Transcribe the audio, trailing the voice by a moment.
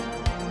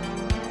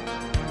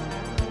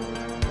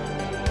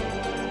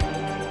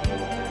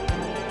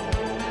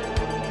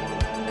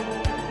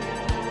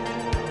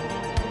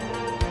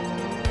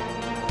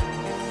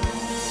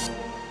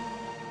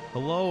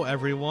Hello,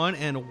 everyone,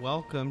 and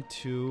welcome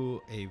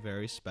to a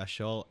very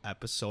special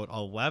episode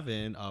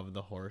 11 of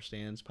the Horror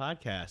Stands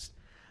podcast.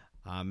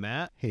 I'm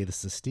Matt. Hey,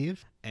 this is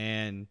Steve.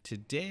 And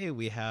today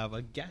we have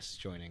a guest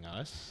joining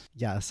us.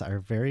 Yes, our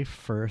very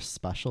first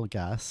special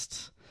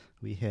guest.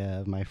 We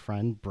have my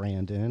friend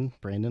Brandon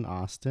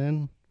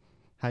Austin.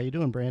 How you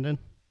doing, Brandon?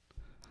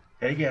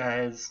 Hey,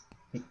 guys.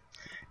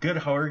 Good,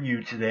 how are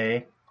you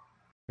today?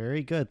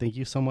 Very good. Thank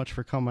you so much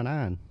for coming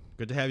on.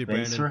 Good to have you,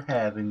 Thanks Brandon. for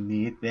having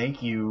me.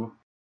 Thank you.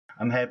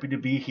 I'm happy to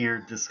be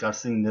here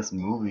discussing this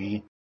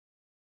movie.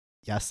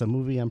 Yes, the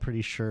movie, I'm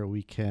pretty sure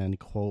we can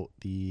quote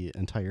the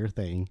entire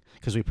thing,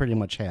 because we pretty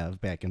much have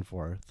back and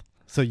forth.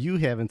 So you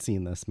haven't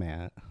seen this,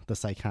 Matt,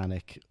 this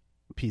iconic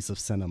piece of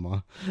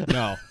cinema.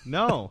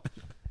 No.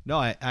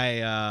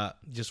 I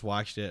just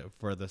watched it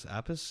for this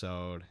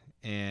episode,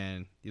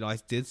 and, I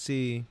did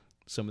see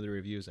some of the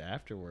reviews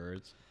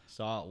afterwards.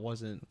 Saw it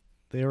wasn't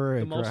They were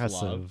the most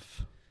aggressive.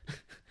 loved.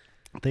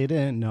 They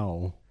didn't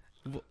know.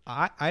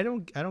 I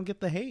don't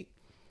get the hate.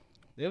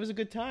 It was a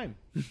good time.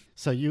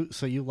 So you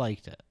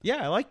liked it. Yeah,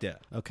 I liked it.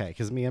 Okay,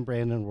 because me and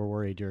Brandon were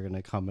worried you were going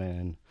to come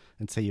in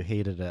and say you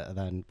hated it, and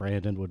then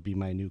Brandon would be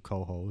my new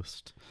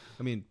co-host.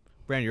 I mean,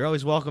 Brandon, you're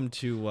always welcome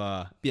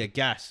to be a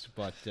guest,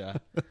 but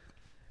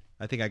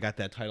I think I got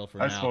that title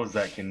for I now. suppose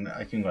I can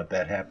let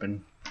that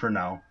happen for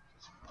now.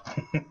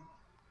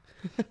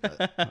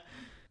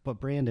 But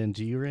Brandon,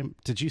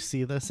 did you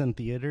see this in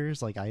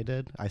theaters like I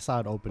did? I saw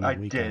it opening I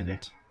weekend.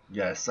 did.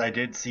 Yes, I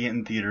did see it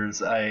in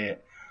theaters. I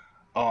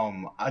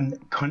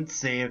couldn't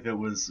say if it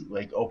was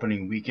like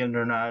opening weekend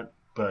or not,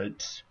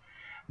 but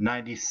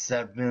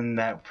 97,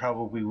 that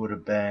probably would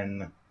have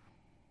been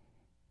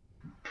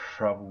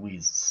probably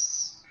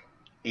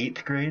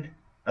 8th grade.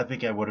 I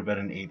think I would have been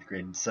in 8th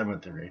grade,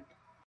 7th grade.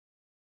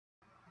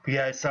 But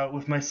yeah, I saw it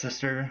with my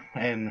sister,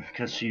 and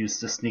because she used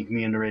to sneak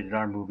me into rated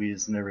R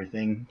movies and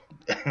everything.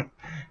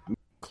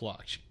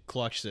 Clutch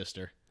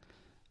sister.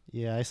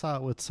 Yeah, I saw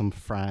it with some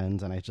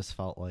friends, and I just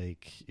felt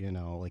like,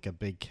 like a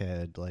big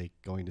kid, like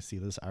going to see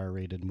this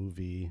R-rated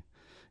movie,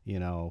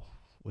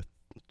 with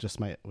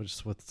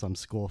with some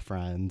school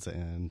friends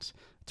and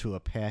to a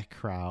packed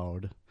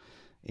crowd.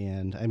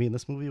 And I mean,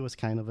 this movie was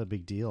kind of a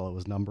big deal. It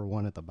was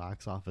 #1 at the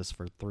box office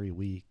for 3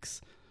 weeks.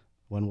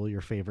 When will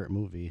your favorite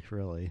movie,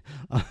 really?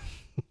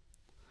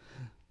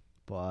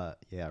 But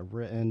yeah,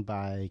 written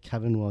by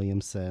Kevin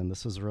Williamson.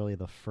 This was really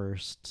the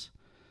first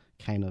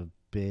kind of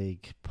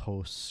big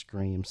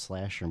post-Scream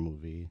slasher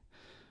movie.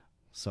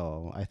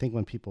 So I think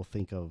when people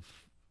think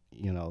of,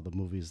 the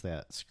movies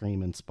that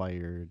Scream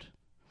inspired,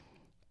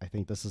 I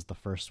think this is the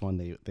first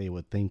one they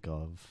would think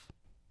of.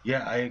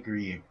 Yeah, I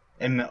agree.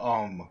 And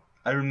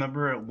I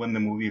remember when the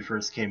movie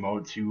first came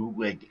out too,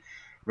 like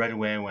right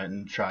away I went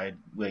and tried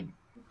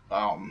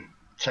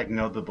checking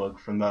out the book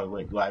from the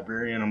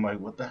library, and I'm like,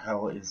 what the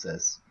hell is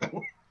this?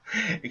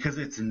 Because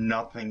it's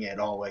nothing at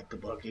all like the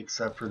book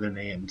except for the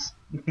names.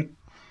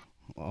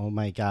 Oh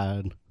my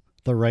god.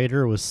 The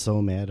writer was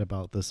so mad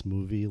about this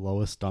movie,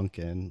 Lois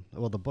Duncan.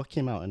 Well, the book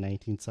came out in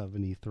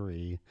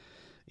 1973,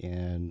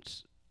 and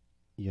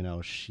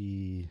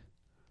she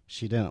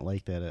didn't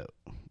like that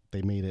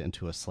they made it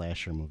into a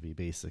slasher movie,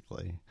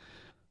 basically.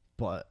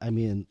 But I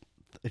mean,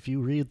 if you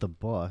read the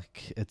book,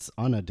 it's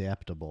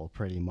unadaptable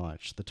pretty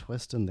much. The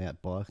twist in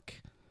that book,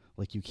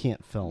 you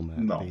can't film it.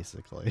 No.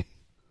 Basically.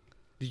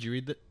 Did you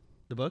read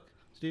the book,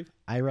 Steve?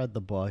 I read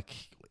the book,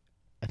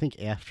 I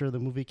think after the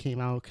movie came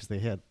out, because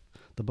the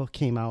book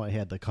came out, it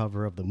had the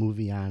cover of the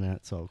movie on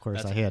it, so of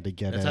course I had to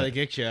get it. That's how they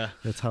get you.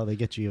 That's how they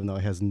get you, even though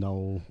it has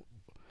no,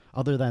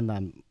 other than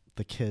them,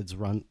 the kids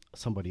run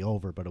somebody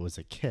over, but it was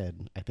a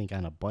kid, I think,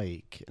 on a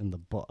bike in the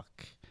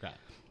book. Right.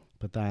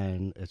 But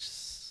then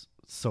it's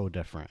so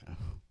different.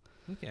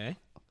 Okay.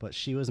 But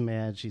she was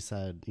mad. She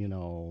said,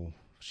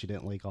 she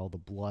didn't like all the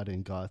blood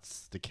and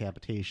guts,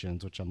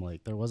 decapitations, which I'm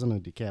like, there wasn't a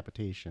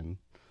decapitation,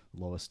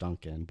 Lois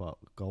Duncan, but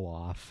go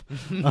off.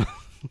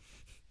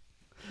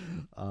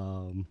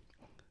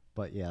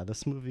 But yeah,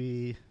 this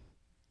movie,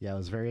 I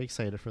was very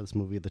excited for this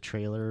movie. The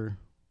trailer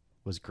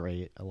was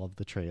great. I love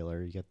the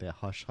trailer. You get that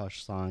Hush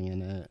Hush song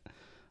in it.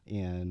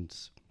 And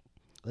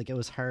it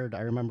was hard.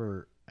 I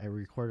remember I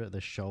recorded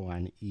this show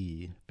on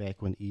E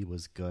back when E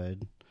was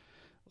good.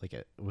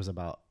 It was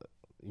about,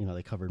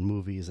 they covered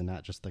movies and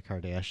not just the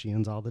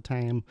Kardashians all the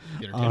time.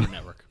 The Entertainment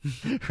Network.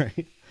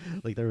 Right?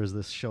 There was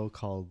this show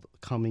called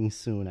Coming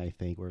Soon, I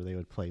think, where they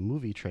would play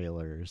movie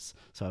trailers.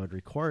 So I would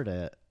record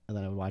it, and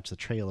then I would watch the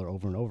trailer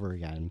over and over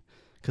again.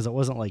 Because it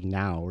wasn't like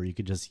now where you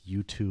could just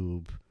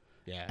YouTube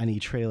any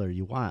trailer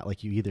you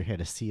want. You either had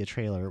to see a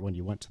trailer when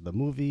you went to the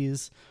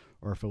movies,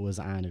 or if it was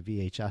on a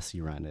VHS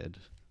you rented.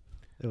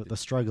 The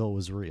struggle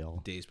was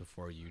real. Days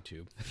before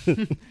YouTube.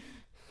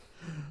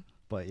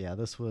 But yeah,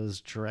 this was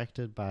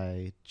directed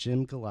by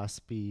Jim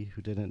Gillespie,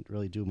 who didn't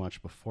really do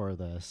much before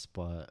this,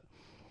 but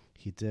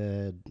he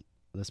did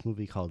this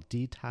movie called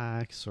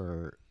Detox,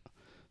 or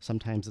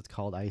sometimes it's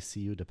called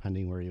ICU,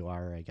 depending where you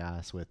are, I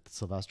guess, with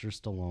Sylvester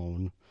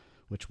Stallone,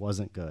 which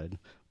wasn't good,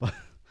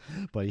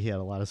 but he had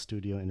a lot of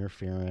studio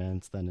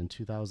interference. Then in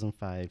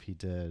 2005, he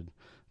did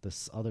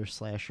this other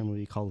slasher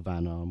movie called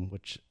Venom,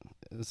 which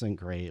isn't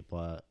great,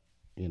 but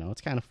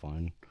it's kind of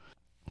fun.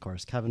 Of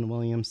course, Kevin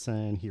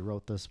Williamson, he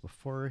wrote this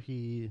before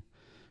he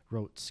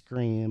wrote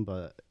Scream,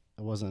 but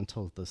it wasn't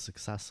until the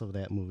success of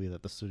that movie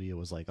that the studio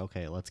was like,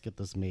 okay, let's get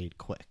this made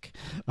quick.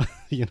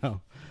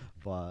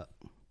 But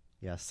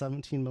yeah,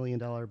 $17 million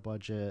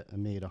budget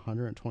and made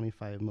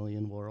 $125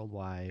 million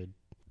worldwide.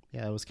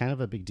 Yeah, it was kind of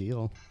a big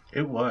deal.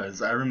 It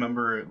was. I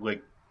remember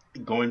like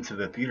going to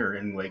the theater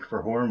and like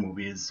for horror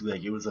movies,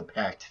 like it was a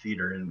packed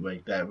theater, and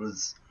like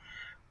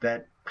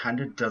that kind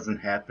of doesn't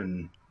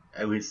happen,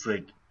 at least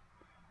like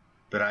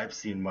that I've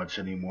seen much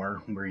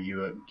anymore, where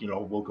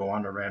we'll go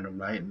on a random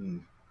night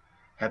and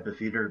have the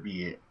theater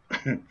be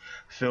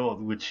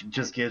filled, which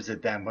just gives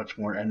it that much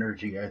more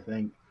energy, I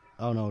think.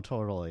 Oh no,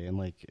 totally.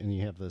 And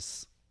you have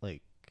this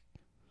like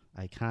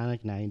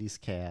iconic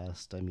 90s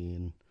cast. I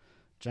mean,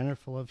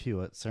 Jennifer Love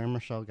Hewitt, Sarah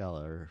Michelle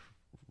Gellar,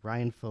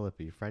 Ryan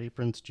Phillippe, Freddie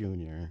Prinze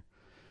Jr.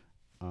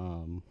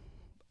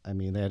 I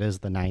mean, that is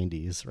the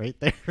 90s right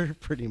there,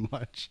 pretty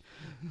much.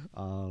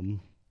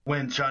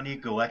 When Johnny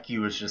Galecki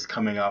was just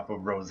coming off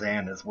of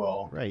Roseanne as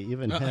well. Right,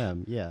 even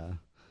him, yeah.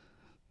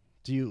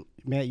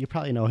 Matt, you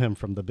probably know him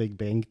from The Big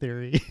Bang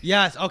Theory.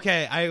 Yes,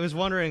 okay. I was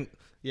wondering.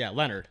 Yeah,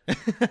 Leonard.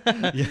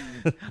 Yeah.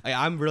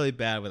 I'm really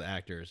bad with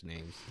actors'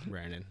 names,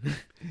 Brandon.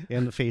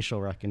 And the facial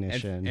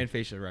recognition. And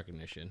facial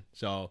recognition.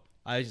 So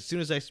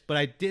but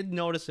I did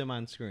notice him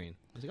on screen.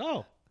 I was like,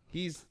 oh,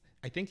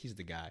 I think he's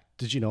the guy.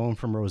 Did you know him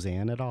from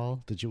Roseanne at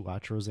all? Did you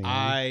watch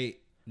Roseanne?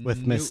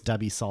 With Miss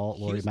Debbie Salt,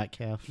 Laurie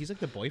Metcalf. He's like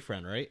the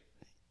boyfriend, right?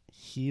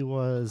 He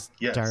was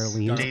Yes,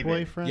 Darlene's David.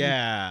 boyfriend.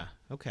 Yeah.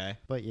 Okay.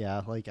 But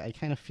yeah, like I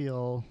kind of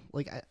feel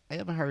like I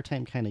have a hard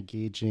time kind of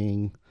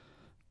gauging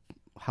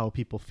how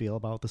people feel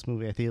about this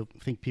movie. I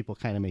think people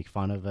kind of make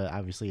fun of it.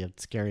 Obviously,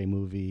 it's a scary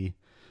movie,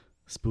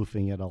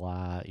 spoofing it a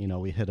lot.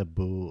 We hit a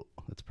boot.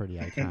 It's pretty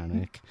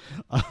iconic.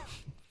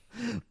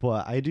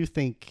 But I do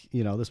think,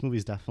 this movie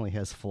definitely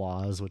has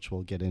flaws, which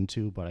we'll get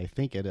into, but I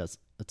think it's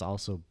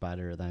also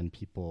better than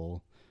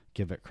people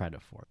give it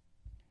credit for.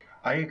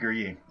 I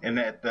agree. And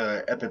at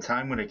the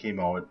time when it came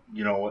out,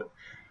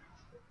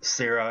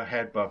 Sarah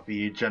had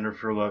Buffy,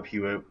 Jennifer Love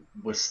Hewitt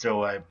was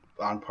still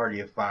on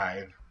Party of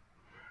Five.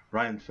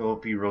 Ryan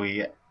Phillippe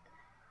really,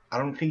 I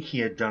don't think he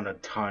had done a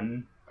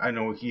ton. I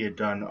know he had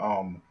done,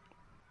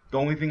 the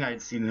only thing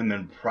I'd seen him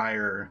in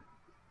prior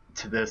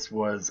to this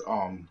was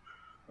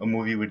a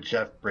movie with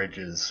Jeff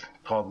Bridges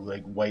called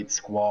like White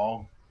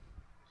Squall.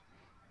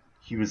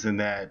 He was in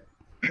that.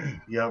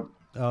 Yep.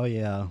 Oh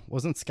yeah,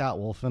 wasn't Scott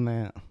Wolf in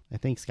that? I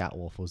think Scott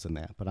Wolf was in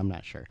that, but I'm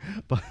not sure.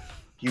 But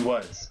he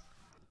was.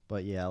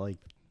 But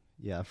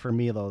yeah, for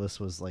me though, this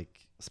was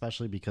like,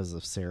 especially because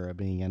of Sarah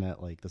being in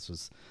it, like this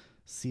was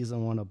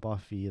season 1 of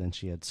Buffy, then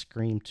she had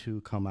Scream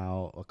 2 come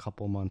out a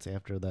couple months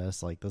after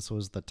this. Like this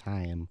was the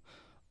time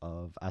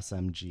of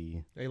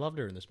SMG. I loved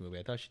her in this movie.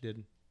 I thought she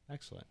did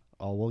excellent.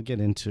 Oh, we'll get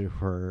into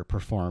her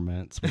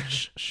performance,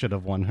 which should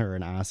have won her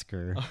an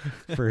Oscar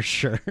for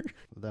sure.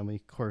 Then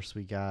of course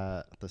we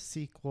got the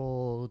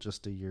sequel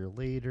just a year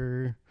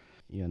later.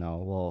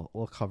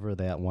 We'll cover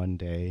that one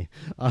day.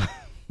 And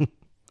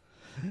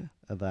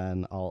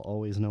then I'll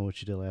Always Know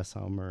What You Did Last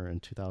Summer in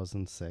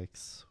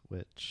 2006,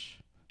 which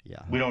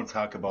yeah. We don't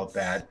talk about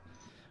that.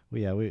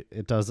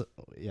 It does.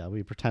 Yeah,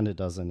 we pretend it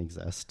doesn't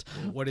exist.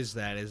 What is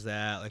that? Is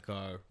that like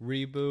a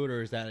reboot,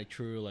 or is that a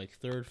true like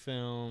third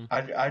film?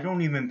 I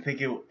don't even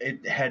think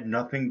it had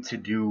nothing to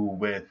do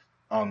with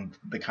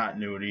the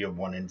continuity of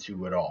 1 and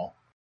 2 at all.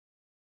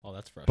 Oh,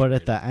 that's frustrating. But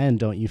at the end,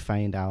 don't you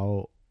find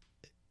out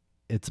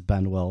it's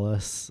Ben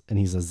Willis and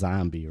he's a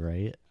zombie,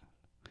 right?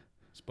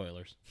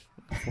 Spoilers.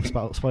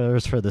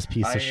 Spoilers for this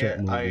piece of shit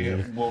movie.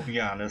 I will be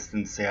honest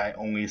and say I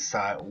only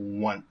saw it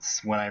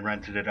once when I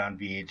rented it on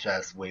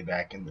VHS way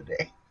back in the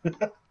day.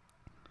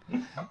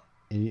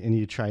 And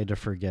you tried to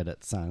forget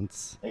it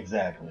since.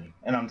 Exactly.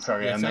 And I'm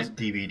sorry, Yeah, I meant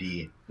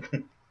DVD.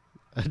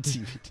 A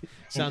DVD.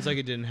 Sounds like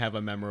it didn't have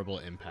a memorable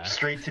impact.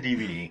 Straight to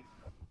DVD.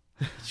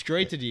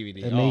 Straight to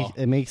DVD.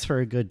 It makes for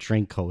a good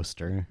drink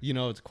coaster.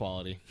 It's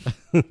quality.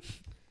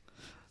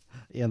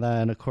 And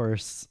then, of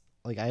course,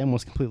 like I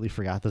almost completely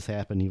forgot this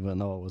happened, even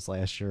though it was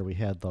last year. We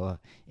had the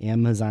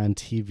Amazon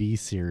TV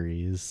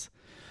series.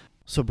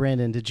 So,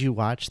 Brandon, did you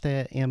watch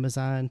that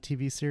Amazon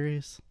TV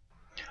series?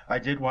 I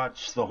did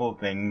watch the whole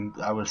thing.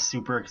 I was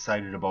super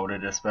excited about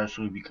it,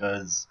 especially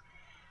because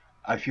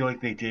I feel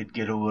like they did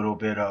get a little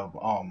bit of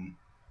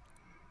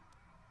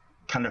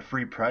kind of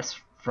free press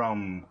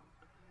from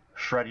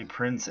Freddie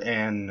Prinze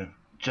and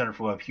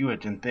Jennifer Love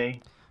Hewitt, didn't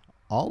they?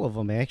 All of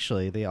them,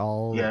 actually. They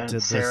all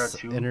did Sarah this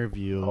too.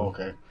 interview. Oh,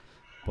 okay.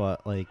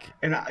 But like,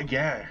 and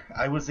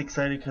I was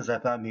excited because I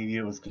thought maybe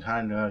it was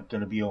kind of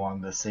going to be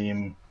along the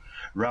same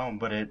realm,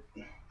 but it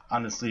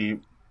honestly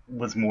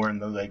was more in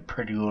the like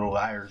Pretty Little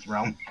Liars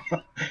realm,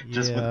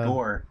 just with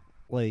gore.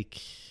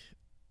 Like,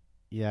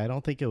 yeah, I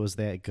don't think it was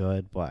that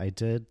good, but I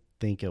did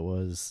think it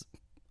was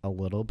a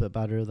little bit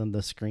better than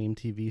the Scream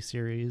TV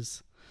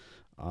series,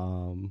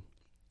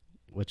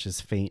 which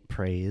is faint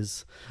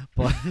praise.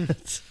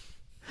 But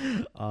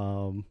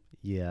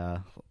yeah,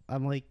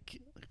 I'm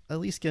like, at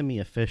least give me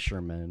a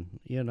fisherman,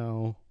 you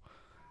know?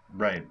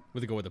 Right.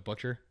 Would they go with a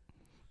butcher?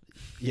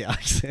 Yeah,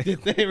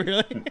 Did they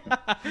really?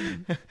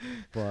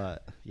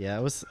 but yeah,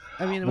 it was.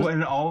 I mean, it was. Well,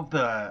 and all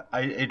the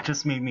it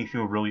just made me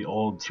feel really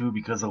old too,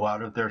 because a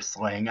lot of their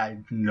slang I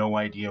had no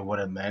idea what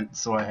it meant,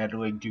 so I had to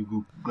like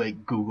do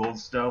like Google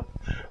stuff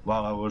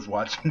while I was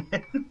watching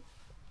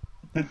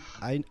it.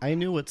 I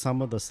knew what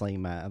some of the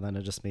slang meant, and then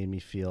it just made me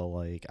feel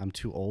like I'm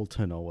too old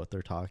to know what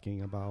they're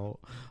talking about.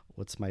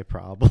 What's my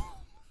problem?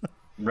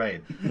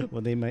 Right.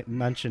 When they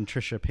mention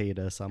Trisha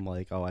Paytas, I'm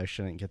like, oh, I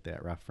shouldn't get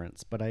that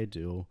reference, but I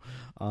do.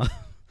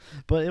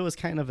 But it was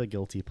kind of a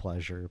guilty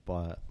pleasure.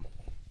 But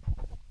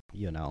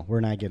you know,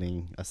 we're not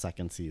getting a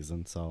second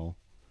season, so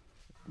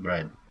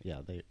Right.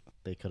 yeah,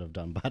 they could have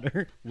done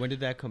better. When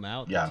did that come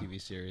out? Yeah. The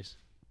TV series.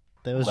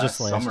 That was Last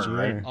just last summer,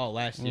 year. right? Oh,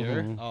 last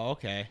year. Mhm. Oh,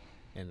 okay.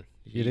 And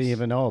You didn't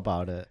even know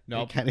about it.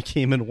 Nope. It kind of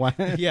came and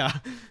went. Yeah.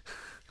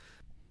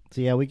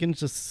 So yeah, we can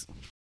just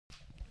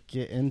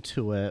get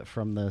into it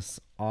from this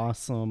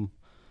awesome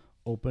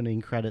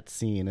opening credit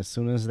scene. As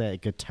soon as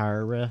that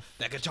guitar riff,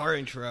 That guitar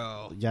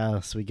intro.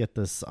 yes, we get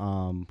this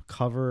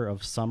cover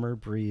of Summer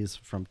Breeze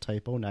from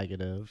Typo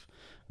Negative.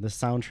 The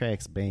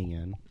soundtrack's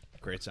banging.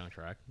 Great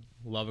soundtrack.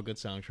 Love a good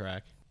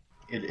soundtrack.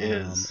 It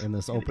is. And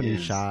this It opening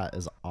is. shot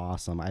is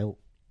awesome. I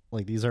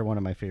like these are one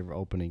of my favorite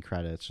opening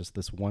credits. Just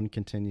this one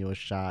continuous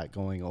shot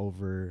going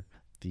over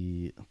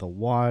the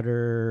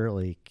water,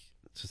 like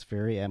it's just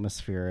very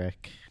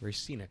atmospheric, Very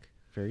scenic.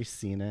 very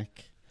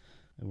scenic.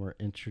 And we're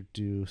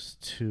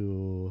introduced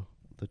to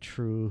the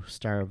true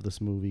star of this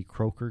movie,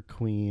 Croaker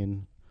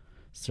Queen,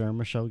 Sarah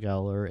Michelle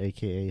Gellar,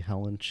 aka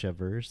Helen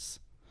Shivers.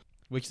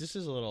 Which this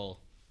is a little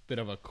bit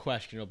of a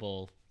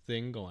questionable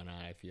thing going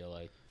on, I feel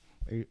like.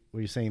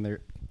 Were you saying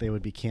they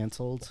would be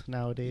canceled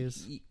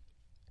nowadays?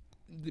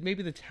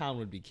 Maybe the town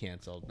would be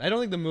canceled. I don't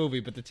think the movie,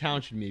 but the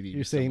town should maybe.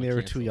 You're saying they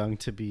were too young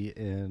to be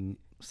in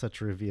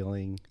such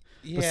revealing.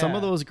 Yeah. But some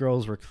of those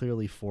girls were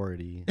clearly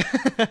 40.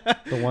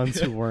 The ones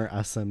who weren't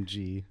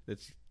SMG.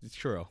 It's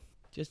true.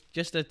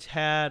 Just a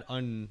tad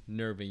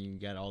unnerving. You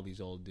get all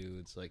these old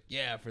dudes like,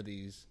 yeah, for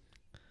these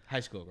high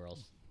school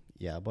girls.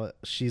 Yeah, but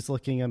she's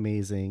looking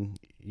amazing.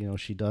 You know,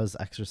 she does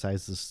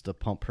exercises to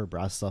pump her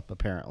breasts up,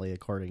 apparently,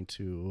 according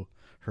to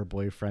her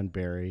boyfriend,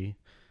 Barry,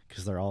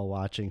 because they're all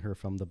watching her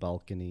from the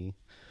balcony.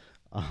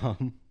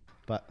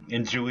 But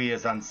And Julie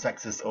is on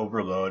sexist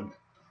overload.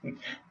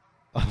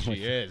 She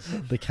is.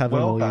 the Kevin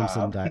Well,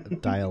 Williamson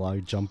Bob.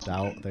 dialogue jumped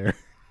out there.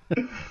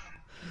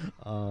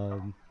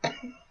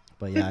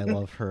 But yeah, I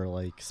love her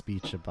like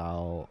speech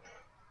about,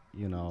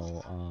 you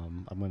know,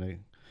 I'm gonna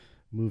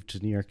move to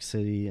New York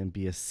City and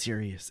be a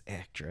serious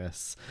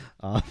actress.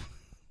 How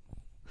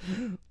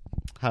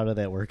did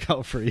that work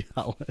out for you,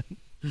 Helen?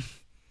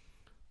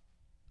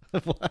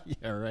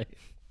 Yeah, right.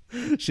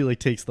 She like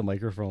takes the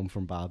microphone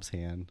from Bob's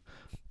hand.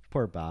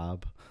 Poor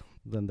Bob.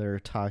 Then they're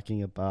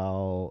talking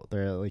about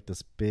they're at, like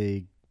this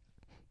big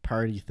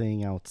party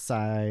thing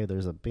outside.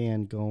 There's a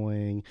band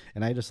going,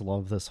 and I just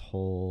love this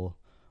whole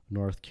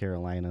North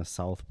Carolina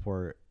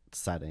Southport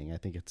setting. I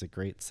think it's a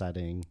great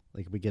setting.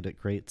 Like we get a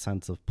great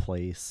sense of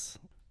place.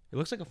 It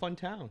looks like a fun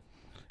town.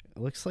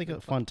 It looks like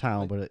a fun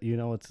town, but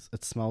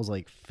it smells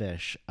like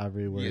fish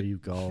everywhere Yeah, you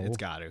go. It's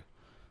got to.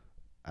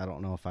 I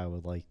don't know if I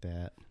would like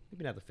that.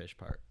 Maybe not the fish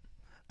part.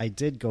 I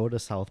did go to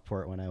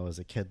Southport when I was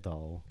a kid,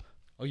 though,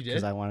 Oh, you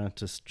because did? I wanted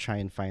to try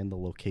and find the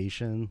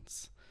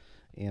locations.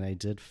 And I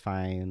did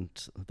find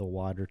the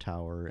water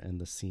tower and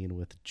the scene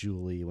with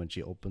Julie when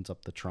she opens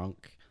up the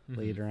trunk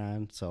later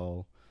on.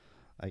 So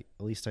at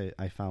least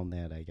I found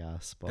that, I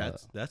guess.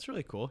 But That's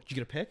really cool. Did you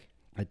get a pick?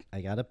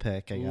 I got a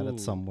pick. I got Ooh. it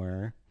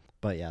somewhere.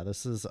 But yeah,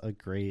 this is a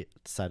great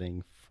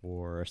setting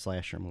for a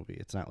slasher movie.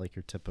 It's not like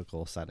your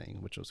typical setting,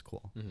 which was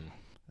cool. Mm-hmm.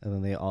 And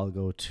then they all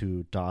go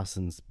to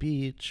Dawson's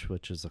Beach,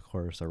 which is, of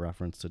course, a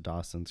reference to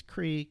Dawson's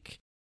Creek.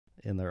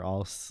 And they're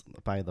all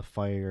by the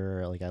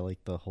fire. Like, I like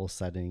the whole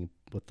setting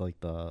with, like,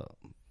 the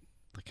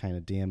kind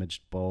of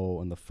damaged boat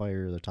and the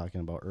fire. They're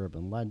talking about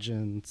urban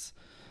legends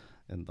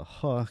and the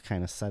hook,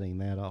 kind of setting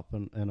that up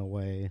in a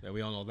way. Yeah,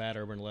 we all know that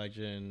urban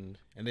legend.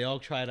 And they all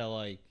try to,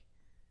 like,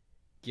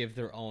 give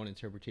their own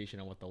interpretation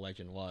on what the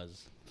legend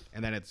was.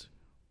 And then it's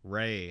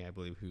Ray, I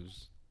believe,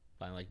 who's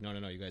finally like,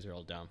 no, you guys are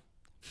all dumb.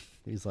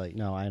 He's like,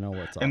 no, I know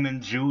what's up. And then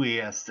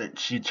Julie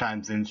she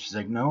chimes in. She's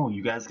like, "No,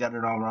 you guys got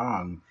it all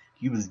wrong.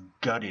 He was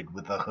gutted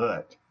with a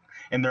hook."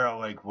 And they're all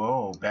like,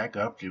 "Whoa, back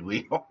up,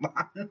 Julie. Hold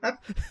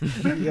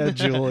on." Yeah,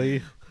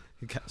 Julie.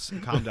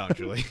 Calm down,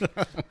 Julie.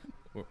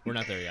 We're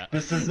not there yet.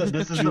 This is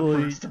the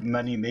Julie. first of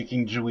many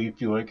making Julie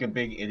feel like a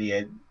big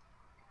idiot.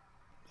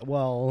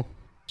 Well,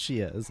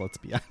 she is, let's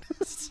be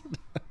honest.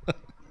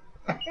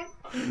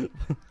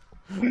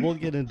 We'll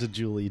get into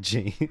Julie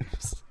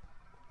James,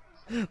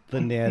 the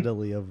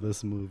Natalie of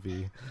this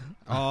movie.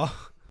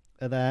 Oh,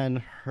 And then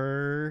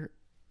her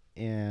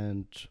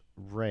and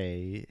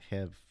Ray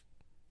have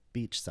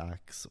beach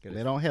socks. Good.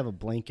 They don't have a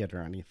blanket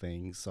or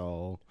anything,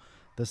 so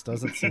this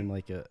doesn't seem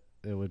like it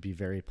would be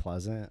very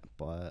pleasant,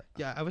 but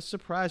yeah, I was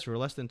surprised. We're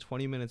less than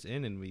 20 minutes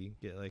in and we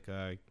get like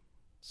a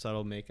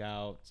subtle make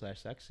out /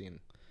 sex scene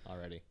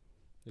already.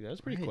 Like, that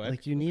was pretty Right, quick.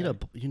 like you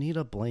need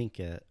a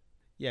blanket.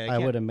 Yeah, I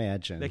would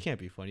imagine. That can't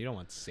be fun. You don't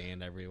want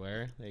sand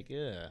everywhere. Like,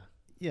 yeah.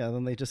 Yeah,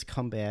 then they just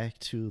come back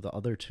to the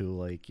other two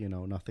like,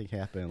 nothing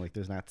happened. Like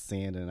there's not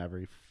sand in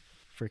every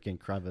freaking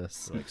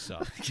crevice. Like,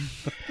 suck.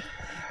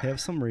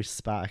 Have some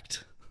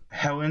respect.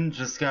 Helen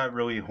just got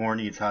really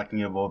horny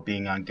talking about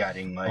being on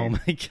Guiding Light. Oh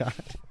my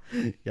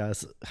god.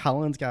 Yes,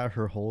 Helen's got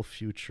her whole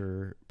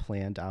future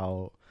planned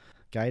out.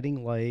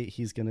 Guiding Light,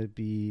 he's going to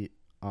be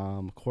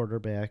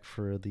quarterback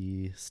for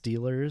the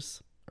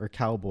Steelers or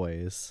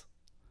Cowboys.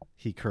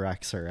 He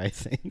corrects her, I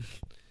think.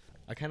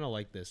 I kind of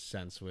like this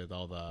sense with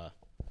all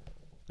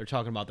they're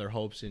talking about their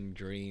hopes and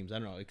dreams. I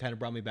don't know. It kind of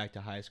brought me back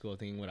to high school,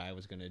 thinking what I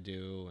was going to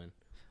do. And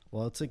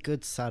Well, it's a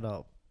good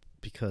setup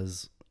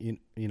because, you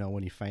know,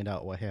 when you find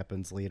out what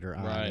happens later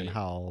on and Right.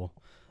 how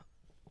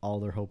all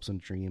their hopes and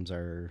dreams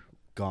are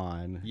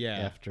gone Yeah.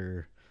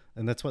 after.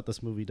 And that's what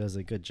this movie does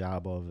a good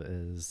job of,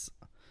 is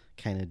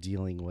kind of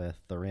dealing with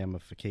the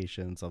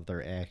ramifications of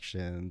their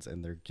actions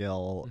and their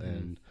guilt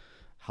and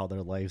how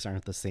their lives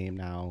aren't the same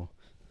now.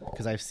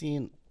 Because I've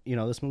seen,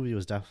 this movie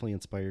was definitely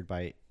inspired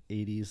by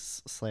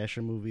 80s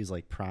slasher movies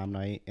like Prom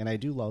Night. And I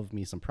do love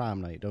me some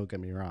Prom Night, don't get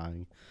me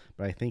wrong.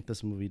 But I think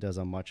this movie does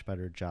a much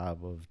better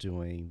job of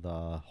doing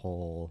the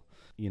whole,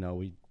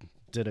 we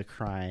did a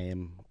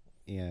crime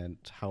and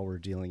how we're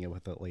dealing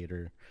with it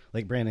later.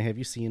 Like, Brandon, have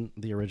you seen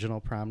the original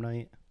Prom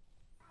Night?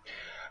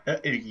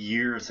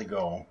 Years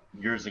ago,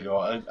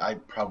 I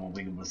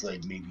probably was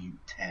like maybe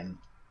 10.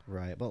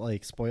 Right, but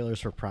like,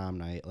 spoilers for Prom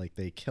Night, like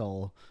they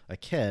kill a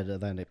kid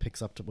and then it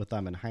picks up with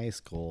them in high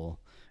school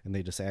and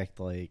they just act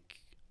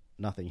like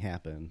nothing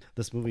happened.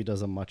 This movie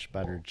does a much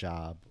better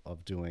job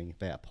of doing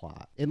that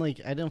plot. And like,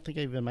 I don't think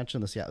I even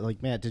mentioned this yet.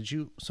 Like, Matt,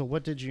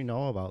 what did you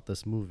know about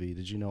this movie?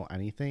 Did you know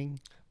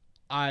anything?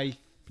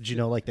 Did you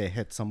know like they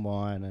hit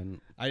someone?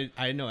 And I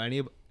didn't know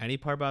any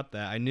part about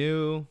that. I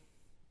knew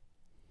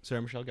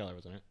Sarah Michelle Gellar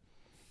was in it.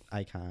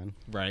 Icon.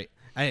 Right.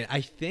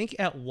 I think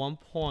at one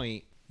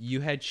point you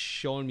had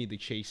shown me the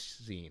chase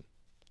scene.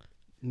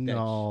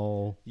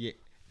 No. Yeah.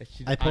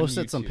 I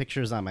posted some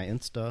pictures on my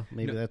Insta.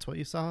 Maybe No. that's what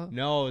you saw?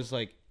 No, it was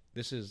like,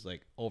 this is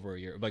like over a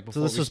year. Like,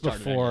 before this we was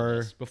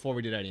started before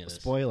we did any of this.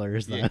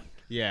 Spoilers then. Yeah.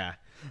 Yeah.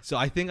 So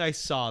I think I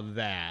saw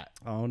that,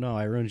 Oh no,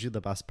 I ruined you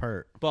the best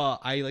part. but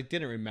I like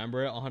didn't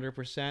remember it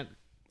 100%.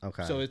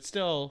 Okay. So it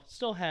still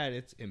had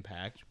its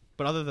impact.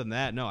 But other than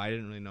that, no, I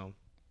didn't really know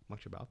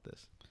much about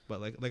this. But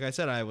like I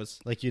said, I was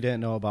like, you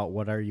didn't know about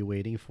What Are You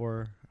Waiting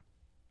For?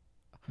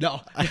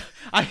 no.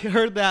 I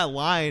heard that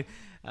line.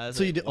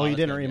 So you you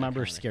didn't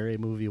remember Scary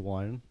Movie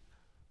 1?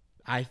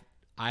 No,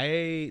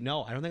 I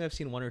don't think I've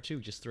seen 1 or 2,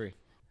 just 3.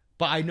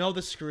 But I know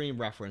the Scream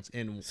reference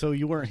in. So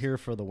you weren't here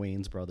for the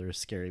Wayans Brothers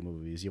scary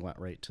movies. You went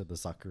right to the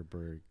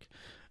Zuckerberg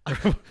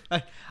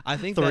I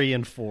think 3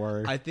 and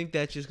 4. I think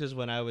that's just because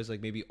when I was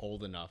like maybe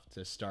old enough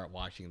to start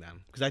watching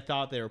them, because I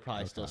thought they were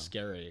probably still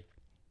scary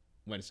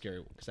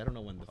because I don't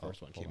know when the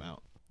first one came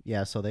out.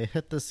 Yeah, so they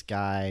hit this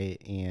guy,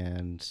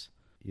 and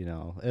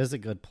it is a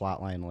good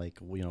plot line. Like,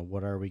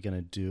 what are we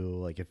gonna do?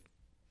 Like, if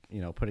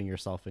putting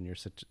yourself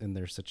in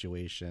their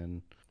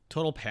situation.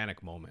 Total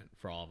panic moment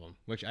for all of them,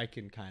 which I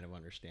can kind of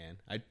understand.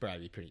 I'd probably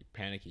be pretty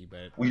panicky,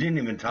 but We didn't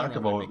even I talk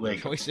don't know if I'd about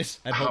make no like choices.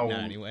 I how. hope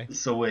not anyway.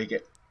 So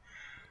like,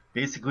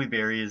 basically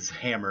Barry is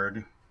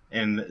hammered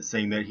and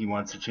saying that he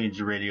wants to change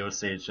the radio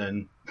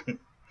station.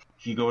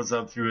 He goes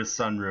up through his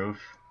sunroof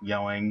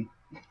yelling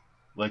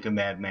like a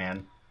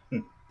madman.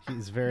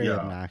 He's very Yeah.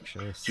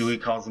 obnoxious. Julie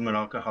calls him an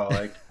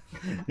alcoholic.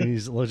 And he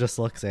just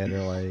looks at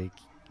her like,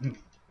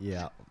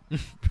 yeah,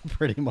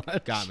 pretty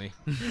much. Got me.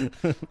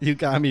 You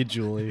got me,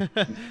 Julie.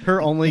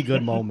 Her only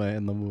good moment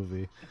in the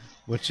movie,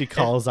 which she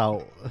calls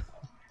out.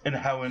 And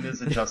Helen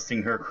is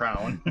adjusting her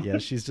crown. Yeah,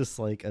 she's just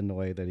like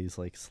annoyed that he's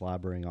like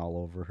slobbering all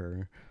over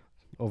her,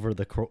 over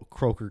the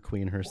Croaker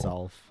Queen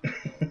herself.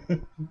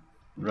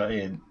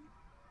 Right.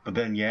 But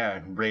then,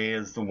 yeah, Ray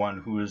is the one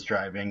who is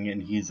driving,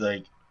 and he's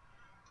like,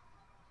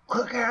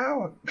 look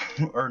out!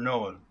 Or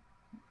no,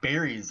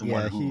 Barry's the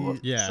one who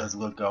says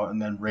look out,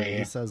 and then Ray.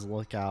 He says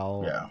look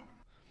out. Yeah.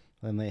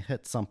 Then they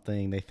hit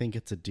something. They think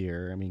it's a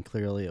deer. I mean,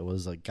 clearly it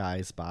was a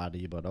guy's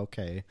body, but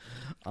okay.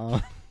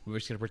 We're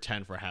just gonna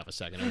pretend for half a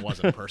second it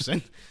wasn't a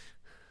person.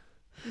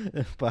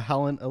 But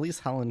at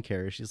least Helen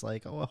cares. She's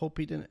like, oh, I hope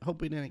he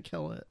didn't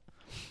kill it.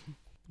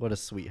 What a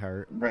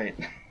sweetheart. Right.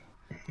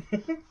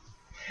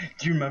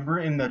 Do you remember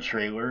in the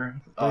trailer?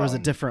 There was a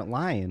different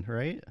line,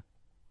 right?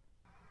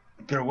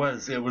 There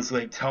was. It was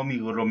like, tell me,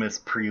 Little Miss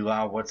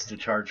Prelaw, what's the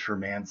charge for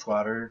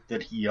manslaughter?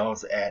 That he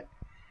yells at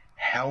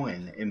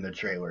Helen in the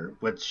trailer,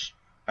 which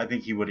I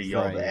think he would have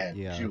yelled at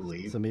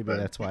Julie. So maybe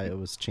that's why it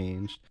was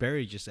changed.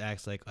 Barry just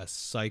acts like a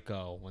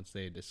psycho once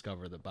they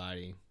discover the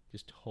body,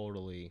 just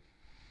totally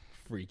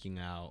freaking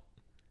out.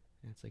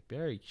 And it's like,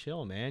 Barry,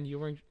 chill, man.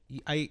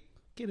 I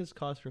get his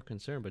cause for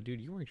concern, but dude,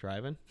 you weren't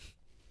driving.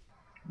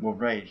 Well,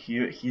 right.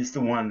 He's the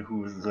one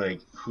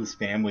whose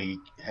family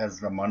has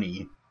the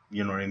money.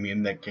 You know what I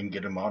mean? That can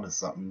get him out of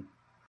something.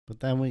 But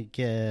then we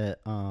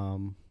get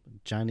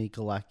Johnny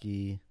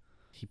Galecki.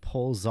 He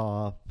pulls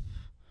up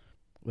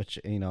which,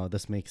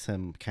 this makes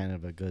him kind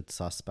of a good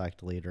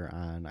suspect later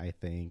on, I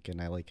think.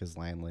 And I like his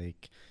line,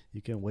 like,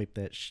 you can wipe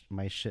that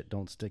my shit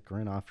don't stick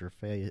grin off your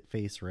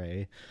face,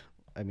 Ray.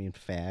 I mean,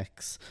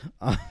 facts.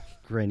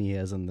 Grin he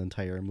has in the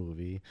entire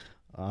movie.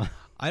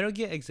 I don't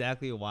get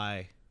exactly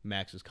why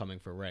Max was coming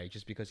for Ray,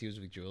 just because he was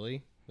with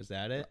Julie. Was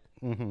that it?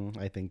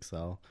 I think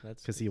so.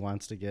 That's because he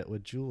wants to get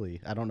with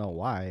Julie. I don't know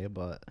why,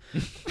 but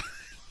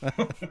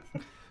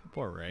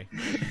poor Ray.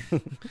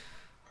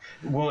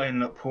 Well,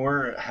 and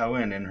poor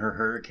Helen and her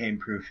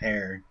hurricane-proof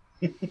hair.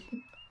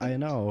 I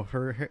know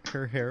her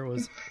hair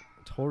was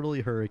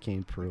totally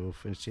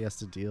hurricane-proof, and she has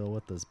to deal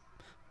with this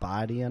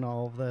body and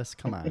all of this.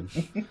 Come on.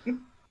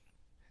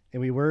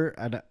 And we were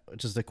at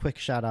just a quick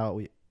shout out.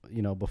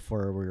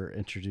 Before we were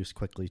introduced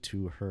quickly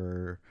to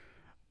her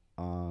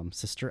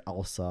sister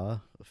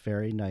Elsa,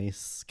 very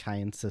nice,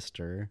 kind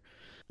sister.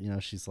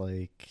 She's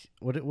like,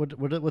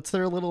 what's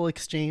their little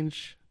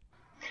exchange?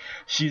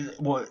 She's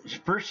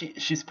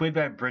played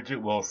by Bridget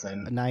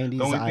Wilson. 90s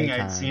the only thing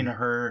icon. I'd seen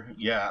her,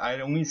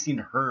 I'd only seen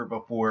her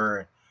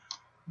before.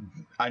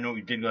 I know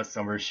we did last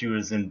summer. She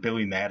was in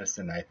Billy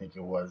Madison, I think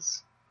it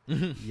was.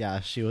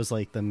 Yeah, she was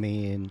like the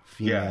main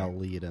female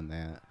lead in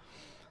that.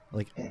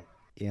 Like,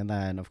 and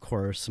then of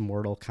course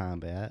Mortal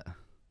Kombat.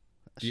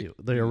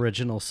 The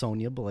original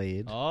Sonya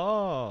Blade.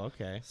 Oh,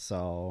 okay.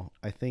 So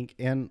I think,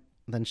 and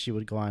then she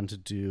would go on to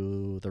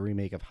do the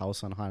remake of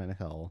House on Haunted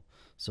Hill.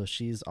 So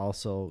she's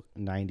also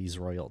 90s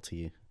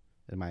royalty,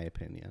 in my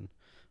opinion.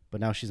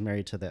 But now she's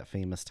married to that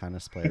famous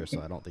tennis player,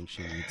 so I don't think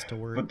she needs to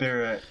work. But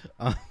they're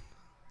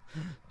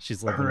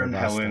she's living her and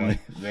best Helen.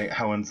 life.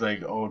 Helen's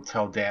like, "Oh,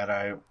 tell Dad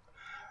I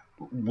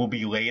will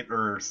be late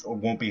or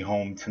won't be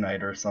home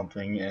tonight or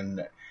something."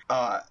 And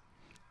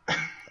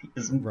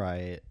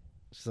right.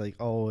 She's like,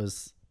 "Oh, are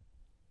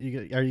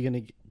you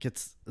gonna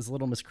get? Is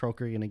little Miss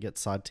Croker gonna get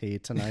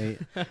sautéed tonight?"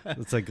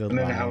 That's a good and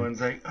then line. Helen's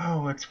like,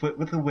 "Oh, it's wit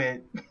with a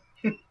wit."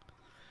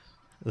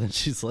 And then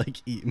she's like,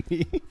 "Eat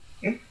me."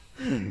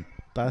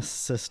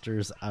 Best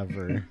sisters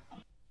ever.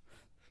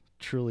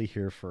 Truly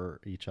here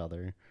for each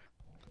other.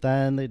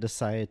 Then they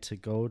decide to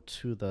go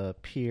to the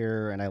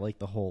pier, and I like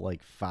the whole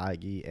like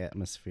foggy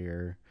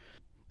atmosphere.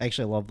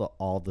 Actually, I love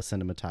all the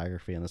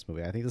cinematography in this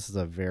movie. I think this is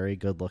a very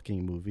good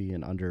looking movie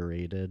and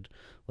underrated.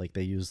 Like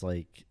they use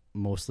like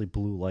mostly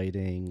blue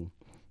lighting.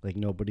 Like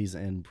nobody's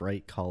in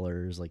bright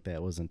colors. Like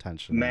that was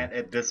intentional. Matt,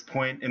 at this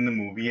point in the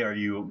movie, are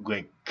you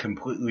like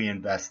completely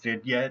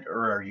invested yet,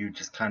 or are you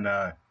just kind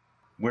of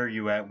where are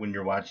you at when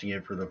you're watching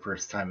it for the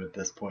first time at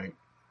this point?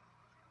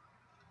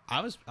 I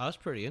was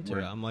pretty into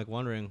it. I'm like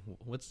wondering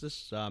what's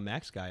this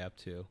Max guy up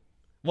to.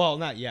 Well,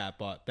 not yet,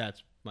 but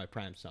that's my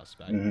prime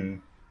suspect. Mm-hmm.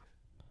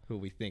 Who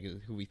we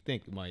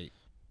think might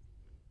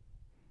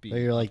be.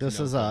 But you're like, up to this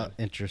no is good.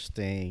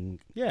 interesting.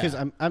 Yeah. Because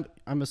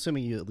I'm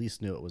assuming you at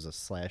least knew it was a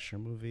slasher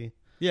movie.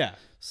 Yeah.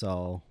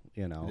 So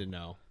I didn't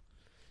know.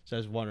 So I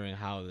was wondering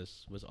how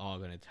this was all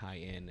going to tie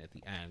in at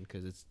the end,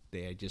 because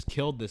they had just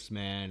killed this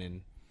man,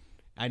 and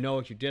I know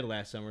what you did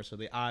last summer. So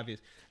the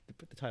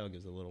title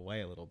gives it a little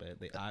away a little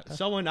bit.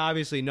 Someone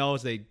obviously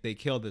knows they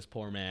killed this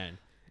poor man,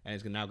 and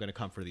is now going to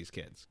come for these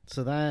kids.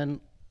 So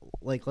then,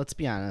 like, let's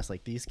be honest.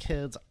 Like, these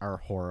kids are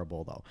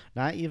horrible, though.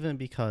 Not even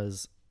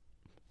because,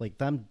 like,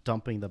 them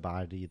dumping the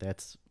body.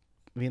 That's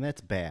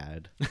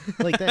bad.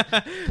 Like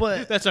that,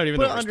 but That's not even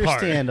the worst part.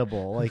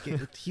 understandable. Like,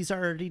 he's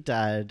already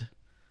dead.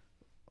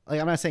 Like,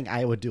 I'm not saying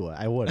I would do it.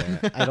 I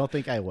wouldn't. I don't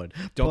think I would.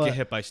 Don't get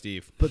hit by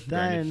Steve. But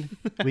Brandon.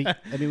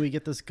 then we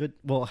get this good.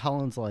 Well,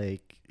 Helen's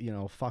like,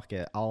 fuck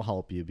it, I'll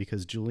help you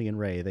because Julie and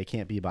Ray, they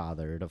can't be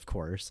bothered, of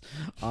course.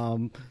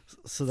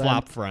 So then,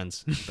 Flop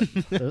friends.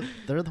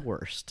 they're the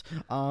worst.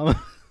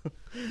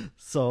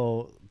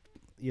 So,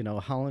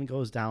 Helen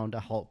goes down to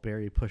help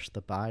Barry push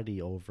the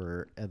body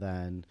over, and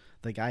then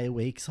the guy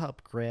wakes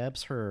up,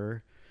 grabs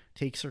her,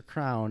 takes her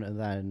crown, and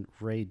then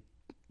Ray,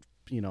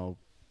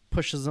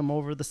 pushes him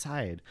over the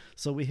side.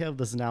 So we have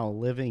this now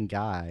living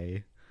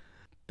guy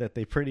that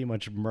they pretty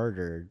much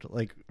murdered,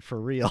 like, for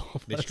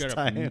real. They straight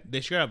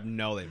up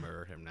know they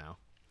murdered him now.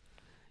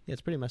 Yeah,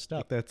 it's pretty messed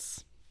up.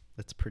 That's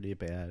pretty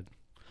bad.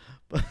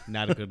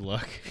 Not a good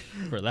look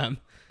for them.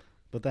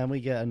 But then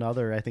we get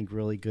another, I think,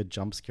 really good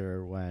jump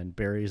scare when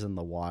Barry's in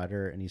the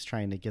water and he's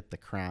trying to get the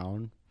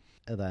crown,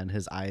 and then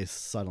his eyes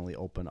suddenly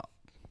open up.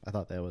 I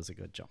thought that was a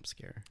good jump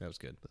scare. That was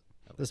good.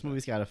 This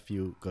movie's got a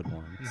few good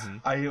ones. Mm-hmm.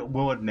 I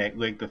will admit,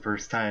 like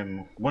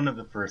one of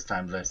the first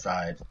times I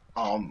saw it,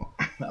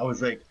 I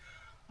was like,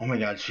 "Oh my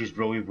God, she's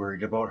really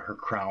worried about her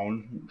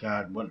crown."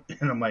 God, what?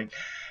 And I'm like,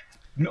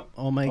 "No."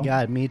 Oh my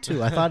God, me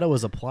too. I thought it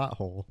was a plot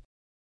hole.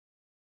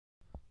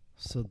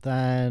 So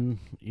then,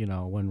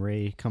 when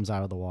Ray comes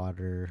out of the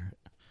water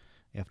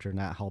after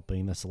not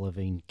helping this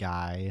living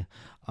guy,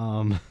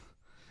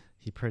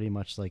 he pretty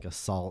much like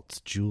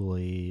assaults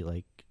Julie,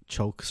 like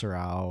chokes her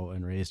out,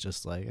 and Ray's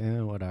just like,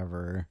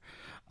 whatever.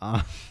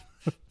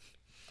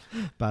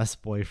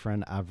 Best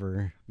boyfriend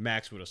ever.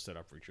 Max would have stood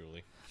up for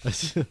Julie.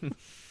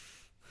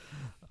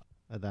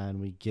 And then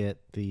we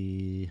get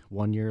the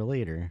 1 year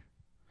later,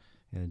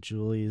 and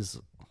Julie's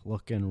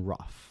looking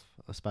rough.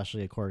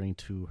 especially according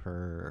to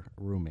her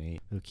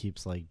roommate, who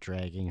keeps like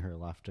dragging her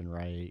left and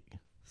right.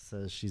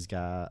 Says she's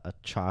got a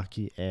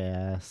chalky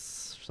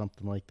ass,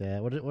 something like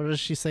that. What does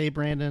she say,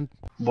 Brandon?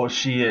 Well,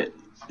 she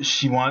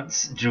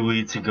wants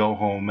Julie to go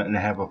home and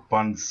have a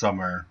fun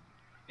summer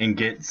and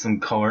get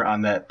some color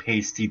on that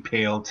pasty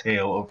pale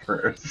tail of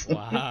hers.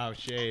 Wow,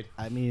 shade.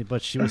 I mean,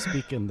 but she was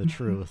speaking the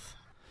truth.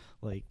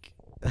 Like,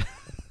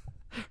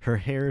 her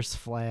hair's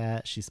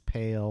flat, she's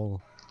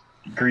pale,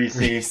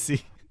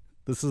 Greasy.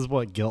 This is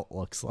what guilt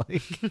looks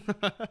like.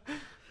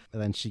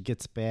 And then she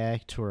gets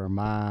back to her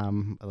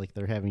mom, like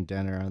they're having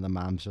dinner, and the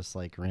mom's just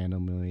like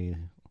randomly,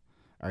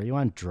 "Are you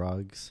on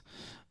drugs?"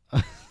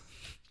 Which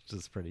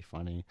is pretty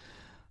funny.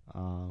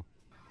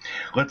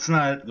 Let's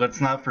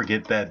not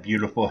forget that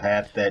beautiful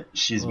hat that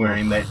she's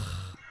wearing that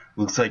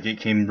looks like it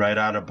came right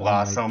out of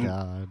Blossom. Oh my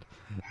God.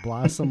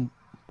 Blossom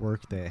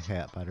worked that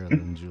hat better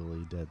than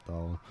Julie did,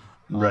 though.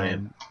 Right.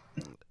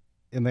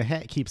 And the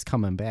hat keeps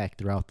coming back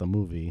throughout the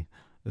movie.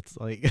 It's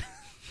like,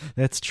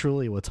 that's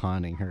truly what's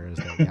haunting her, is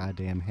that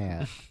goddamn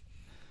hat.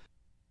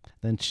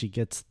 Then she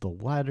gets the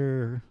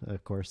letter,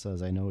 of course,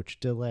 says, "I know what you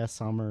did last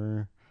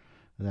summer."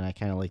 And then I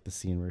kind of like the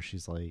scene where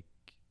she's like,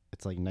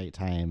 it's like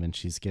nighttime and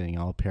she's getting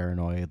all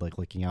paranoid, like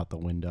looking out the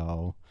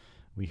window.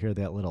 We hear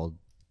that little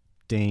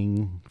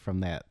ding from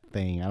that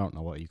thing. I don't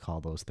know what you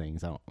call those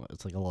things.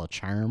 It's like a little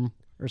charm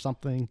or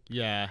something.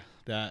 Yeah,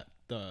 that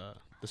the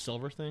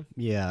silver thing.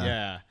 Yeah.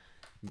 Yeah.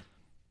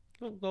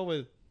 We'll go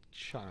with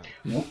charm.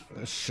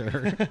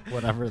 Sure.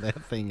 Whatever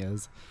that thing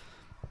is.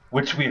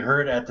 Which we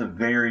heard at the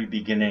very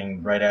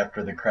beginning, right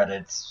after the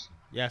credits.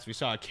 Yes, we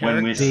saw a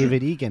When character.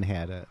 David Egan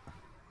had it.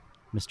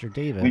 Mr.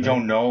 David. We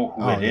don't know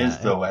who it is,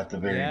 yeah. though, at the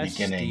very Yes,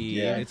 beginning. Steve.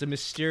 Yeah. It's a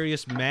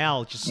mysterious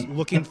Mal just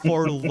looking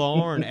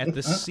forlorn at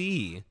the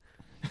sea.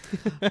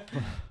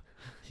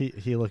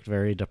 He looked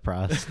very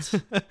depressed.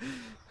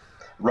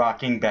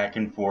 Rocking back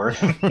and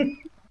forth.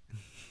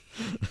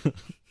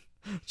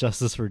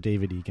 Justice for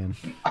David Egan.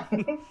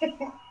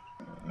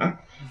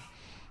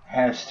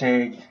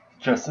 Hashtag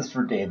justice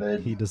for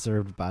David. He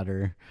deserved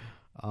better.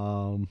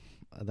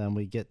 Then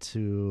we get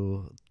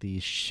to the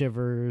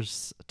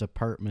Shivers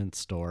department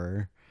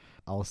store.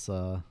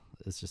 Elsa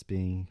is just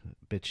being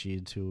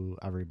bitchy to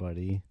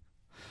everybody.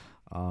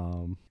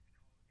 Well,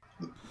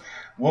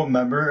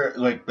 remember,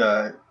 like,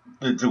 the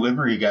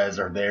delivery guys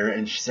are there,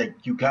 and she's like,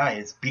 "You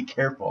guys, be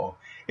careful.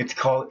 It's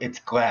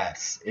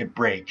glass. It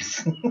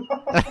breaks."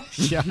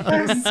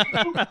 Yes.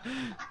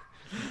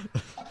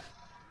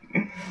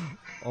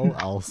 Oh,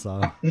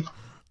 Elsa.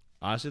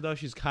 Honestly, though,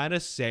 she's kind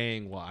of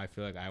saying what I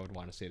feel like I would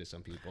want to say to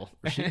some people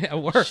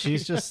at work.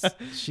 She's just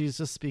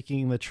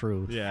speaking the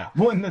truth. Yeah.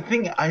 Well, and the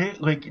thing,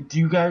 do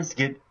you guys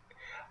get...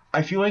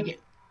 I feel like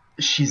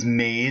she's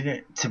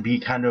made to be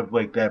kind of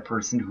like that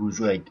person who's,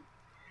 like,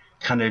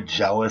 kind of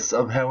jealous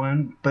of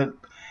Helen, but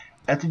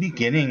at the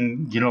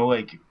beginning,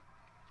 like,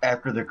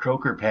 after the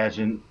Croaker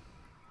pageant,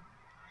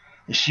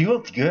 she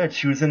looked good.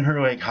 She was in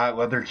her, like, hot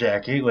leather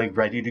jacket, like,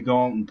 ready to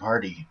go out and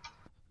party.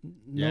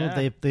 No,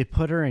 Yeah. they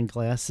put her in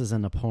glasses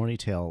and a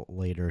ponytail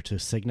later to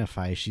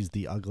signify she's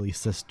the ugly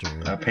sister.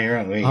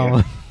 Apparently.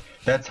 Oh.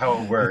 That's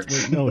how it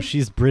works. No,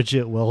 she's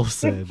Bridget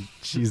Wilson.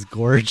 She's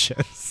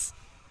gorgeous.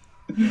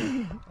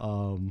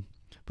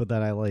 But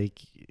then I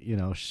like,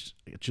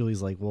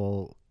 Julie's like,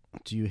 "Well,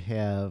 do you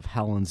have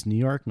Helen's New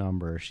York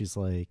number?" She's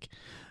like,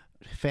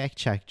 "Fact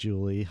check,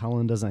 Julie.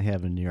 Helen doesn't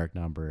have a New York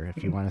number.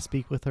 If you want to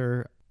speak with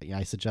her,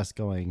 I suggest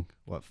going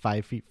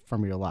 5 feet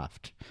from your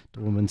left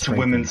to women's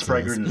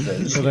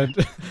fragrances. So then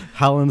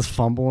Helen's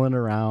fumbling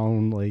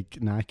around,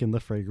 like knocking the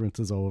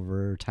fragrances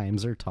over.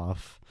 Times are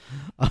tough.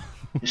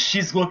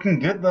 She's looking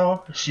good,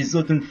 though. She's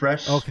looking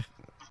fresh. Okay,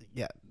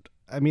 yeah.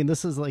 I mean,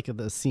 this is like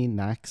the scene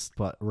next,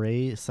 but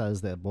Ray says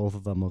that both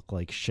of them look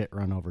like shit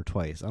run over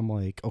twice. I'm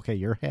like, okay,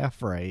 you're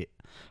half right.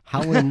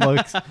 Helen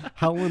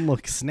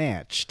looks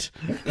snatched.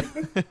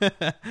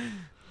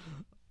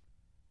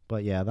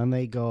 But yeah, then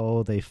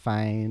they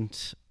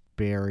find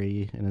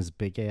Barry in his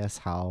big ass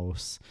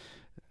house.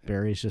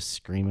 Barry's just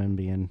screaming,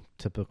 being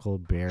typical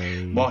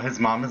Barry. While his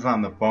mom is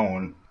on the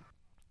phone.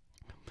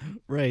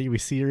 Right, we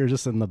see her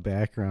just in the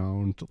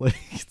background. Like,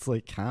 it's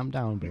like, calm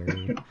down,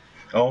 Barry.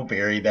 Oh,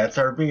 Barry, that's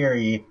our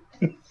Barry.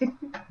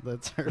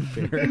 That's our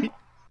Barry.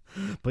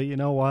 But you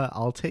know what?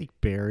 I'll take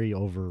Barry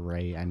over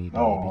Ray any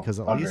day, because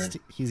at 100. least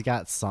he's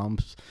got some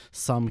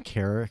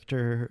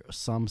character,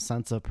 some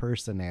sense of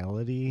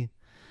personality,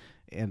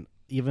 and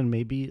even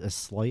maybe a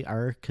slight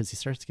arc, because he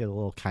starts to get a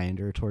little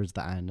kinder towards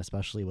the end,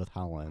 especially with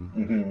Helen.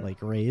 Mm-hmm.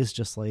 Like, Ray is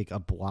just like a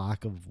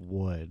block of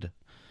wood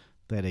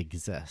that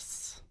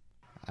exists.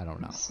 I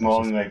don't know.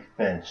 Smelling like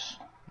fish.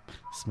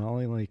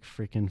 Smelling like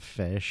freaking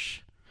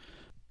fish.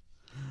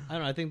 I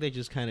don't know. I think they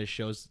just kind of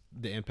shows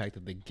the impact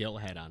that the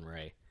guilt had on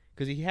Ray.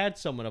 Because he had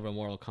somewhat of a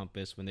moral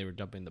compass when they were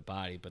dumping the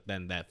body, but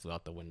then that flew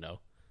out the window.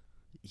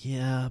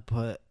 Yeah,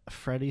 but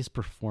Freddy's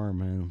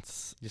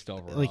performance, Just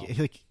overall.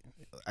 like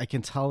I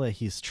can tell that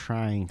he's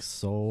trying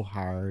so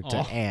hard to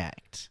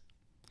act.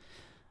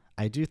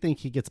 I do think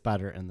he gets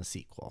better in the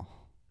sequel.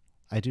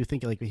 I do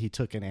think like he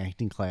took an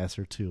acting class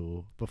or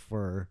two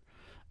before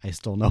I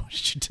still know what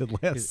she did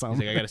last He's summer.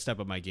 like, I got to step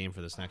up my game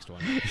for this next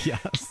one.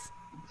 Yes.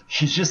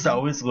 She's just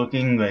always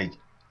looking like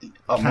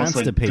almost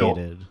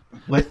Constipated.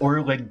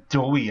 or like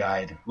doughy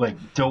eyed, like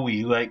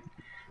doughy, like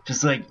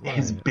just like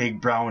his big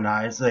brown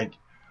eyes, like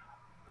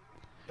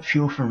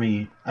feel for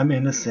me, I'm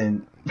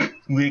innocent.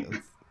 Like,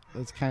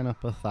 It's kind of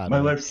pathetic. my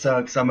life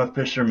sucks. I'm a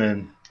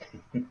fisherman.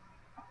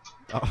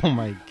 Oh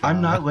my god.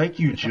 I'm not like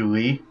you,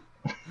 Julie.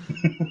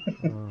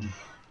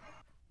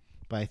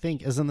 But I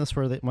think, isn't this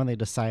where when they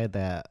decide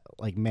that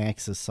like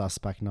Max is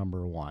suspect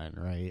number 1,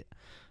 right?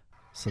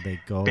 So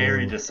they go.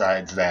 Barry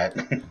decides that.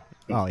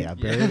 Oh yeah,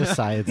 Barry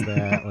decides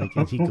that. Like,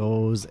 and he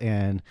goes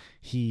and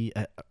he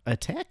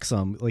attacks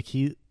him. Like,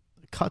 he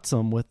cuts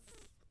him with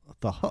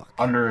the hook,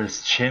 Under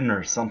his chin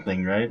or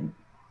something, right?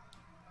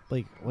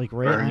 like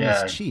right on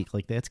yeah. his cheek.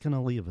 Like, that's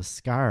gonna leave a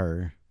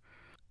scar.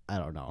 I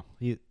don't know.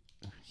 He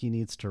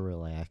needs to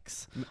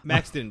relax.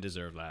 Max didn't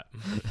deserve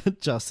that.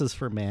 Justice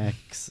for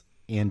Max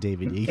and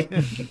David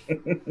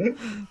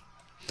Egan.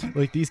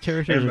 Like, these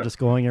characters are just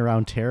going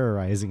around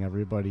terrorizing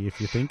everybody if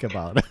you think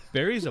about it.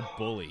 Barry's a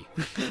bully.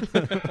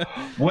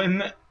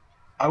 When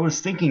I was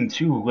thinking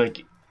too,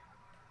 like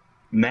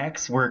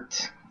Max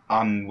worked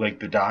on like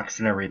the docks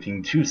and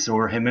everything too, so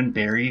were him and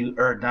Barry,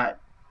 or not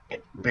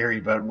Barry,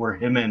 but were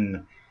him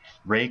and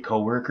Ray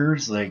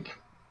co-workers? Like,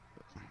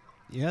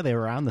 Yeah, they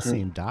were on the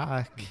same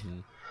dock.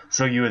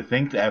 so you would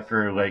think that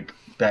after like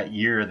that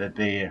year that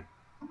they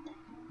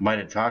might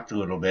have talked a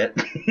little bit.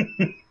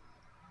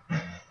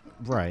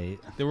 Right.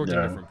 They worked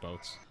Yeah. in different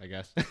boats, I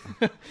guess.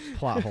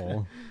 Plot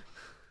hole.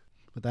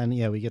 But then,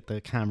 yeah, we get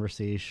the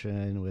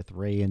conversation with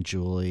Ray and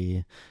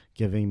Julie,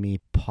 giving me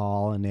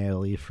Paul and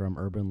Natalie from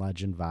Urban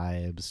Legend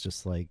vibes.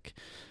 Just like,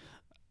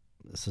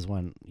 this is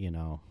when,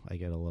 I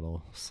get a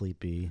little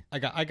sleepy. I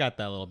got that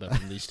a little bit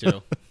from these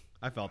two.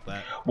 I felt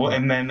that. Well,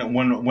 and then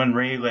when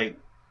Ray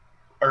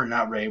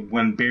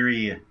when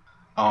Barry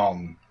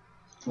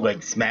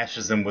like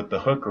smashes him with the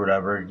hook or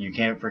whatever, you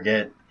can't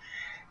forget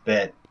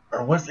that.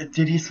 Or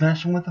did he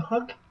smash him with a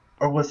hook?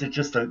 Or was it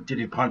just did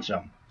he punch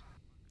him?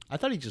 I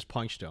thought he just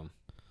punched him.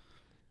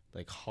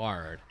 Like,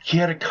 hard. He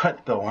had a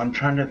cut though. I'm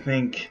trying to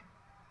think.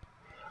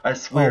 I Oh,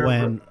 swear.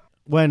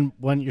 when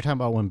you're talking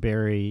about when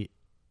Barry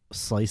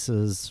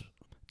slices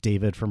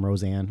David from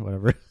Roseanne,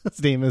 whatever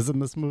his name is in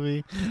this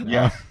movie.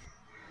 Yeah.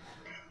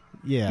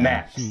 Yeah.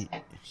 Max.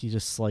 He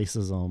just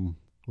slices him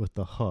with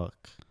the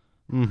hook.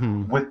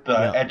 Mm-hmm. With the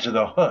edge of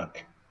the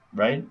hook,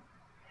 right?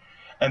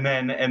 And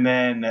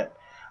then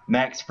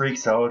Max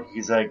freaks out.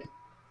 He's like,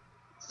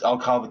 "I'll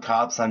call the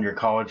cops on your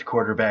college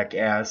quarterback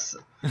ass."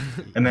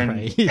 And then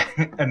Right.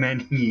 and then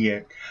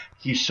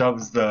he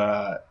shoves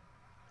the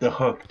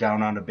hook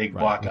down on a big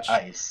block of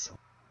ice.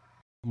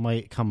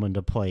 Might come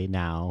into play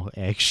now,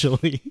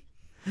 actually.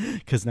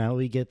 Because now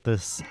we get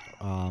this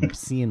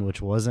scene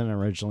which wasn't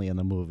originally in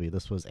the movie.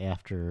 This was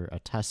after a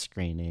test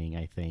screening,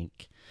 I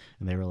think.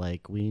 And they were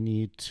like, we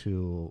need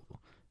to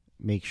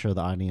make sure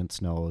the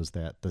audience knows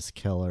that this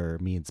killer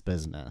means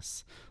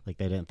business. Like,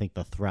 they didn't think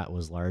the threat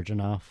was large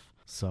enough.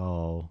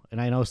 So, and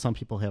I know some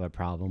people have a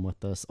problem with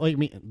this. Like, I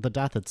mean, the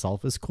death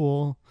itself is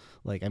cool.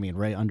 Like, I mean,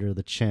 right under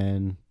the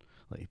chin,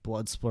 like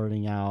blood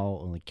splurting out,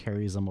 and like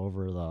carries him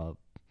over the...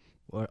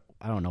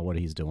 I don't know what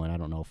he's doing. I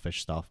don't know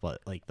fish stuff,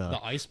 but like The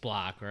ice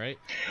block, right?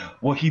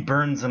 Well, he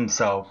burns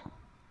himself.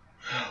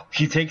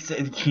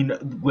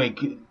 Like,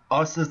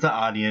 us as the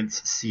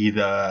audience see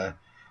the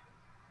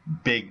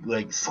big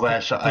like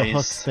slash of the ice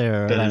hook's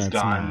there, that and is it's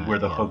gone not, where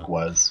the yeah. hook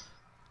was.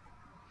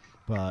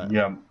 But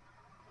Yeah.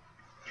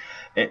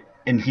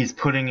 And he's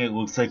putting, it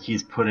looks like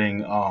he's putting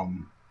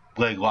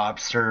like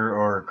lobster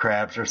or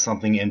crabs or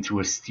something into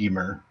a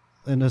steamer.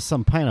 and there's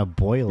some kind of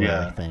boiler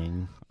Yeah.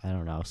 thing. I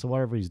don't know. So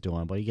whatever he's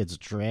doing, but he gets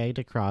dragged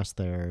across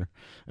there.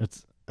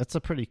 It's a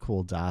pretty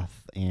cool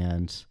death,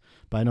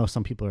 but I know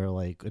some people are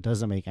like, it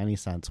doesn't make any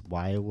sense.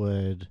 Why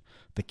would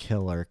the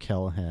killer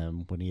kill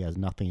him when he has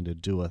nothing to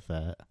do with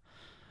it?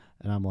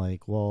 And I'm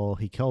like, well,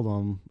 he killed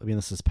him. I mean,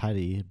 this is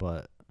petty,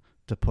 but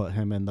to put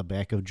him in the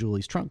back of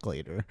Julie's trunk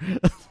later,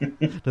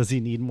 does he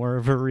need more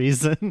of a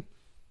reason?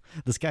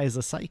 This guy's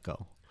a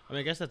psycho. I mean,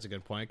 I guess that's a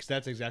good point, because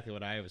that's exactly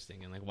what I was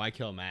thinking. Like, why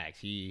kill Max?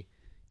 He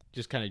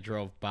just kind of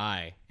drove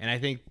by. And I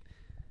think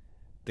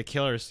the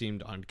killer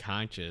seemed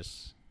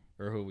unconscious,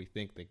 or who we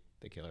think the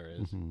killer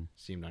is,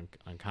 seemed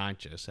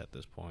unconscious at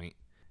this point.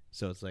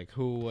 So it's like,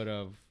 who would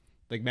have...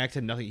 Like, Max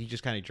had nothing. He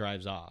just kind of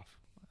drives off.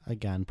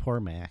 Again,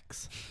 poor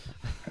Max.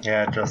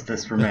 Yeah,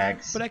 justice for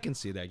Max. But I can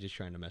see that, just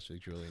trying to mess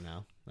with Julie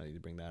now. I need to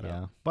bring that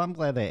Yeah, up. but I'm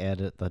glad they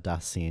added the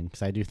death scene,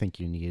 because I do think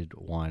you need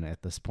one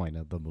at this point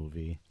of the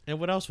movie. And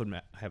what else would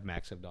have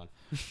Max have done?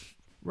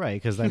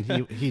 Right, because then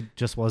he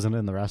just wasn't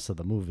in the rest of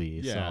the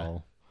movie, Yeah.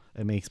 so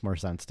it makes more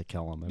sense to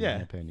kill him, in Yeah.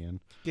 my opinion.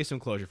 Gave some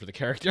closure for the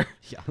character.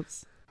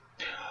 Yes.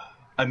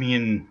 I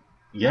mean,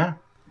 yeah.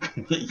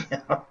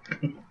 Yeah.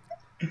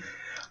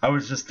 I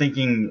was just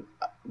thinking,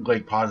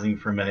 like, pausing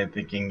for a minute,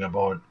 thinking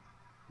about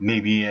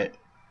maybe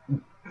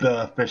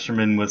the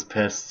fisherman was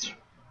pissed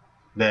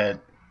that,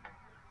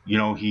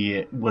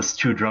 he was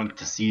too drunk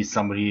to see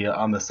somebody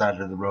on the side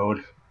of the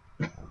road.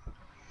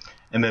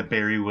 and that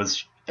Barry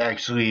was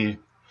actually.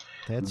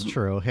 That's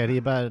true. Had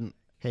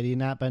he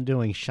not been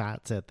doing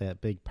shots at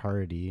that big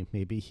party,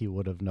 maybe he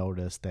would have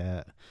noticed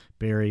that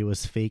Barry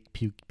was fake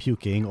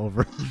puking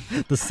over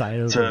the side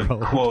of the To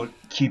road. quote,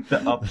 keep the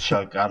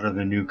upchuck out of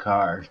the new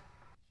car.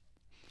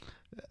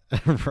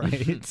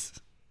 Right.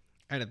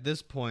 And at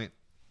this point,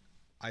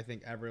 I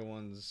think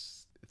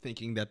everyone's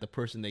thinking that the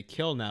person they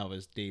kill now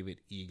is David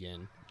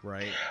Egan,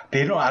 right?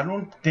 I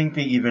don't think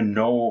they even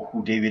know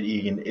who David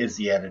Egan is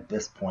yet at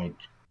this point.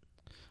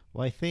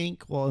 Well, I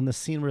think, in the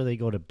scene where they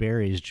go to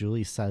Barry's,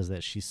 Julie says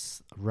that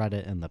she's read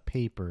it in the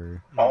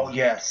paper Oh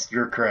yes,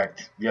 you're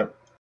correct. Yep.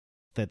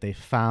 that they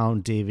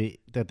found David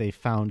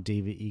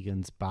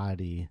Egan's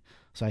body.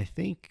 So I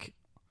think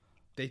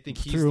They think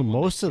he's through the one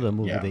most they of the killed.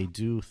 movie, Yeah. they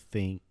do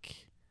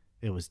think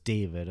it was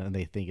David, and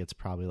they think it's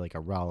probably like a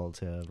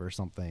relative or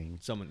something.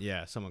 someone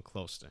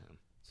close to him.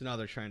 So now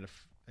they're trying to.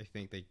 I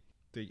think they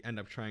end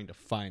up trying to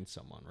find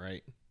someone,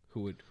 right?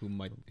 Who that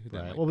Right.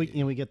 might Well,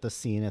 be. we get the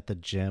scene at the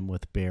gym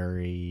with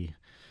Barry,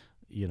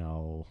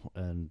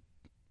 and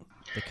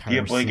the car The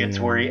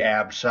obligatory scene.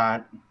 ab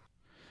shot.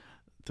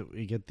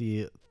 We get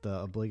the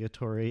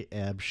obligatory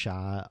ab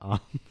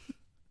shot,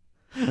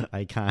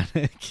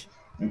 iconic.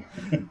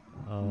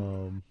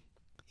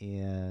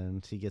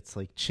 And he gets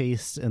like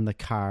chased in the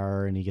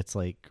car, and he gets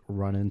like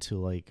run into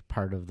like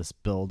part of this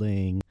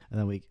building, and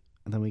then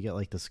we get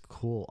like this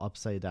cool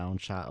upside down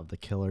shot of the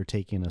killer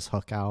taking his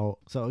hook out.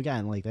 So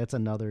again, like that's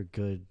another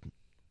good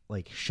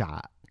like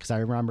shot, because I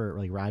remember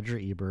like Roger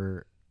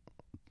Ebert,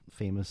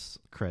 famous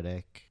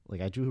critic,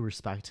 like I do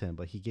respect him,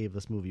 but he gave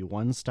this movie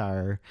 1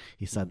 star.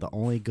 He said the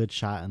only good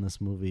shot in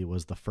this movie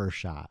was the first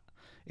shot,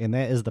 and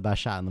that is the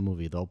best shot in the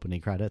movie, the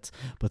opening credits.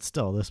 But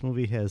still, this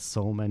movie has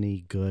so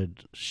many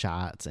good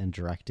shots and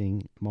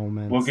directing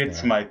moments. We'll get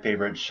to my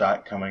favorite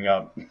shot coming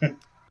up.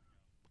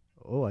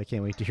 Oh, I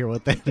can't wait to hear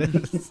what that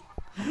is.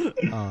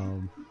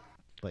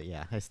 But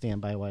yeah, I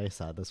stand by what I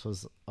said. This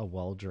was a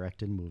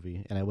well-directed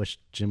movie, and I wish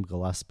Jim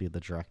Gillespie, the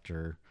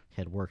director,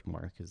 had worked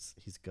more, because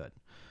he's good,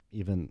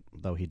 even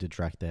though he did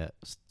direct that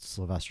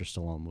Sylvester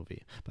Stallone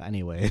movie. But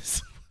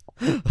anyways,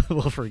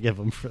 we'll forgive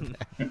him for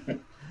that.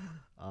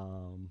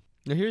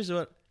 Now here's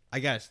what I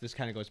guess this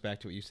kind of goes back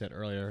to what you said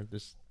earlier.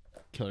 This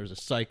killer's a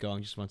psycho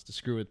and just wants to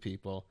screw with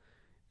people.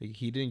 Like,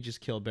 he didn't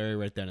just kill Barry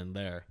right then and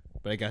there,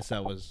 but I guess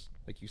that was,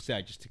 like you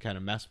said, just to kind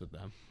of mess with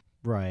them.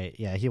 Right.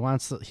 Yeah, he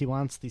wants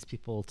these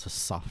people to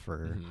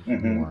suffer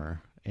Mhm.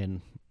 more,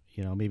 and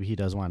maybe he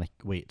does want to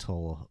wait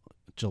till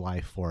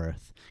July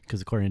 4th,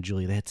 because according to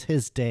Julie, that's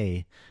his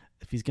day.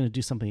 If he's going to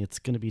do something, it's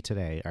going to be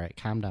today. All right,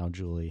 calm down,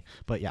 Julie.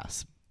 But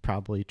yes,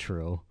 probably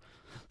true.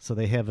 So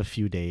they have a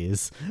few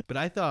days. But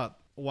I thought,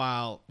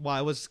 while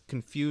I was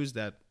confused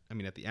at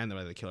the end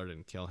why the killer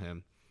didn't kill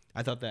him,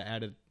 I thought that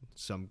added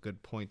some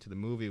good point to the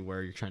movie,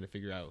 where you're trying to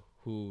figure out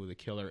who the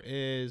killer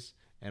is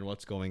and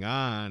what's going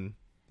on.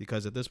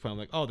 Because at this point, I'm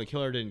like, oh, the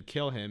killer didn't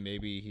kill him.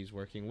 Maybe he's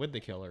working with the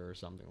killer or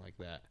something like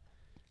that.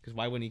 Because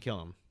why wouldn't he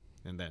kill him?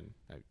 And then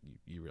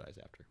you realize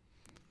after.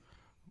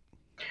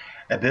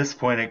 At this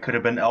point, it could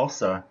have been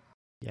Elsa.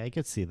 Yeah, I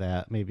could see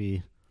that.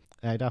 Maybe.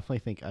 I definitely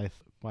think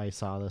when I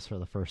saw this for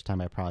the first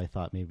time, I probably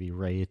thought maybe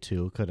Ray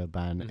too could have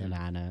been in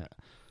on it,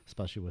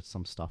 especially with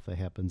some stuff that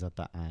happens at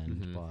the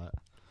end. But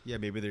Yeah,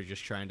 maybe they're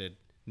just trying to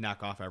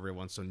knock off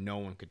everyone so no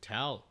one could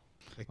tell.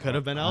 It could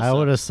have been Elsa. I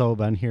would have so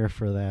been here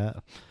for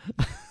that.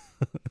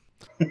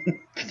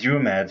 Could you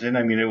imagine?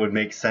 I mean, it would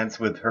make sense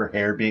with her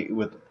hair being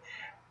with.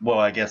 Well,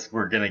 I guess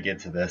we're gonna get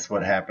to this.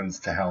 What happens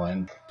to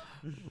Helen?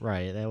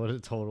 Right, that would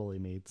have totally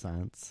made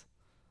sense.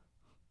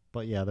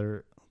 But yeah,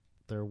 they're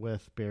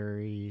with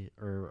Barry,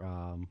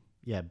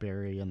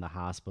 Barry in the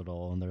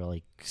hospital, and they're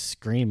like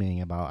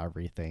screaming about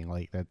everything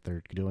like that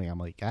they're doing. I'm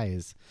like,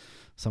 guys,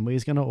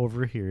 somebody's gonna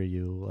overhear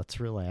you. Let's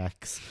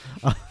relax.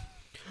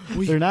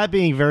 They're not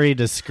being very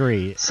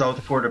discreet.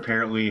 Southport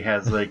apparently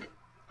has like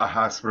a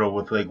hospital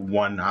with like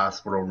 1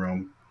 hospital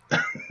room.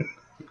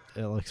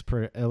 It looks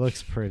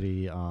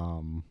pretty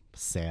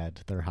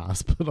sad, their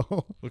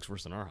hospital. Looks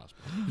worse than our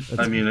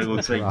hospital. I mean, it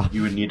looks like rough.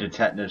 you would need a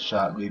tetanus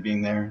shot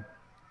leaving there.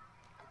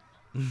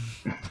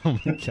 Oh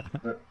my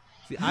god.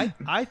 See,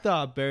 I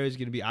thought Barry's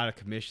going to be out of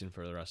commission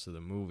for the rest of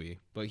the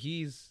movie, but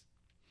he's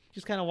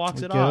just kind of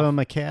walks it Give off. him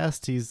a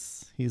cast,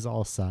 he's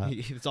all set.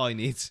 That's all he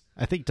needs.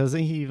 I think,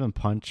 doesn't he even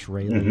punch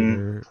Ray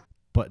later,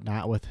 but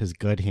not with his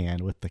good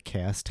hand, with the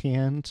cast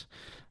hand?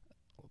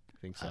 I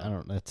think so. I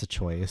don't know, that's a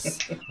choice.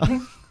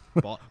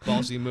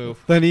 Ballsy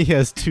move. Then he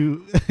has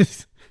 2.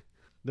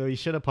 No, he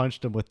should have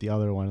punched him with the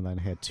other one and then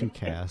had 2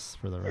 casts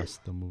for the rest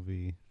of the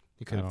movie.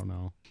 He I could have. don't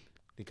know.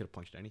 He could have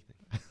punched anything.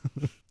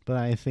 But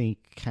I think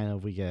kind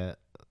of we get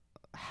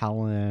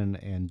Helen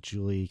and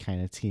Julie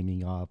kind of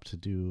teaming up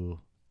to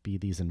be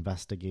these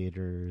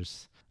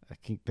investigators. I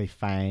think they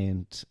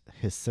find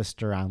his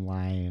sister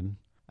online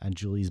on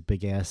Julie's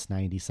big ass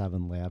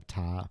 97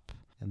 laptop,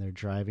 and they're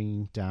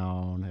driving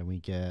down, and we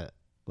get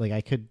like,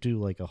 I could do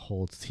like a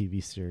whole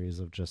TV series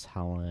of just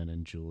Helen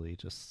and Julie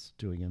just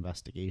doing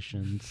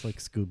investigations like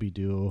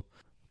Scooby-Doo.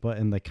 But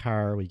in the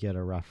car we get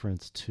a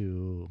reference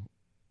to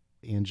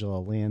Angela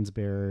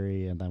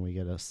Lansbury, and then we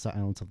get a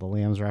Silence of the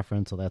Lambs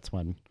reference. So that's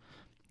when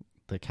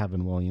the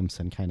Kevin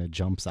Williamson kind of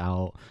jumps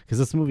out, because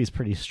this movie's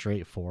pretty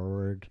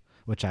straightforward,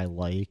 which I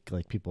like.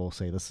 Like, people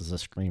say this is a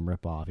Scream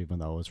ripoff, even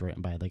though it was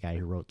written by the guy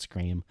who wrote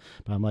Scream.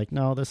 But I'm like,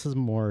 no, this is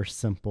more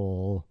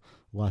simple,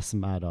 less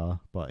meta.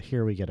 But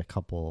here we get a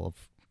couple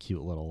of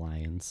cute little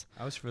lines.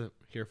 I was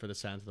here for the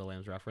Silence of the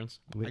Lambs reference.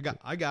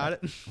 I got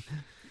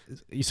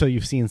it. So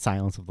you've seen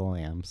Silence of the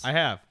Lambs? I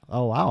have.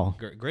 Oh, wow.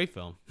 Great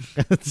film.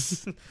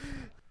 And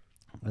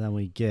then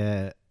we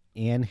get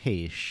Anne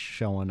Heche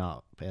showing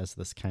up as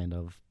this kind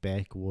of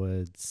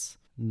backwoods,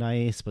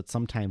 nice but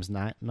sometimes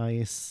not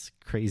nice,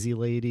 crazy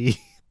lady.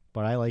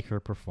 But I like her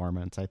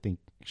performance. I think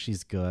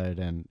she's good,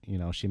 and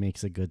she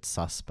makes a good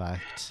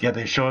suspect. Yeah,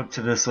 they show up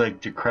to this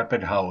like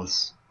decrepit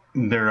house.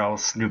 They're all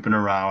snooping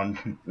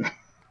around,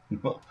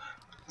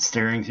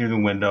 staring through the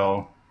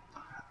window,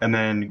 and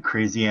then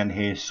crazy Anne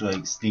Heche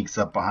like sneaks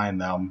up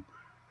behind them.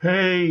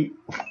 Hey.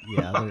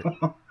 Yeah.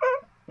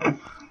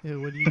 Hey,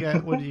 what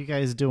are you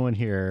guys doing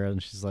here?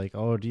 And she's like,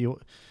 "Oh, do you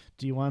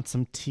want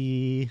some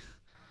tea?"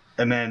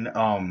 And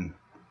then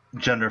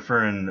Jennifer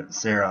and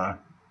Sarah,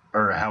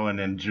 or Helen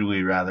and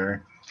Julie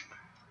rather,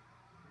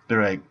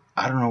 they're like,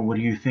 "I don't know, what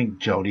do you think,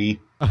 Jody?"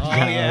 Oh,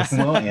 yeah.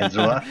 Well,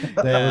 Angela.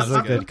 That was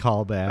a good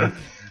callback.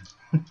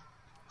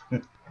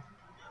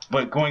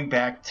 But going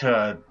back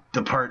to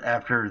the part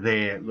after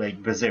they like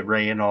visit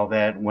Ray and all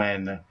that,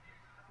 when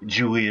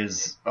Julie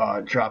is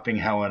dropping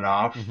Helen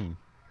off,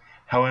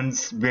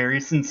 Helen's very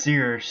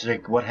sincere. She's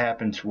like, "What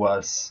happened to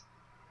us?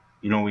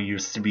 We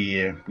used to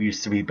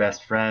be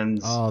best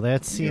friends." Oh,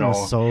 that scene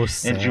was so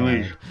sad. And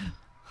Julie,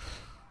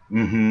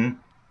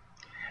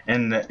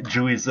 and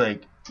Julie's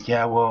like,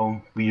 "Yeah,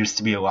 well, we used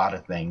to be a lot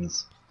of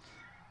things."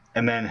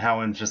 And then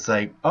Helen's just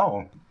like,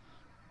 "Oh,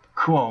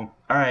 cool,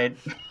 all right."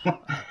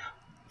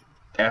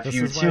 This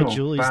is why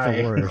Julie's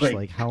the worst.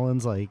 Like,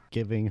 Helen's like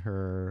giving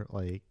her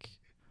like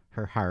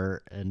her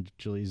heart, and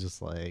Julie's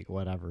just like,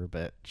 "Whatever,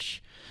 bitch."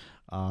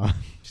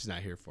 She's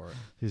not here for it.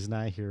 She's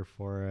not here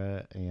for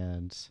it,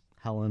 and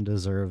Helen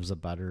deserves a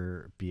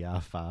better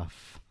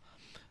BFF.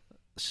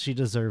 She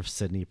deserves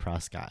Sidney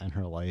Prescott in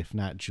her life,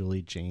 not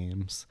Julie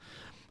James.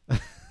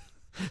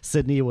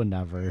 Sydney would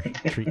never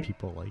treat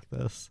people like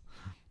this.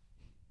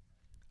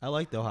 I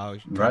like though how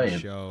it kind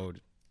of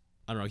showed,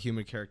 I don't know,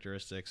 human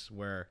characteristics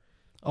where.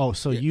 Oh,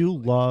 so you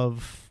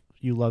love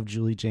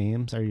Julie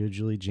James? Are you a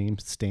Julie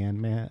James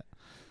stan, Matt?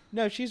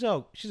 No, she's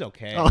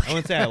okay. I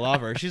wouldn't say I love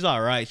her. She's all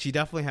right. She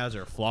definitely has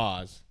her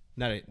flaws.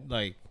 Not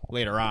like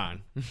later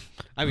on.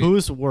 I mean,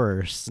 who's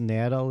worse,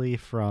 Natalie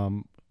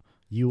from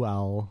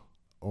UL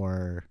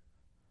or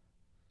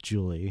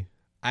Julie?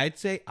 I'd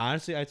say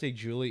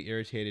Julie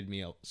irritated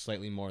me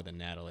slightly more than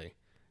Natalie.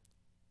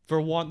 For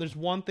one, there's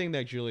one thing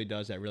that Julie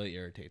does that really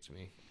irritates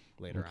me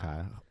later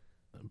on.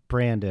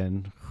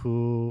 Brandon,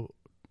 who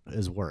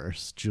is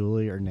worse,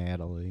 Julie or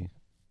Natalie?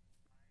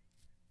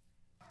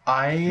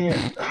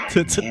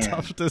 It's a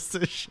tough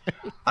decision.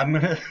 I'm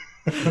gonna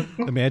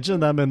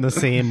imagine them in the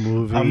same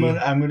movie.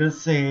 I'm gonna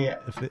say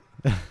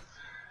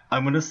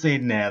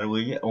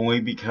Natalie, only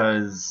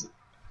because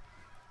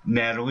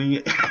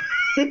Natalie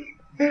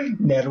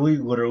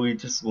literally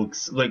just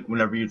looks like,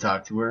 whenever you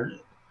talk to her,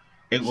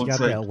 it looks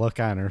like that look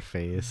on her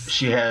face.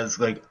 She has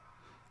like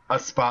a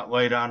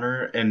spotlight on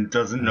her and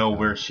doesn't know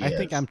where she is. I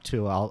think I'm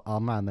too.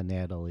 I'm on the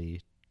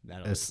Natalie.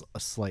 Is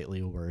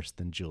slightly worse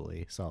than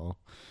Julie, so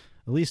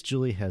at least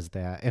Julie has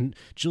that, and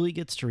Julie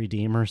gets to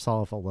redeem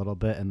herself a little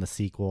bit in the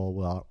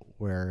sequel,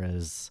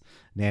 whereas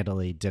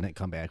Natalie didn't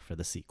come back for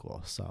the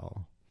sequel.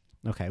 So,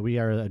 okay, we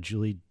are a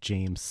Julie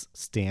James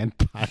stan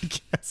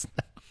podcast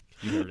now.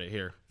 You heard it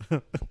here.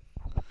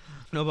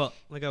 No, but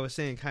like I was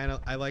saying,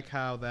 I like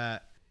how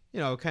that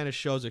kind of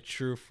shows a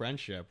true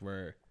friendship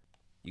where.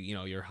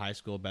 Your high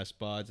school best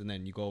buds, and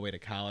then you go away to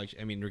college.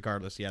 I mean,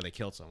 regardless, they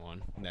killed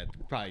someone. And that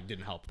probably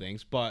didn't help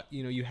things. But,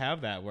 you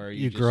have that where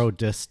you grow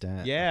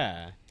distant.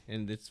 Yeah,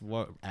 and it's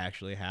what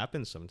actually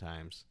happens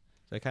sometimes.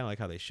 So I kind of like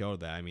how they showed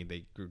that. I mean,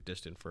 they grew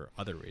distant for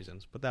other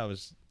reasons. But it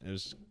was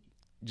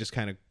just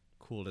kind of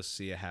cool to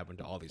see it happen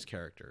to all these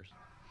characters.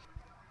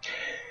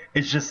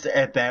 It's just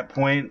at that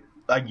point,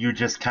 like, you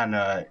just kind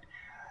of...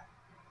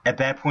 At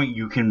that point,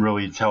 you can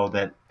really tell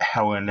that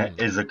Helen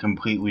is a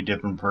completely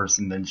different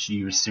person than she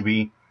used to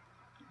be.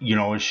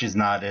 She's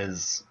not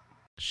as...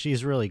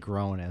 She's really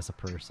grown as a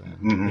person.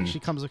 Like, she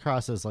comes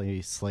across as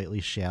like slightly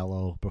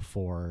shallow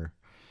before,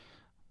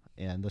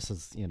 and this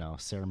is,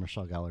 Sarah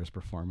Michelle Gellar's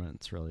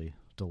performance really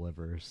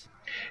delivers.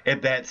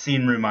 That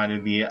scene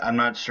reminded me, I'm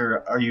not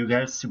sure, are you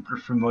guys super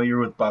familiar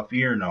with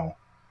Buffy or no?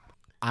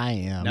 I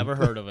am. Never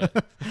heard of it.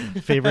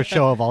 Favorite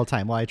show of all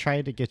time. Well, I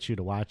tried to get you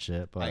to watch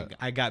it, but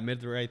I got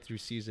midway through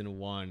season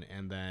 1,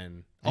 and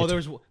then there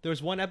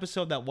was one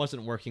episode that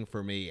wasn't working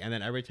for me, and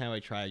then every time I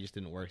tried, it just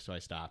didn't work, so I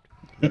stopped.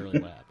 Literally,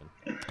 what happened?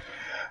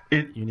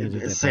 You need to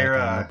get Sarah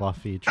back on the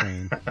Buffy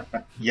train.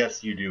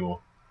 Yes, you do.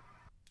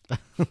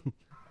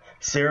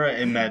 Sarah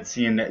in that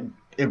scene,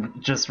 it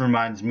just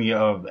reminds me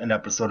of an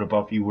episode of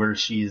Buffy where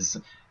she's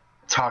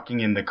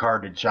talking in the car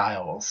to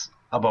Giles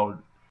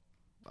about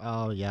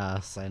Oh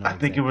yes, I know. I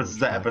think exactly it was what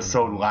the you're talking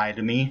episode about. "Lie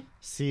to Me."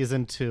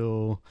 Season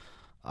 2.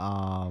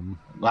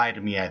 "Lie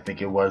to Me," I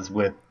think it was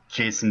with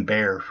Jason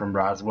Bear from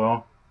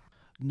Roswell.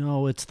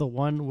 No, it's the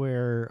one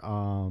where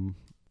well,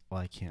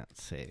 I can't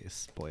say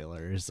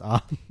spoilers.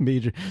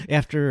 Major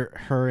after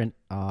her and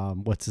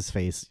what's his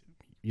face,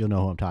 you'll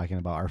know who I'm talking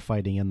about, are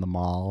fighting in the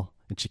mall,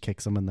 and she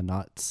kicks him in the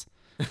nuts.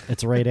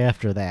 It's right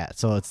after that,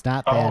 so it's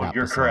not that Oh, episode.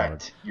 you're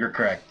correct. You're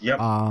correct. Yep,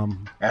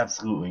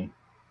 absolutely.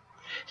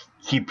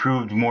 He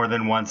proved more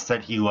than once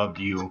that he loved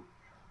you.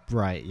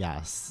 Right,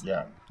 yes.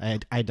 Yeah.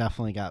 I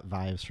definitely got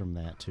vibes from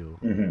that too.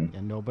 Mm-hmm.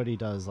 And nobody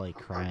does like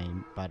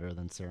crying better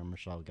than Sarah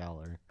Michelle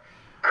Gellar.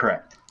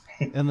 Correct.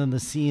 And then the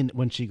scene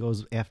when she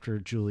goes after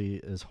Julie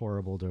is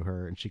horrible to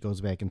her and she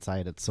goes back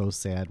inside, it's so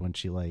sad when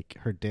she like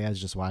her dad's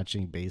just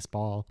watching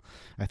baseball.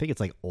 I think it's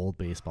like old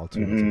baseball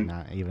too. It's like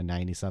not even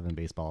 97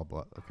 baseball,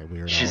 but okay,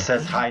 weird. She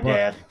says, "Hi,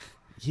 Dad."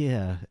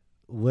 Yeah,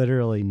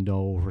 literally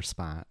no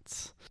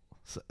response.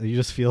 So you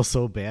just feel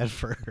so bad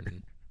for her.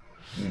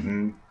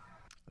 Mm-hmm.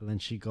 And then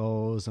she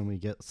goes and we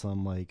get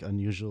some like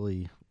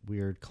unusually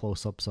weird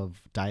close-ups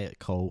of Diet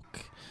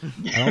Coke.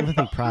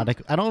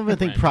 I don't even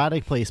think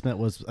product placement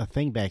was a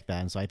thing back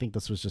then, so I think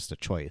this was just a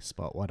choice,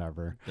 but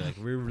whatever. They're like,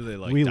 we really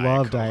like We Diet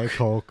love Coke. Diet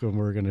Coke and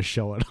we're going to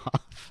show it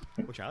off.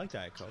 Which I like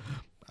Diet Coke.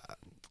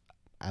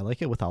 I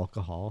like it with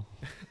alcohol,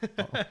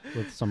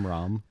 with some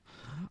rum.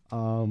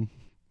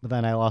 But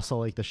then I also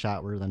like the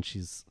shot where then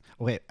she's...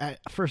 Okay,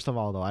 first of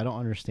all, though, I don't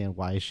understand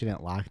why she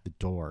didn't lock the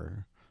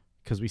door,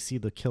 because we see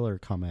the killer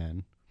come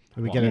in.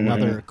 And we get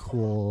another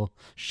cool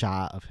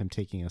shot of him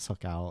taking his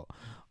hook out.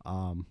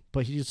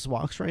 But he just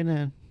walks right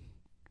in.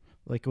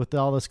 Like, with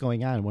all this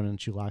going on,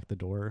 wouldn't you lock the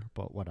door?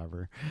 But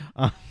whatever.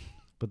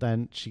 But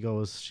then she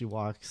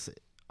walks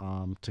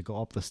to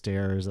go up the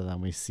stairs, and then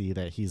we see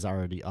that he's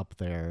already up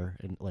there.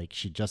 And, like,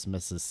 she just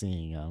misses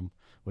seeing him,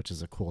 which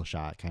is a cool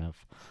shot, kind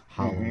of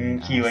Halloween.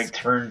 He, like,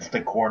 turns the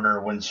corner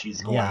when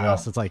she's going up.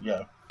 Yes, it's, like,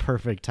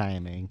 perfect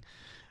timing.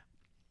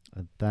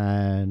 And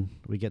then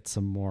we get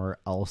some more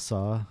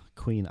Elsa,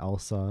 Queen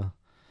Elsa.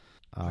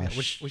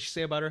 What'd she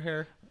say about her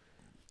hair?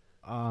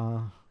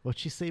 What'd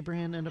she say,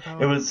 Brandon,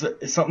 about? It was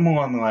something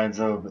along the lines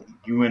of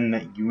you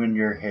and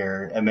your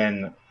hair, and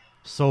then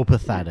so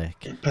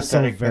pathetic.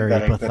 Pathetic, so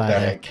very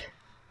pathetic.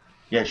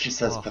 Yeah, she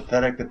says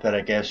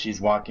pathetic as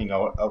she's walking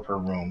out of her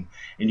room,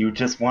 and you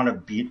just want to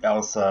beat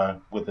Elsa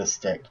with a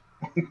stick.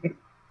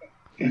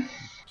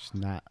 She's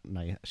not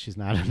nice. She's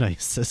not a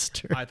nice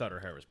sister. I thought her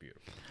hair was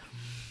beautiful.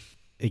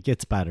 It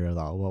gets better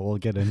though. Well, we'll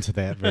get into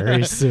that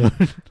very soon.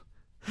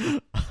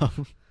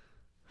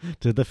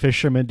 Did the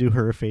fisherman do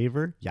her a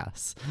favor?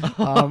 Yes.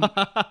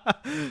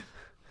 But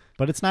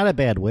it's not a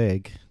bad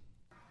wig.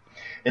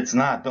 It's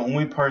not. The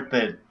only part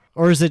that...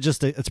 Or is it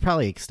just... it's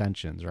probably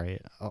extensions,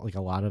 right? Like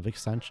a lot of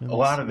extensions? A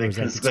lot of it,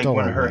 because like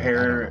when her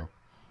hair...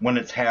 When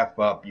it's half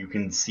up, you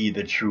can see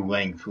the true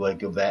length,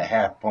 like, of that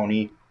half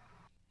pony.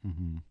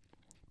 Mm-hmm.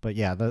 But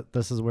yeah,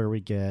 this is where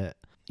we get...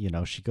 You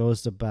know, she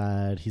goes to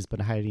bed, he's been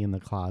hiding in the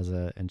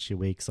closet, and she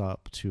wakes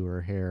up to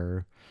her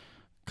hair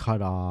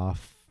cut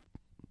off,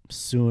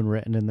 soon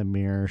written in the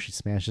mirror. She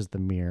smashes the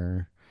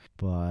mirror,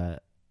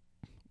 but,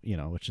 you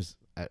know, which is...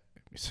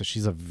 so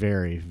she's a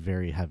very,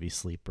 very heavy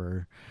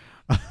sleeper.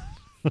 Yeah,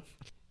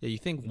 you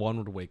think one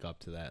would wake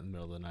up to that in the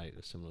middle of the night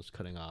if someone was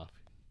cutting off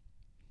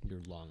your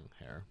long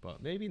hair,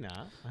 but maybe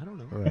not. I don't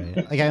know. Right.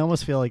 Like, I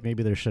almost feel like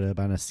maybe there should have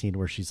been a scene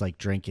where she's like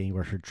drinking,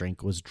 where her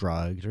drink was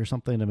drugged or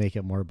something to make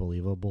it more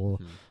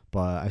believable.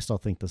 But I still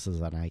think this is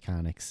an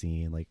iconic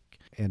scene. Like,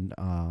 and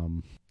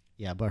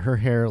yeah, but her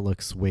hair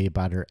looks way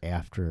better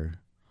after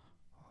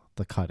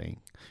the cutting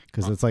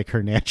because it's like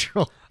her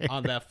natural hair.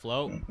 On that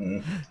float.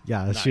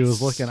 Yeah, Nice. She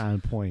was looking on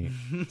point.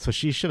 So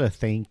she should have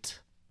thanked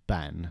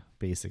Ben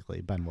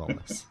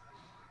Willis.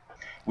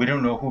 We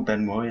don't know who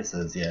Ben Willis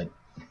is yet.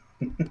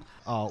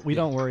 Oh, we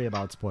don't worry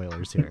about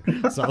spoilers here,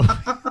 so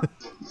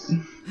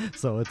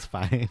so it's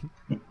fine.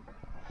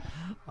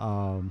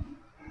 But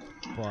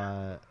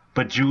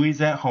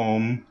Julie's at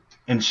home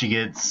and she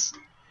gets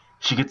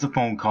a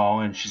phone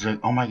call and she's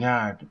like, "Oh my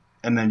god!"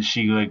 And then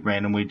she like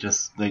randomly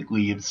just like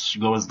leaves. She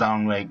goes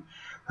down like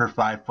her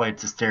 5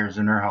 flights of stairs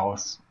in her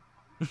house.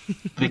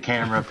 The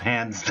camera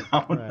pans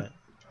down. Right.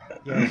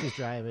 Yeah, she's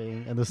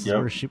driving, and this is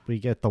where we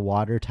get the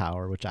water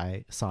tower, which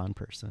I saw in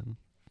person.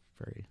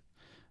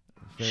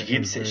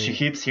 She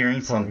keeps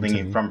hearing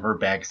something from her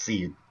back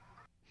seat.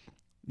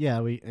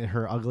 Yeah,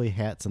 her ugly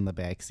hat's in the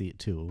back seat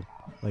too.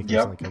 Like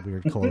there's like a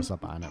weird close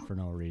up on it for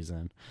no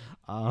reason.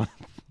 And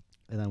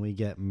then we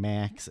get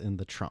Max in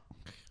the trunk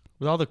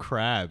with all the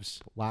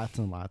crabs. Lots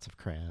and lots of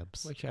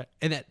crabs.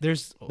 And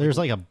there's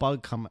like a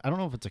bug coming. I don't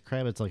know if it's a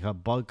crab. It's like a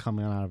bug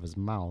coming out of his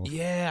mouth.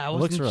 Yeah, I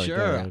wasn't really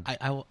sure.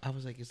 I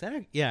was like, is that?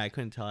 I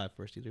couldn't tell at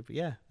first either. But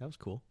yeah, that was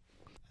cool.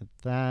 And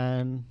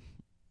then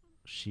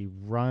she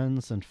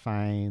runs and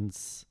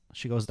finds.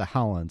 She goes to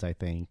Helen's, I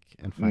think,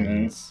 and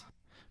finds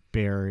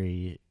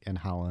Barry and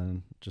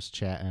Helen just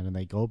chatting, and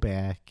they go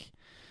back,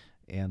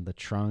 and the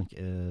trunk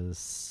is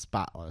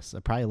spotless.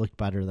 It probably looked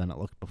better than it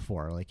looked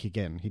before. Like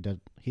again,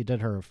 he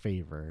did her a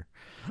favor.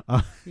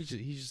 He's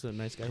just a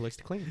nice guy who likes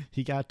to clean.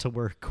 He got to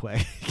work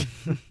quick.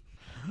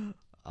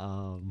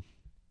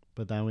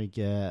 But then we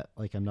get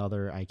like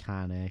another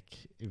iconic,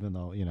 even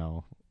though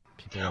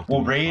people. Like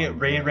well,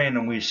 Ray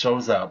randomly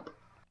shows up.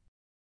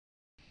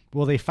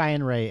 Well, they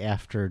find Ray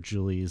after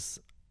Julie's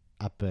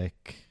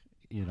epic,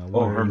 her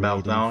what are you waiting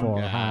meltdown? for,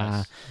 Yes.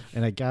 huh?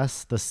 And I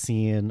guess the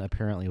scene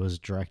apparently was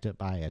directed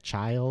by a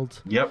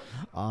child. Yep.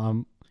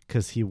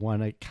 Because he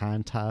won a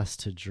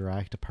contest to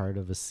direct a part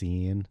of a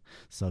scene,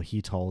 so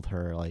he told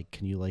her like,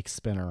 "Can you like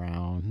spin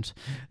around?"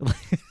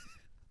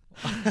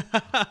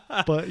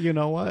 But you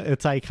know what?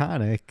 It's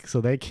iconic.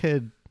 So that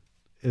kid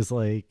is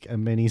like a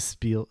mini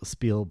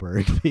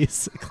Spielberg,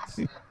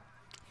 basically.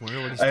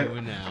 Wonder what he's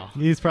doing now.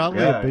 He's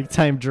probably a big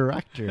time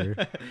director.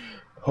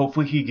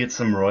 Hopefully he gets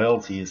some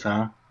royalties,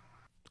 huh?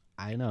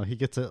 I know he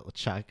gets a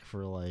check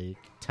for like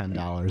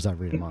 $10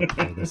 every month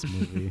for this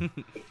movie.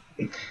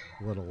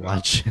 Little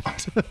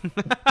legend.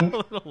 A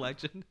little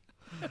legend.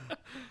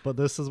 But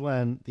this is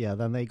when,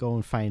 then they go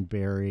and find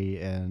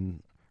Barry,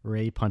 and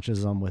Ray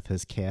punches him with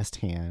his cast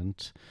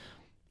hand.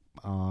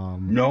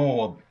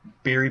 No,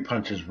 Barry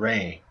punches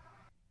Ray.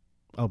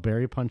 Oh,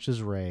 Barry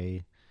punches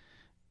Ray,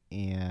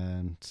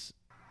 and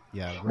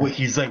Wait,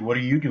 he's like, "What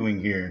are you doing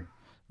here?"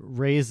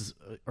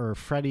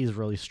 Freddy's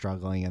really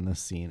struggling in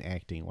this scene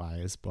acting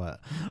wise, but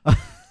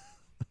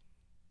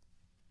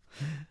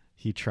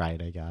he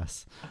tried, I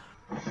guess.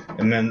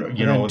 And then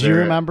do you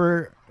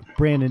remember,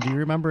 Brandon? Do you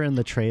remember in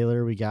the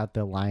trailer we got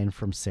the line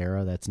from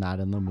Sarah that's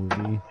not in the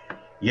movie?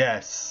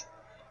 Yes,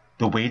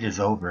 the wait is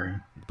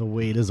over. The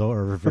wait is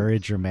over. Very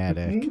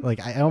dramatic.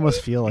 Like I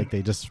almost feel like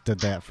they just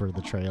did that for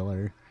the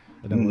trailer,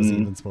 and it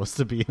wasn't even supposed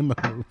to be in the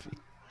movie.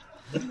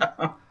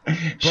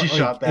 She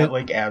shot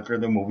that after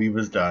the movie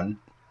was done.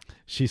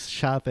 She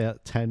shot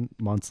that 10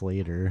 months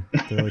later.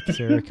 They're like,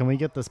 "Sarah, can we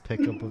get this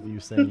pickup of you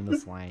saying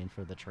this line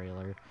for the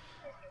trailer?"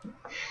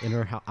 And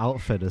her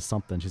outfit is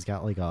something. She's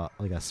got like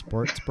a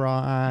sports bra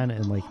on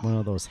and like one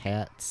of those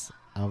hats.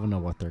 I don't know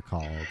what they're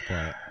called,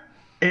 but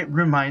it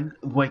reminds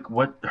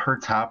what her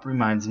top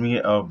reminds me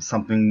of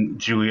something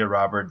Julia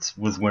Roberts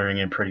was wearing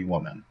in Pretty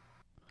Woman.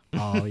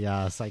 Oh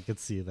yes, I could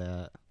see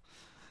that.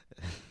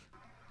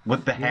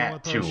 With the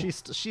hat though? too.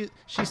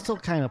 She still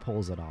kind of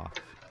pulls it off.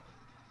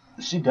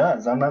 She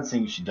does. I'm not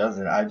saying she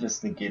doesn't. I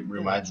just think it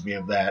reminds me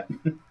of that.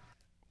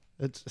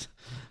 It's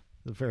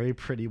a very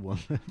Pretty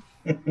Woman.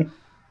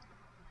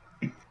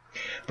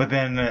 But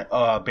then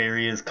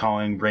Barry is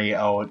calling Ray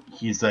out.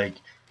 Ray's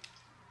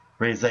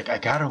like, "I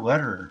got a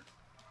letter."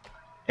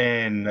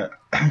 And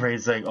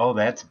Ray's like, "Oh,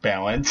 that's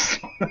balanced."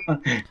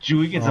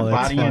 Julie gets a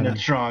body in a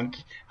trunk.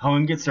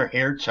 Helen gets her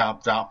hair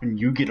chopped off, and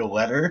you get a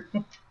letter.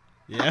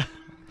 Yeah.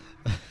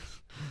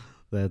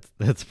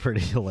 That's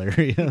pretty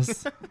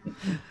hilarious.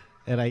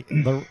 And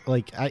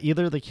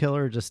either the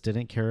killer just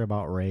didn't care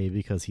about Ray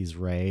because he's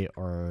Ray,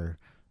 or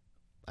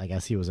I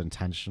guess he was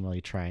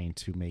intentionally trying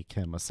to make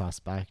him a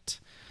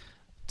suspect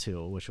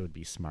too, which would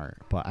be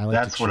smart. But I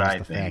like to choose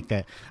the fact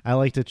that I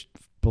like to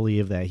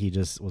believe that he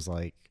just was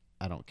like,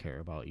 "I don't care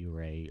about you,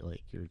 Ray.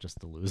 Like, you're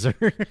just a loser.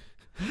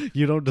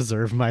 You don't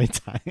deserve my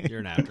time. You're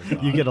an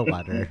afterthought. You get a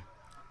letter."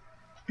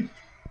 But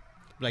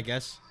I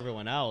guess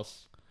everyone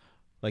else,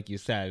 like you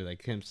said,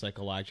 like him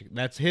psychologically,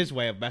 that's his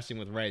way of messing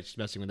with Ray. It's just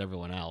messing with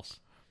everyone else.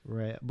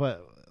 Right.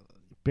 But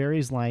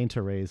Barry's line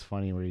to Ray is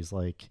funny, where he's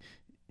like,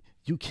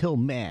 "You killed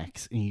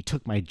Max and you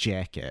took my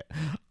jacket."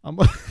 I'm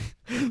like,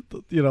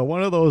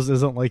 one of those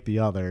isn't like the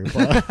other,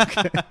 but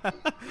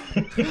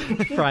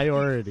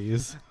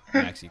priorities.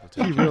 Max equal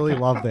to He really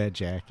loved that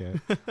jacket.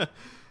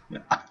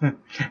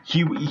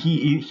 He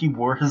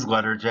wore his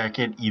letter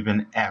jacket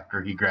even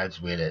after he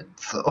graduated.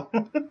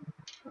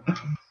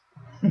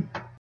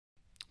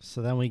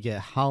 So then we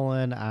get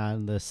Helen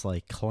on this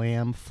like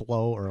clam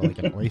float or like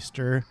an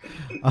oyster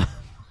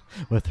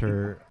with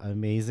her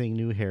amazing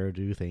new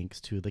hairdo, thanks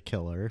to the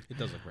killer. It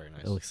does look very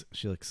nice.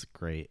 She looks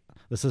great.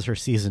 This is her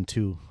season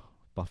 2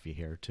 Buffy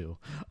hair too.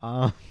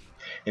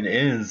 It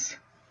is.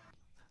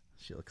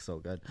 She looks so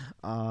good.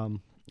 And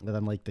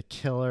then like the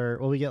killer.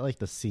 Well, we get like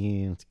the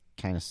scene. It's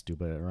kind of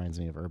stupid. It reminds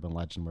me of Urban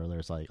Legend, where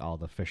there's like all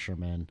the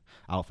fisherman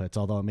outfits.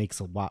 Although it makes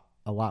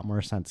a lot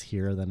more sense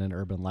here than in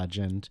Urban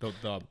Legend.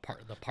 The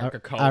parka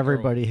coat.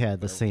 Everybody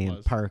had the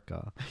same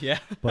parka. Yeah.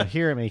 But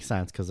here it makes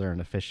sense because they're in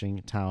a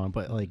fishing town.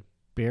 But like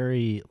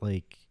Barry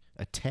like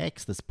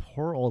attacks this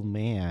poor old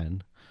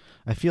man.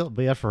 I feel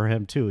bad for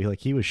him too.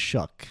 He was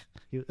shook.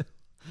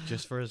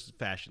 Just for his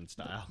fashion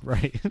style.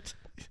 Right.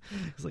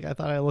 He's like, "I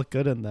thought I looked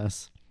good in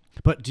this."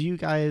 But do you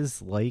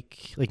guys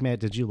like Matt,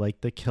 did you like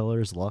the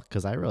killer's look?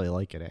 Because I really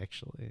like it,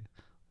 actually.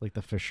 Like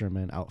the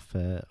fisherman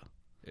outfit.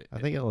 I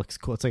think it looks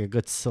cool. It's like a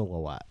good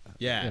silhouette.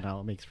 Yeah.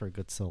 It makes for a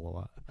good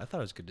silhouette. I thought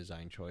it was a good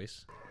design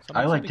choice.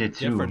 I liked it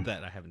too. Different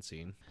that I haven't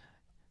seen.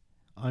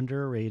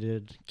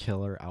 Underrated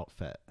killer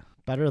outfit.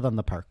 Better than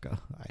the parka,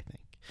 I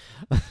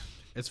think.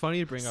 It's funny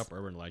to bring up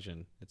Urban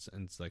Legend. It's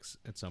like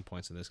at some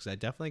points in this, because I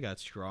definitely got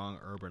strong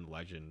Urban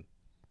Legend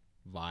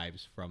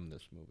vibes from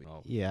this movie.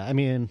 Oh, Yeah, I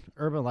mean,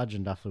 Urban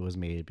Legend definitely was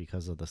made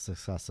because of the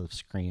success of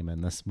Scream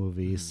in this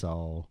movie.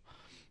 So,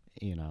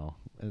 you know,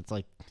 it's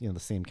like, you know, the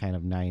same kind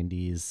of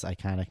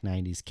iconic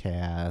 90s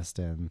cast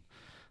and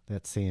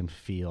that same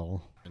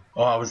feel.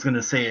 Oh, I was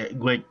gonna say,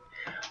 like,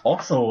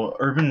 also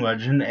Urban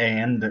Legend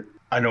and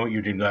I Know What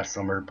You Did Last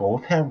Summer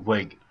both have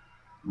like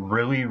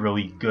really,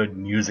 really good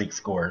music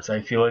scores.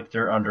 I feel like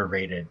they're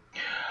underrated.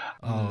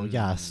 Oh,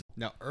 yes.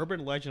 Now,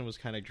 Urban Legend was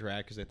kind of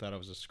dragged because they thought it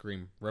was a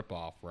Scream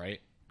ripoff, right?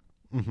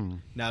 Mm-hmm.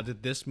 Now,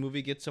 did this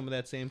movie get some of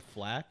that same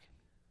flack?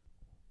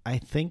 I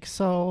think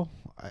so.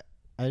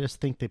 I just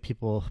think that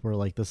people were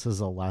like, this is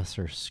a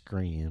lesser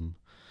Scream.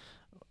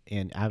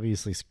 And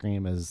obviously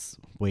Scream is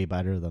way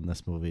better than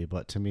this movie.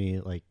 But to me,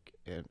 like,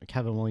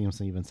 Kevin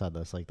Williamson even said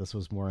this, like, this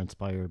was more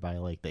inspired by,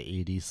 like, the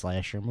 80s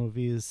slasher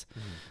movies.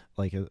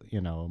 Like,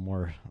 you know, a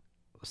more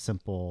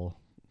simple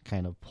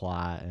kind of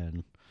plot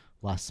and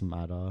less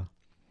meta.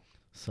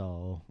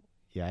 So,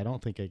 yeah, I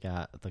don't think it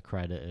got the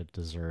credit it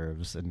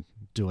deserves in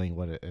doing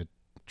what it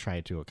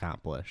tried to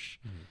accomplish.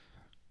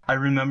 I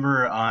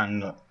remember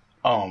on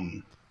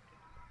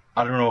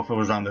I don't know if it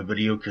was on the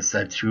video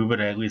cassette too, but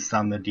at least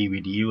on the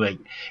DVD, like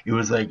it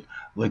was like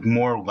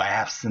more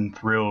laughs and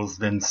thrills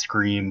than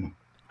Scream.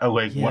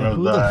 Like Yeah, one of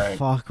who the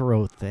fuck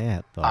wrote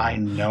that, though? I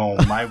know,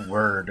 my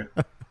word.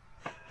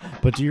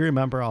 But do you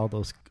remember all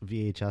those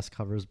VHS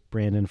covers,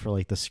 Brandon, for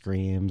like the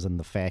Screams and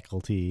the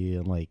Faculty,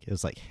 and like it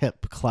was like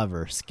hip,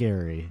 clever,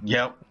 scary.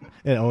 Yep.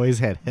 It always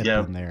had hip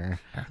Yep. in there.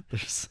 They're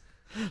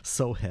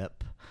so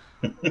hip.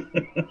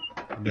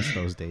 I miss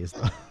those days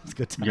though. It's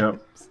good times.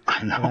 Yep.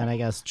 I know. And then I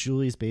guess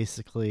Julie's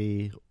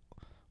basically,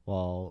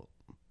 well,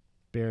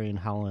 Barry and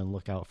Helen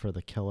look out for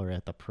the killer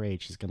at the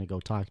parade. She's gonna go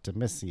talk to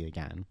Missy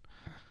again.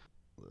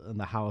 And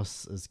the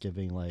house is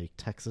giving like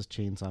Texas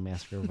Chainsaw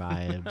Massacre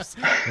vibes.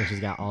 And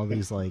she's got all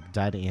these like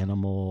dead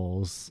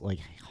animals like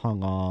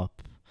hung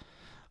up.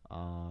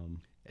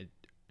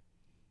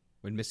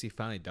 When Missy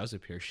finally does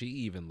appear, she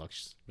even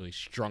looks really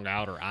strung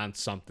out or on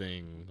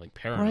something, like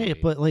paranoid. Right,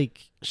 but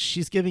like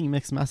she's giving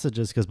mixed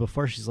messages because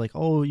before she's like,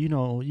 oh, you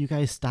know, you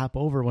guys stop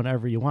over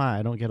whenever you want.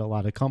 I don't get a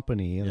lot of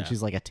company. And then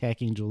she's like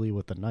attacking Julie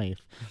with a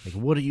knife. Like,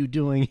 what are you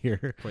doing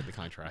here? Quite the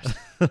contrast.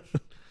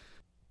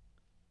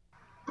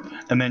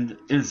 And then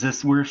is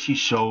this where she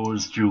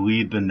shows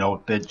Julie the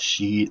note that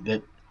she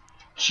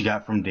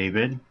got from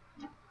David?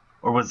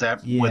 Or was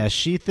that Yeah,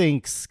 she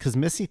thinks, because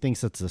Missy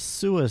thinks it's a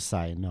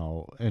suicide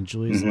note, and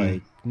Julie's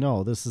like,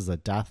 no, this is a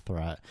death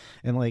threat.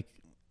 And like,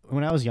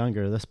 when I was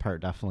younger, this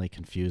part definitely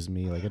confused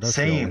me. Like, it does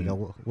feel like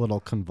a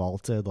little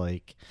convoluted,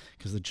 like,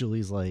 because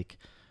Julie's like,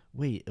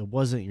 wait, it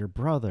wasn't your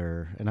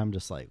brother. And I'm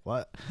just like,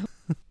 what?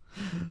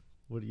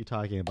 What are you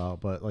talking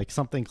about? But like,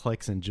 something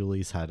clicks in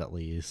Julie's head at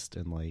least,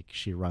 and like,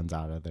 she runs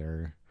out of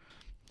there.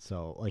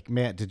 So, like,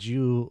 Matt, did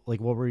you,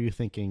 like, what were you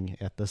thinking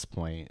at this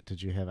point?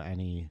 Did you have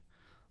any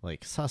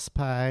like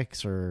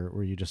suspects, or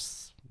were you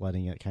just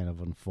letting it kind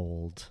of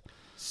unfold?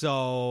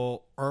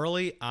 So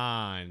early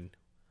on,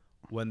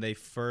 when they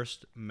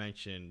first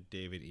mentioned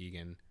David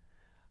Egan,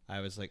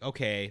 I was like,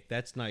 okay,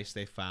 that's nice.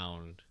 They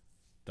found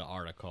the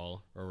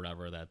article or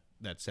whatever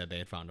that said they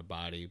had found a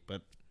body.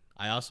 But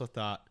I also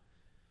thought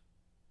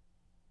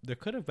there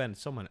could have been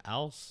someone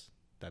else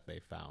that they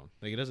found.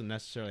 Like, it doesn't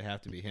necessarily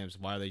have to be him. So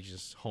why are they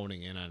just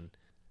honing in on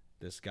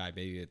this guy?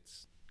 Maybe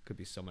could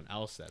be someone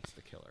else that's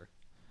the killer.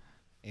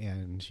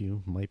 And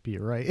you might be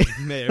right.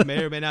 may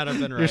or may not have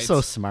been right. You're so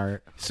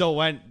smart. So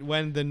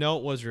when the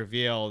note was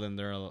revealed and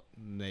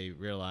they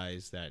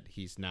realized that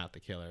he's not the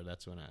killer,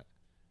 that's when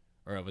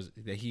it was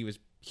that he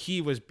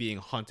was being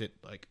hunted,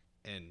 like,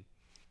 and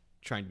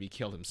trying to be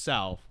killed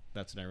himself.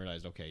 That's when I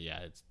realized, okay, yeah,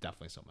 it's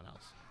definitely someone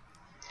else.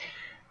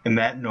 And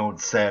that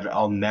note said,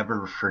 "I'll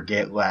never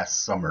forget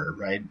last summer,"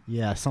 right?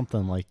 Yeah,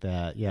 something like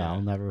that. Yeah, Yeah.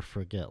 I'll never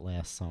forget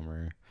last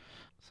summer.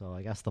 So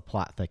I guess the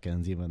plot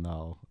thickens, even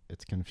though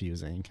it's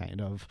confusing,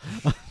 kind of.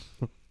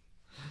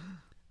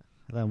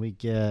 Then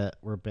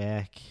we're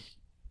back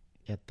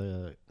at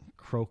the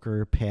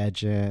Croker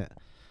pageant,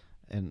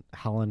 and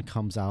Helen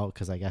comes out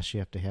because I guess you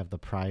have to have the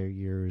prior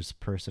year's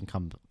person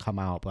come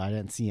out, but I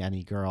didn't see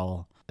any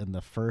girl in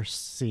the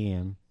first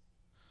scene.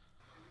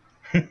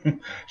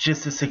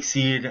 Just to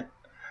succeed,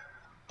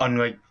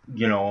 unlike,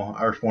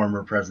 our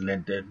former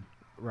president did.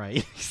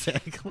 Right,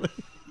 exactly.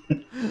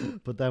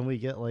 But then we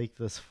get like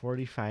this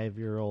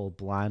 45-year-old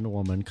blonde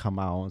woman come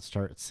out and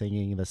start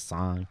singing this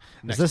song.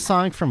 Is this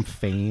song from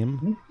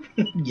Fame?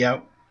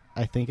 Yep.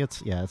 I think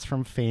it's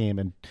from Fame,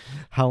 and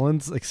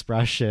Helen's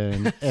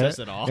expression Says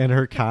it all. and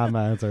her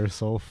comments are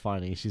so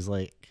funny. She's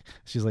like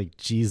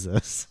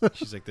Jesus.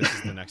 She's like, this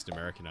is the next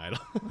American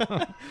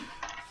Idol.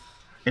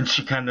 And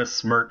she kind of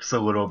smirks a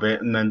little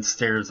bit and then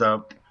stares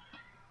up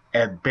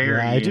at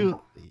Barry. I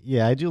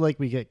do like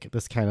we get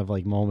this kind of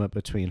like moment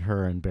between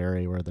her and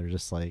Barry where they're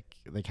just like,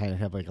 they kind of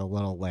have like a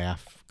little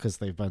laugh because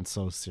they've been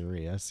so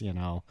serious,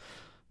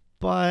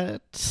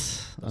 But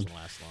Doesn't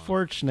last long.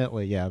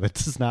 unfortunately, yeah, that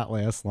does not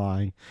last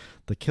long.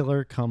 The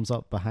killer comes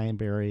up behind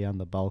Barry on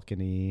the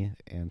balcony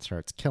and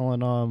starts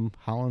killing him,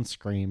 howling,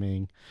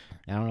 screaming.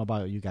 I don't know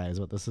about you guys,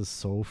 but this is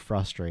so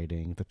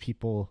frustrating. The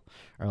people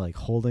are like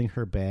holding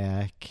her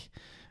back,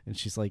 and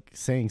she's like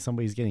saying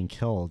somebody's getting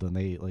killed, and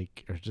they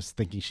like are just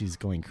thinking she's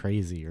going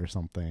crazy or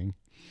something.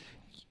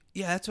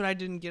 Yeah, that's what I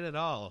didn't get at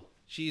all.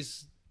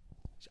 She's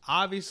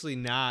obviously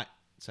not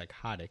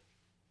psychotic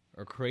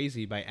or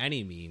crazy by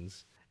any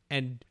means.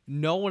 And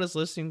no one is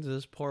listening to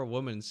this poor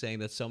woman saying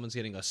that someone's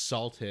getting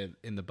assaulted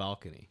in the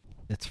balcony.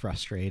 It's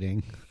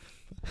frustrating.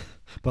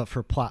 But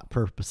for plot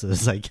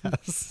purposes, I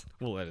guess.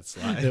 We'll let it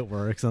slide. It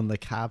works. And the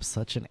cop's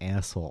such an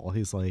asshole.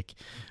 He's like,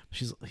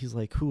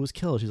 who was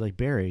killed? She's like,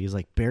 Barry. He's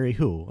like, Barry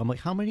who? I'm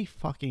like, how many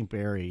fucking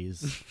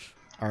Barrys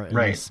are in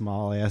this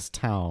small ass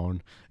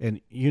town?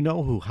 And you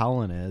know who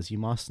Helen is. You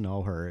must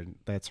know her. And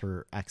that's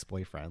her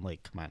ex-boyfriend.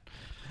 Like, come on.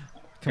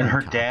 And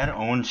her dad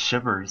owns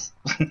Shivers.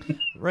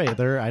 Right.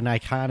 They're an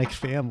iconic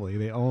family.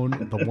 They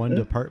own the one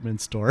department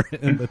store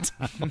in the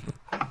town.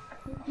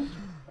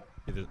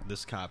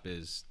 This cop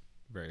is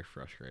very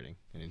frustrating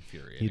and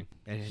infuriating.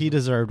 He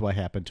deserved what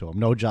happened to him.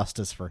 No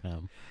justice for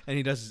him. And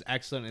he does his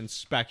excellent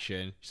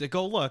inspection. He's like,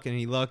 go look. And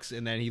he looks,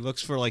 and then he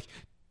looks for like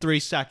 3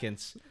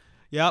 seconds.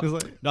 Yep,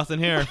 like, nothing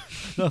here.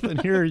 Nothing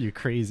here, you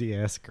crazy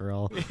ass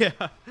girl. Yeah.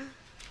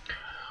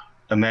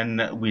 And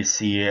then we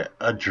see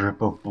a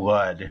drip of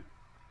blood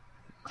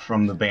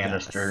from the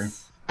banister.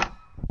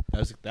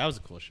 Yes. That was a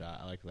cool shot.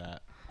 I like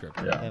that. Drip.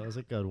 Yeah. That was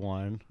a good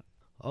one.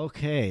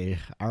 Okay,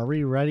 are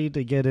we ready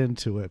to get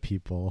into it,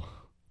 people?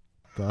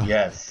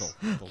 Yes.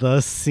 The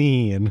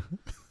scene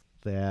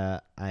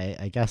that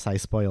I guess I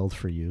spoiled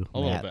for you,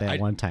 Matt, that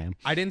one time.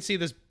 I didn't see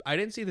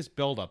this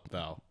build up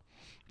though.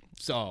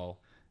 So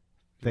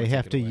they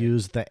have to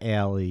use the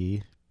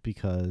alley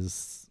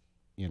because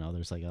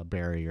there's like a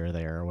barrier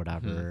there or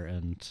whatever,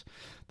 and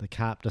the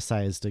cop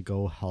decides to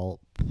go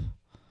help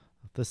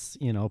this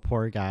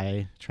poor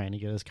guy trying to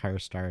get his car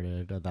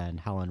started, and then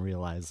Helen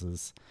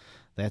realizes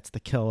that's the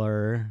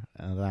killer,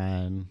 and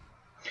then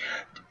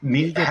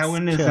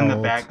Helen is in the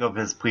back of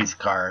his police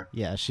car.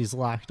 Yeah, she's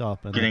locked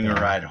up and getting a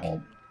ride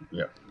home.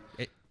 Yeah.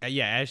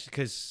 Yeah,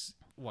 because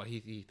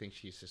he thinks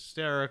she's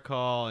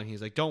hysterical, and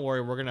he's like, "Don't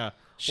worry,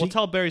 we'll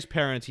tell Barry's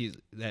parents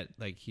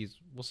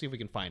we'll see if we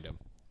can find him.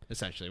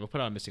 Essentially, we'll put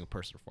out a missing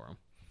person for him."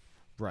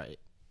 Right,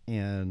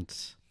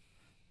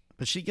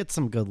 but she gets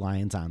some good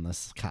lines on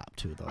this cop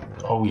too, though.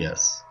 Oh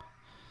yes.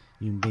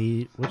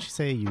 What'd you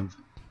say? You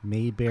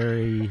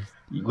Mayberry.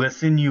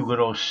 Listen, you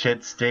little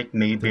shit stick,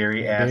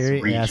 Mayberry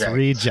ass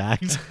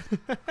reject.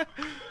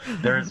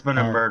 There's been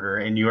a murder,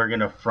 and you are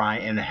gonna fry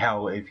in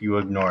hell if you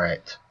ignore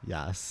it.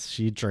 Yes,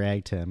 she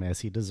dragged him as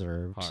he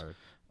deserved. Hard.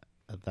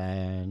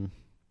 Then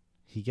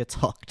he gets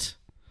hooked.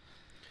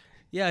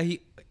 Yeah,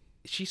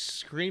 she's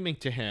screaming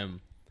to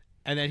him,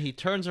 and then he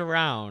turns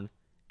around,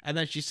 and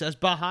then she says,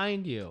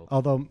 "Behind you."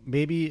 Although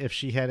maybe if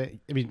she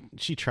hadn't,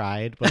 she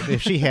tried, but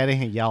if she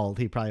hadn't yelled,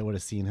 he probably would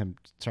have seen him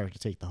start to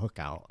take the hook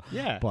out.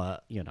 Yeah.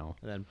 But, and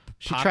then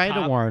she tried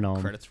to warn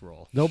him. Credits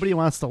roll. Nobody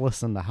wants to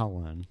listen to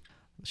Helen.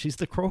 She's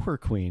the Crower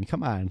Queen.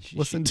 Come on,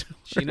 listen to her.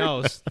 She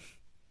knows.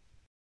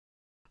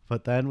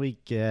 But then we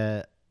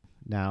get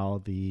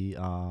now the,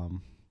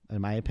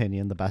 in my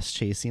opinion, the best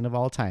chase scene of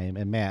all time.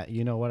 And Matt,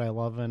 you know what I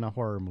love in a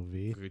horror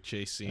movie? A good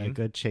chase scene. A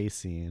good chase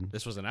scene.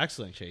 This was an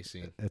excellent chase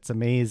scene. It's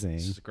amazing.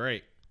 This is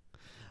great.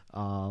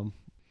 I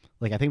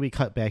think we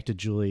cut back to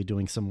Julie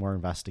doing some more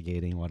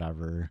investigating,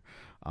 whatever.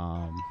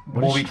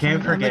 We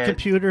can't forget on the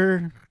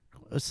computer.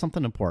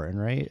 Something important,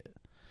 right?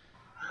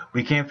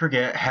 We can't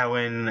forget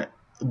Helen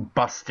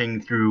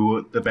busting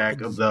through the back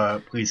of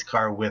the police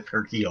car with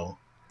her heel.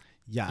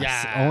 Yes.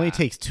 Yeah. It only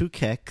takes 2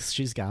 kicks.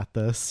 She's got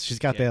this. She's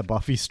got that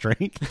Buffy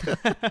strength.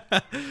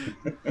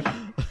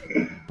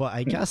 But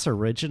I guess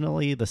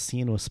originally the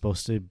scene was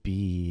supposed to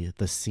be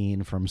the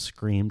scene from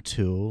Scream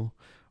 2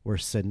 where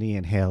Sydney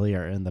and Haley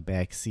are in the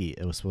back seat.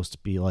 It was supposed to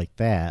be like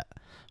that.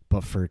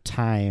 But for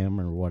time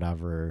or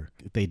whatever,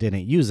 they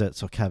didn't use it.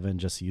 So Kevin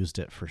just used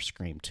it for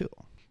Scream 2.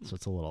 So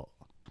it's a little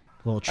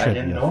trivia. I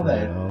didn't know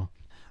that.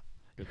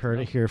 You heard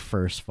it here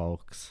first,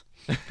 folks.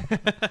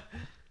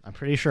 I'm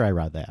pretty sure I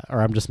read that,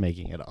 or I'm just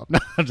making it up. No,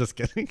 I'm just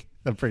kidding.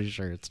 I'm pretty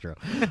sure it's true.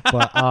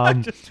 But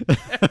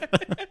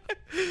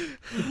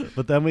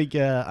but then we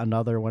get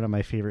another one of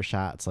my favorite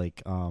shots.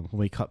 Like when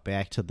we cut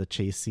back to the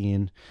chase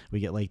scene,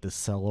 we get like the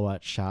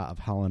silhouette shot of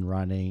Helen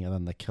running, and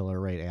then the killer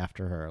right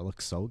after her. It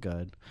looks so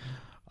good.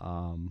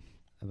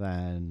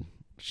 Then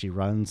she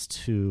runs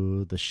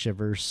to the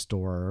Shivers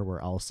store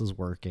where Elsa's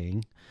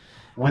working.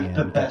 With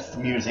the best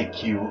music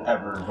cue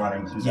ever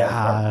running through that.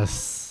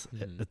 Yes.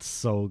 It's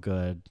so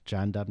good.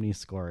 John Debney's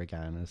score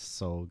again is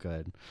so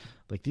good.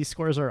 Like these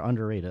scores are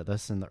underrated.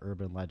 This and the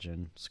Urban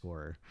Legend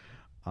score.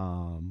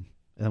 And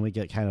then we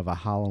get kind of a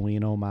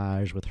Halloween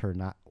homage with her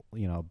not,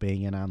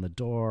 banging on the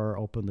door,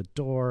 open the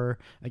door.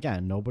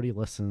 Again, nobody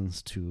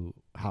listens to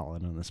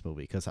Helen in this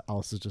movie because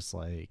Elsa's just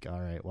like,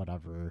 all right,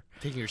 whatever.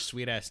 Taking your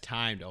sweet ass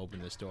time to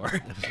open this door.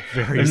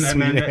 Very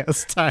sweet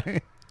ass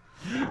time.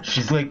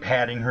 She's like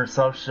patting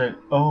herself. She's like,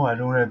 "Oh, I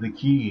don't have the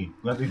key.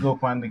 Let me go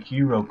find the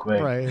key real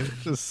quick." Right,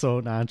 just so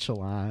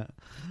nonchalant.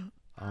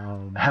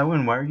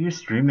 Helen, why are you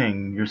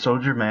streaming? You're so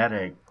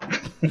dramatic.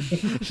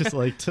 Just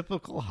like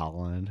typical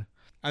Holland.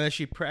 And then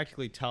she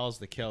practically tells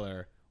the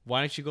killer,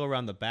 "Why don't you go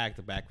around the back?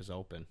 The back was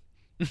open."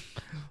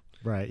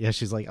 Right, yeah,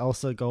 she's like,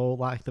 Elsa, go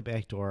lock the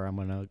back door. I'm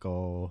gonna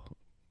go,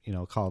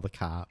 call the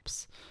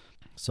cops.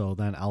 So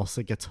then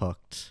Elsa gets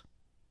hooked.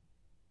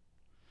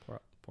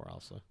 Poor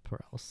Elsa. Poor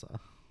Elsa.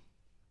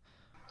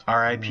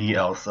 R.I.P.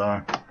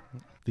 Elsa.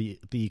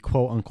 The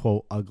quote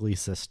unquote ugly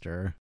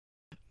sister.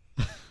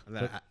 And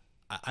then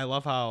I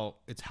love how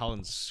it's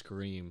Helen's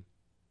scream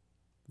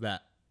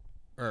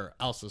or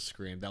Elsa's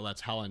scream that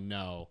lets Helen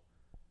know,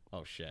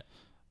 oh shit,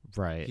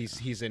 Right.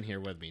 he's in here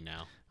with me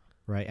now.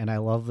 Right, and I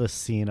love this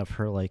scene of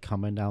her like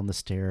coming down the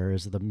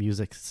stairs. The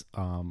music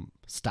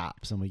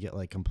stops, and we get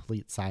like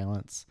complete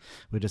silence.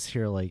 We just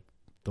hear like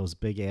those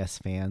big ass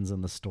fans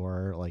in the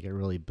store. Like it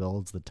really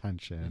builds the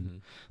tension. Mm-hmm.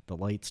 The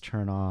lights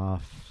turn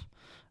off,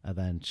 and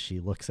then she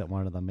looks at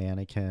one of the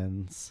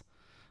mannequins.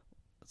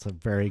 It's a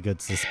very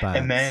good suspense.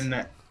 And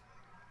then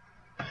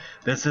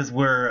this is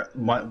where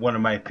one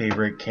of my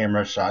favorite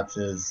camera shots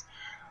is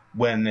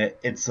when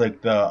it's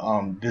like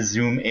the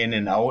zoom in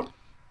and out.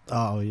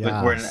 Oh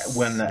yeah, like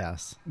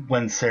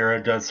when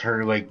Sarah does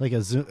her like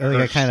a zoom,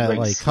 like a kind of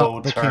like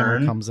slow the turn.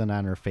 camera comes in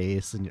on her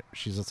face, and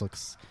she just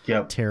looks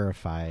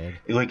terrified.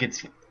 Like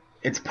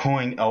it's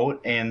pulling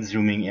out and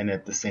zooming in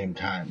at the same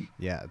time.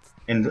 Yeah,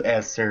 and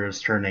as Sarah's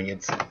turning,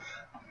 it's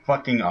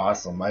fucking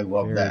awesome. I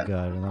love that. Very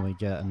good. And then we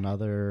get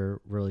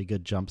another really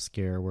good jump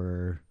scare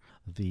where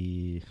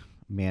the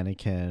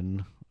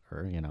mannequin,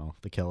 or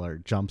the killer,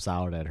 jumps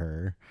out at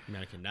her.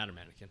 Mannequin, not a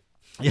mannequin.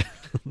 Yeah.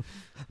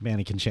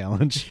 Mannequin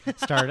challenge. It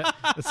started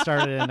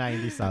in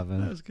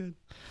 97. That was good.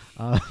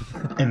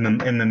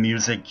 And the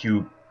music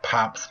cue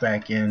pops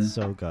back in.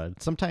 So good.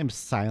 Sometimes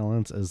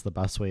silence is the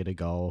best way to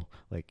go.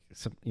 Like,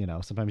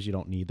 sometimes you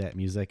don't need that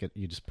music.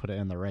 You just put it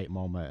in the right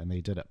moment, and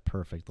they did it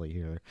perfectly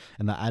here.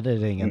 And the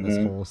editing in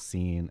this whole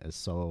scene is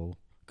so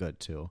good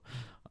too.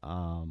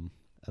 And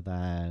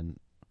then,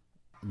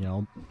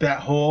 that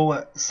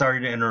whole,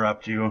 sorry to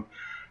interrupt you,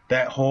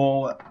 that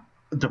whole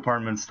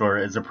department store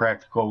is a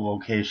practical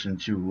location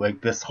too. Like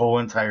this whole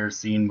entire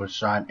scene was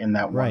shot in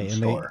that one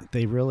store. And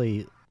they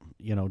really,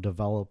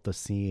 developed the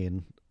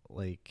scene.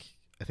 Like,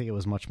 I think it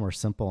was much more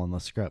simple in the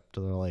script.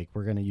 They're like,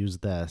 we're going to use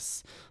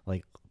this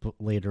like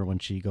later when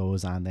she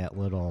goes on that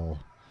little,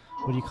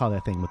 what do you call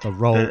that thing with the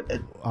rope?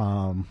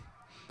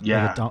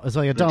 Yeah, it's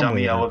like a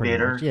dummy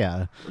elevator.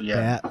 Yeah.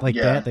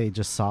 That they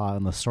just saw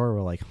in the store.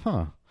 We're like,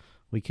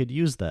 we could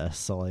use this.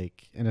 So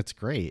like, and it's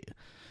great.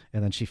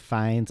 And then she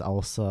finds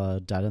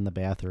Elsa dead in the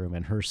bathroom,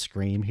 and her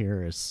scream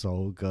here is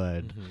so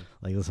good. Mm-hmm.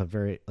 Like, it's a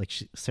very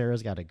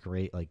Sarah's got a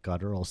great like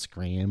guttural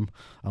scream,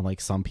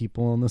 unlike some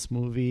people in this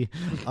movie,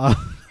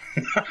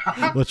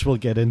 which we'll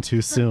get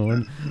into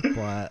soon.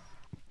 But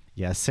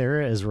yeah,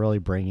 Sarah is really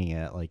bringing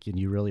it. Like, and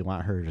you really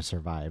want her to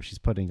survive. She's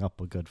putting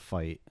up a good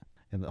fight,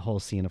 and the whole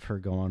scene of her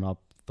going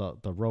up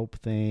the rope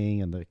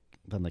thing, and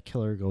then the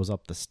killer goes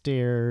up the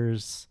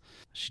stairs.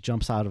 She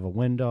jumps out of a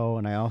window,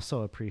 and I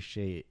also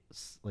appreciate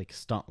like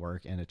stunt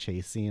work in a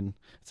chase scene.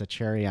 It's a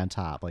cherry on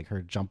top, like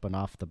her jumping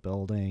off the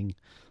building.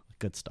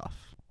 Good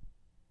stuff.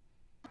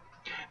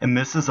 And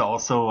this is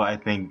also, I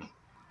think,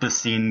 the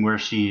scene where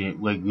she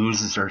like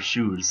loses her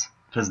shoes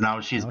because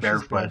now she's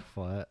barefoot.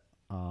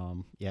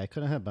 Yeah, it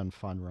couldn't have been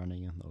fun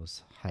running in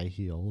those high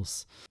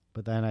heels.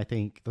 But then I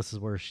think this is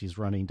where she's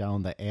running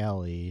down the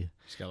alley.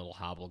 She's got a little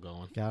hobble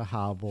going. Got a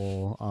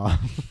hobble.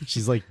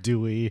 She's like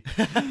Dewey.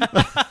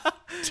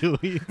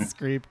 Dewey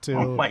Scream 2.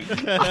 Oh my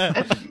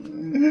god.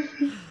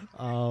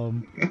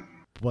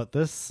 But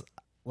this,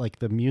 like,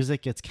 the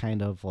music gets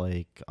kind of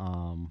like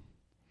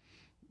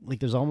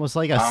there's almost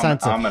like a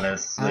sense of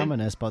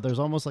ominous, but there's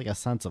almost like a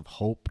sense of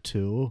hope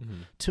too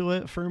to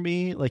it for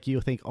me. Like, you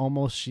think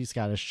almost she's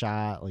got a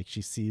shot. Like,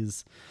 she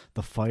sees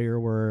the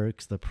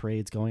fireworks, the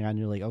parade's going on.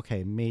 You're like,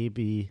 okay,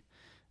 maybe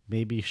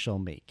she'll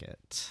make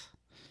it.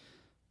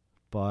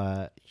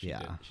 But she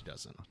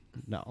doesn't.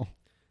 No.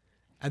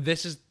 And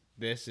this is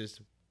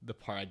the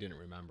part I didn't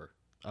remember.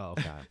 Oh,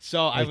 okay.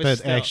 So like I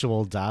was the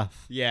actual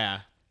death.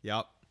 Yeah.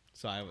 Yep.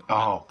 So I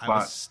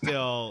was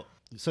still.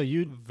 So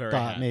you thought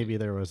happy. Maybe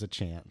there was a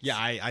chance. Yeah,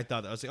 I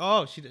thought that. I was like,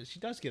 oh, she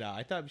does get out.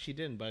 I thought she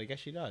didn't, but I guess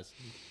she does.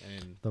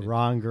 And the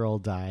wrong girl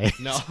died.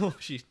 No,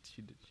 she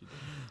did.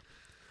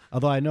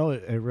 Although I know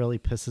it really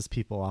pisses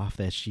people off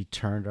that she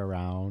turned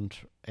around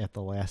at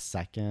the last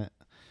second,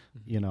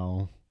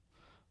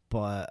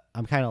 But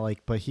I'm kind of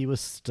like, but he was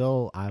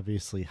still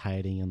obviously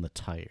hiding in the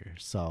tire.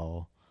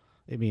 So,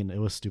 I mean, it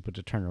was stupid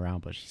to turn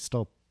around, but she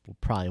still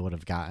probably would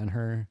have gotten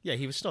her. Yeah,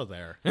 he was still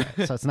there.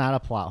 So it's not a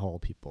plot hole,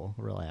 people.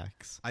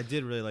 Relax. I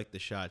did really like the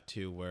shot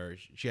too, where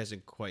she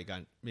hasn't quite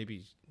gotten.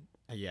 Maybe,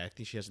 I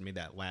think she hasn't made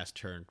that last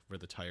turn where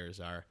the tires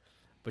are,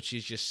 but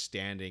she's just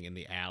standing in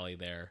the alley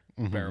there,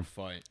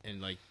 barefoot,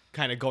 and like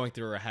kind of going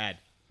through her head,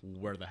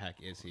 where the heck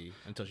is he?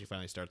 Until she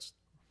finally starts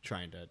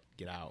trying to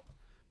get out.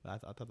 I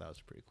thought that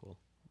was pretty cool.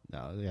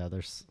 No, yeah,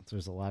 there's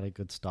a lot of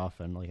good stuff,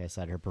 and like I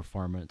said, her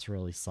performance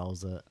really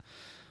sells it.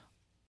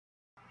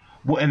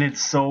 Well, and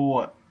it's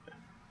so,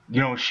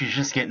 she's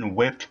just getting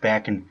whipped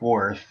back and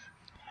forth,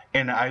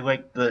 and I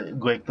like the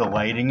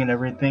lighting and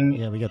everything.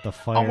 Yeah, we got the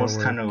Almost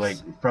kind of like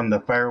fireworks. from the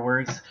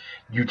fireworks,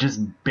 you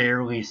just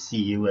barely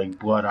see like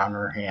blood on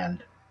her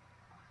hand,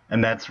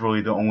 and that's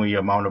really the only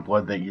amount of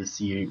blood that you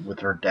see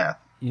with her death.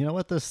 You know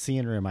what this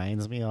scene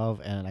reminds me of?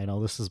 And I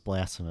know this is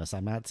blasphemous.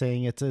 I'm not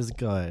saying it's as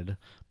good,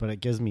 but it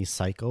gives me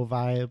Psycho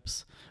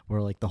vibes, where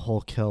like the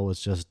whole kill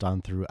was just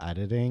done through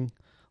editing.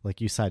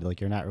 Like you said,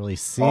 like you're not really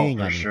seeing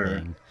for anything.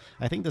 sure.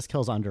 I think this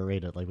kill's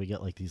underrated. Like we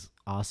get like these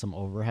awesome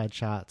overhead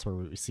shots where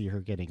we see her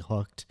getting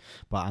hooked,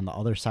 but on the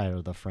other side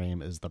of the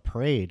frame is the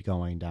parade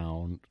going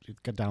down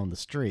the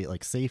street.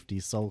 Like safety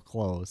so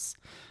close.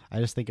 I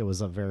just think it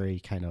was a very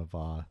kind of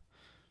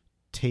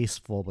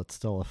tasteful but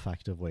still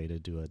effective way to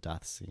do a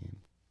death scene.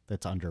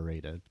 That's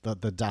underrated.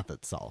 The death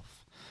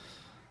itself.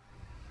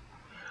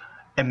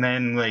 And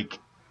then like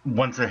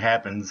once it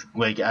happens,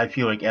 like I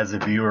feel like as a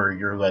viewer,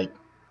 you're like,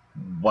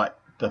 what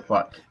the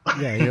fuck?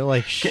 Yeah, you're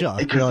like shook.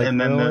 'Cause- You're like, and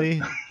then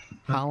really,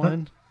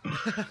 Holland?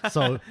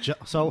 So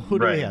who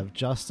do we Right. have?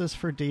 Justice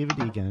for David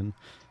Egan,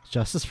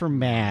 justice for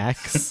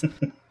Max,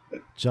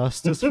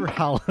 justice for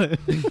Holland.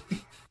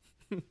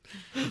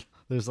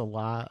 There's a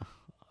lot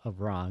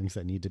of wrongs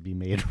that need to be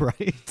made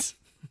right.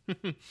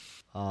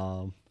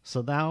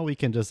 So now we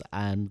can just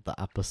end the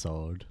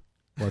episode.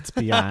 Let's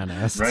be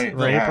honest, Right,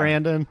 right, yeah.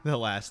 Brandon? The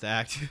last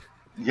act.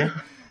 Yeah.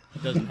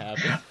 It doesn't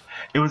happen.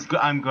 It was.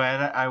 I'm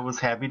glad. I was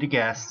happy to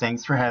guess.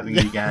 Thanks for having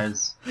me,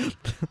 guys.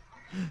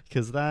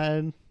 Because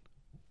then,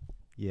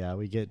 yeah,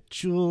 we get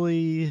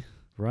Julie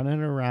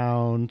running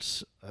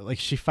around. Like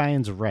she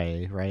finds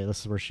Ray, right?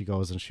 This is where she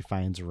goes and she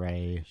finds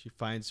Ray. She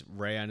finds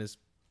Ray on his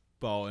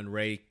boat, and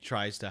Ray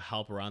tries to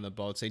help her on the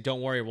boat. Say,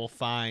 "Don't worry, we'll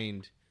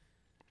find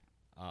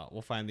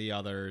the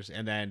others."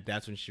 And then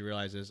that's when she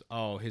realizes,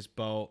 oh, his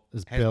boat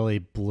Is has- Billy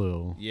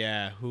Blue.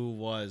 yeah, who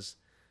was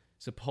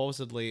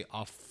supposedly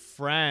a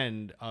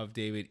friend of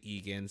David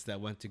Egan's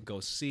that went to go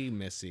see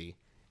Missy,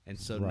 and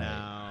so Right.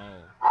 now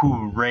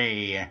Who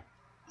Ray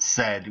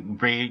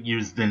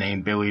used the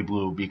name Billy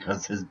Blue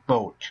because his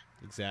boat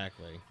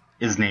exactly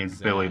is named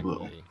Billy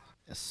Blue. Exactly.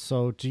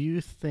 So do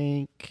you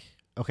think...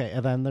 Okay,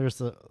 and then there's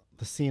the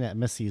scene at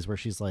Missy's where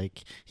she's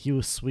like, he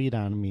was sweet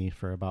on me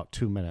for about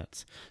 2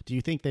 minutes. Do you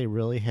think they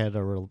really had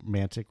a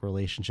romantic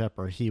relationship,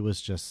 or he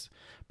was just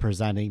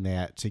presenting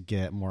that to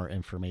get more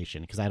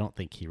information? Because I don't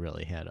think he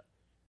really had it.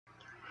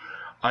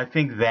 I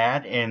think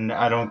that, and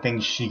I don't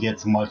think she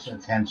gets much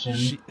attention.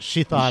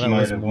 She thought She it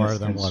might was have more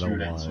than what it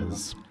misconstrued it,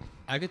 was.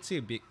 I could see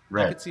I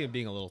Right. could see him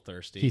being a little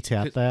thirsty. He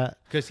tapped that.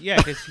 because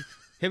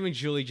him and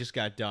Julie just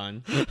got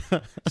done,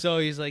 so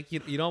he's like,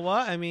 you know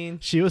what? I mean,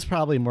 She was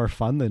probably more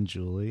fun than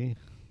Julie.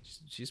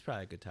 she's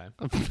probably a good time.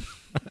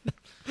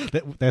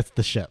 That's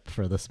the ship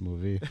for this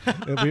movie.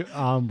 It'll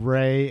be,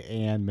 Ray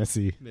and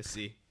Missy.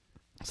 Missy.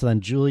 So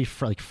then Julie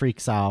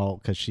freaks out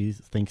because she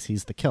thinks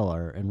he's the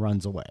killer and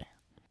runs away.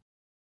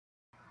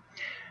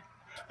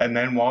 And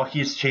then while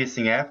he's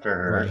chasing after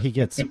her,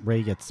 Right,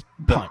 Ray gets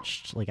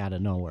punched like out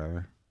of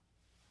nowhere.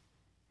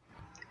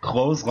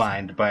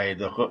 clotheslined by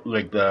the hook,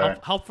 like the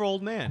Help for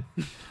old man.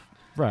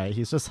 Right,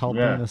 he's just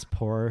helping Yeah. this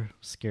poor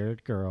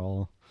scared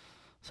girl.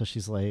 So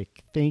she's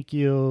like, "Thank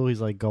you." He's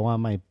like, "Go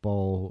on my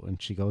boat,"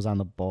 and she goes on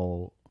the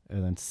boat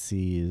and then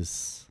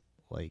sees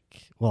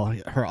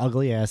her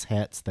ugly ass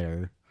hat's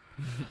there.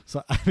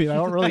 So I mean, I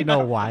don't really know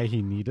why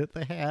he needed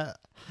the hat,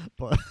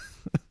 but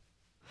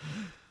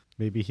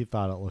maybe he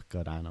thought it looked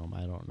good on him.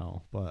 I don't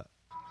know, but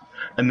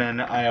And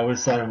then I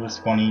always thought it was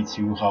funny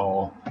too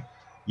how,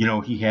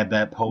 he had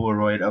that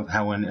Polaroid of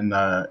Helen in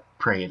the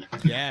parade.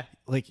 Yeah,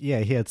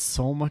 he had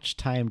so much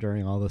time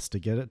during all this to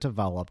get it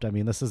developed. I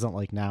mean, this isn't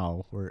like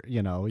now where,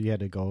 you had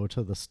to go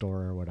to the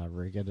store or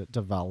whatever, get it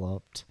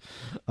developed.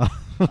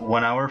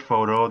 1 hour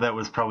photo that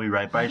was probably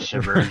right by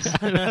Shivers.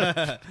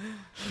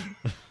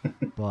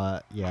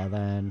 But yeah,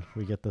 then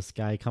we get this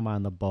guy come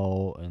on the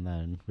boat, and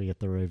then we get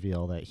the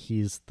reveal that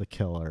he's the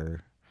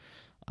killer.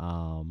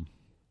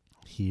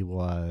 He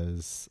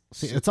was...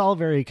 See, it's all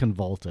very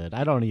convoluted.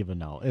 I don't even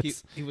know.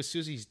 he was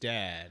Susie's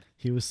dad,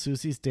 He was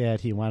Susie's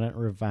dad. He wanted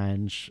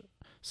revenge,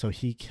 so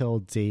he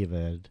killed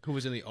David. who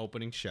was in the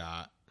opening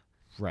shot.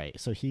 Right.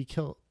 So he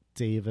killed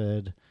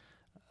David.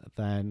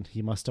 Then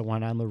he must have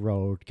went on the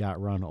road,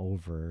 got run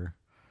over.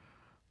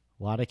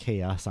 A lot of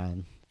chaos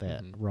on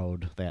that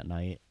road that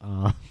night.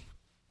 I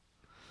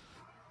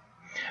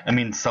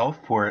mean,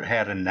 Southport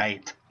had a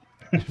night.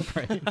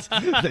 Right.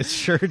 That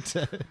sure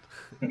did.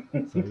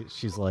 So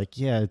she's like,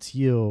 "Yeah, it's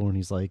you." And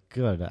he's like,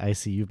 "Good. I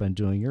see you've been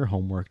doing your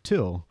homework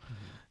too."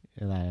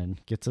 And then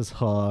gets his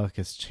hook,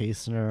 is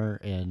chasing her.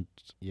 And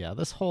yeah,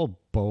 this whole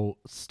boat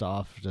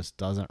stuff just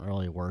doesn't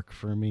really work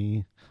for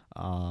me.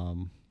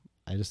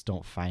 I just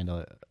don't find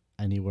it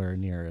anywhere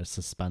near as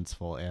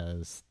suspenseful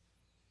as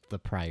the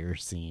prior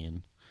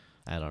scene.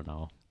 I don't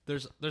know.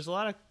 There's a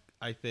lot of,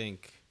 I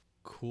think,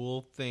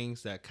 cool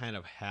things that kind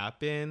of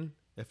happen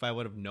if I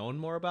would have known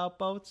more about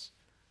boats.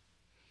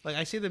 Like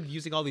I see them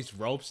using all these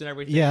ropes and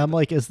everything. Yeah, I'm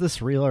like, is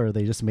this real or are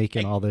they just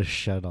making all this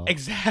shit up?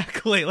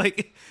 Exactly.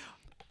 Like,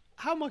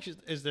 how much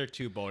is there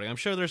to boating? I'm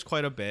sure there's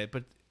quite a bit,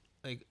 but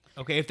like,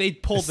 okay, if they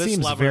pull It this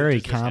seems lever, very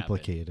does this happen?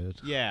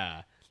 complicated.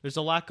 Yeah, there's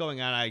a lot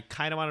going on. I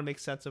kind of want to make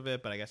sense of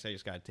it, but I guess I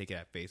just got to take it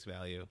at face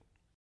value.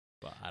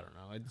 But I don't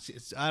know.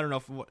 I don't know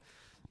if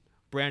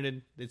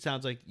Brandon. It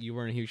sounds like you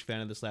weren't a huge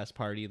fan of this last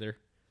part either.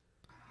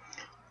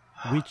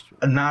 We,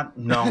 Not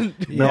no, yeah,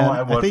 no,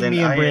 I wasn't. I think me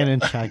and Brandon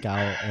check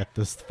out at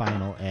this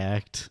final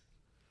act.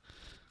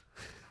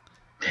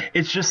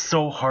 It's just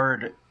so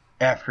hard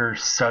after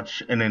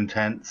such an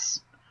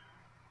intense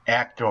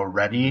act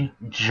already,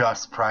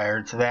 just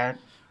prior to that,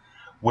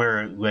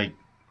 where like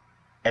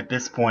at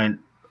this point,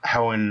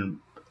 Helen,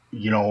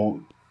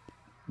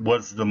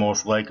 was the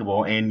most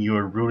likable, and you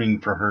were rooting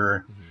for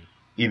her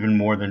even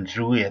more than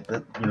Julie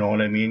you know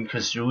what I mean?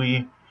 Because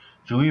Julie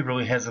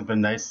really hasn't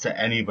been nice to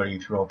anybody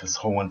throughout this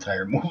whole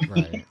entire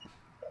movie.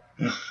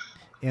 Right.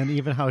 And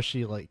even how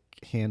she like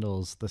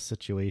handles the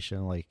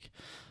situation, like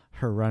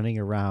her running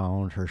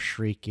around, her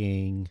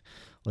shrieking,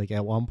 like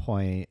at one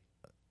point,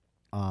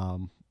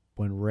 when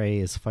Ray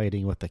is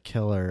fighting with the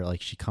killer,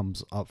 like she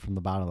comes up from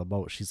the bottom of the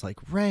boat, she's like,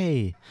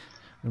 Ray,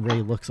 and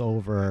Ray looks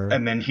over,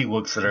 And then he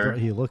looks at her.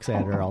 he looks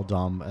at her all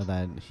dumb, and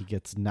then he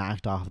gets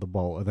knocked off the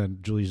boat, and then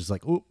Julie's just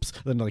like, oops,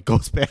 then like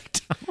goes back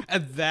down.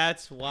 And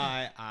that's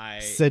why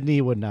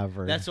Sydney would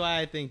never. That's why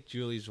I think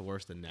Julie's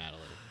worse than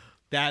Natalie.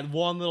 That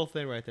one little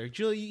thing right there.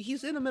 Julie,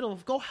 he's in the middle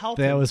of, go help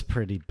him. That was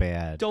pretty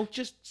bad. Don't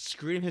just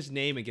scream his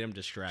name and get him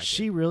distracted.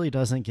 She really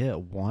doesn't get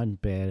one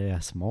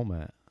badass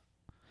moment.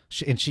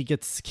 She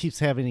keeps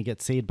having to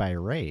get saved by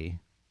Ray,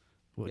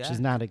 which is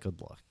not a good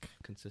look.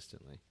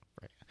 Consistently.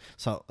 Right.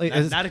 So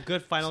Not a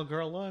good final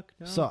girl look.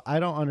 No. So I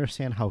don't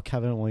understand how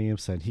Kevin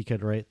Williamson, he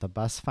could write the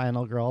best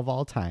final girl of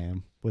all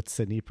time with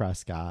Sidney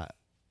Prescott,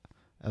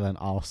 and then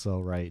also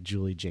write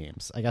Julie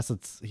James. I guess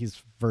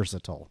he's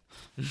versatile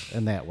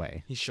in that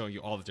way. He's showing you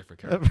all the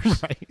different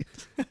characters. Right.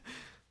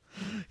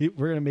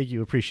 We're going to make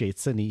you appreciate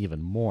Sidney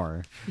even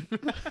more.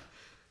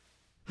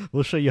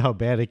 We'll show you how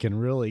bad it can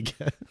really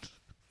get.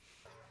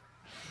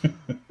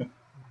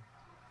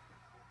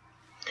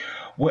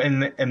 Well,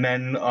 and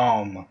then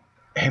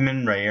him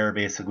and Ray are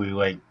basically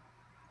like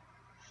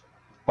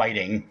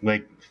fighting,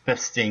 like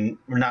fisting.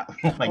 Or not.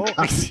 Oh my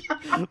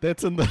god!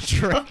 That's in the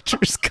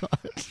director's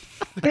cut.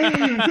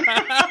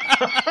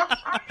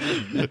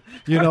 It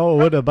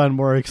would have been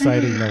more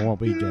exciting than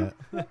what we get.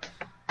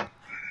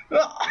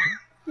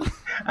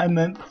 I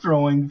meant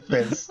throwing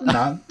fists,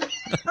 not.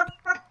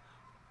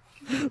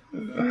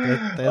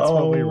 That's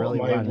what we really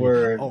my wanted.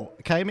 word. Oh,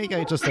 can I make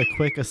just a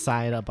quick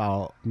aside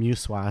about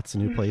Muse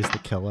Watson, who plays the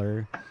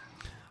killer?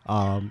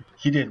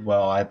 He did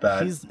well, I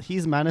bet.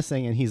 He's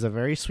menacing, and he's a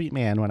very sweet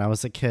man. When I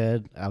was a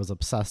kid, I was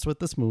obsessed with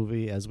this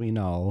movie, as we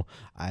know.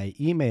 I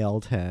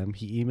emailed him.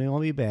 He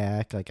emailed me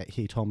back. Like,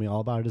 he told me all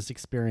about his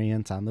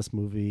experience on this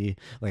movie.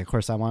 Like, of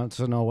course, I wanted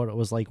to know what it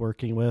was like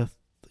working with,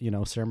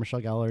 Sarah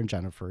Michelle Gellar and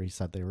Jennifer. He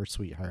said they were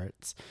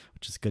sweethearts,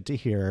 which is good to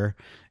hear.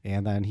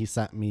 And then he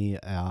sent me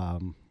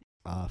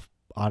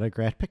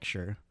autographed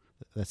picture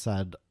that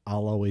said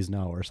 "I'll always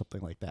know" or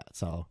something like that.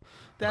 So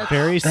that's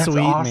sweet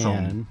awesome.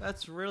 man.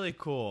 That's really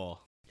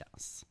cool.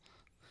 Yes.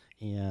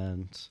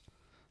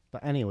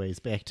 But anyways,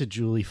 back to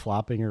Julie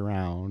flopping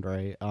around,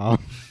 right? Oh,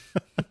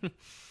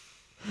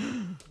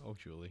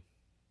 Julie.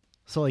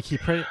 So like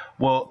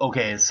Well,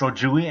 okay, so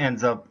Julie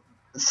ends up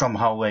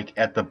somehow like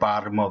at the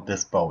bottom of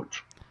this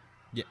boat.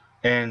 Yeah.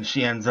 And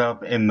she ends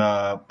up in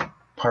the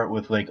part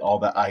with like all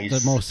the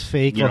ice. the most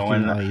fake looking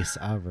and ice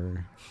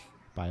ever,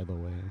 by the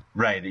way.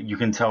 Right, you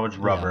can tell it's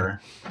rubber.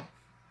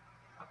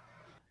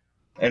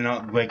 And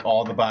like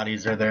all the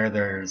bodies are there.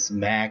 There's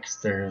Max,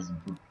 there's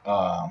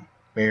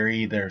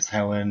Barry, there's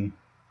Helen,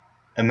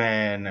 and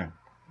then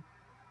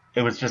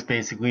it was just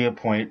basically a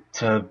point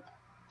to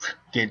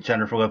get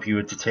Jennifer Love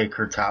Hewitt to take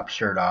her top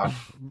shirt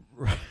off.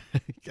 Right.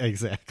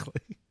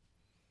 Exactly.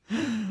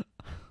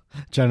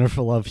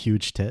 Jennifer Love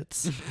huge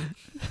tits.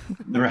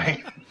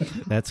 Right.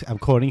 I'm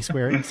quoting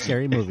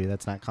Scary Movie.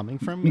 That's not coming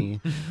from me.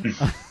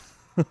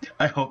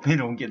 I hope they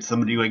don't get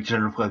somebody like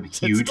Jennifer Love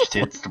huge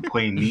tits to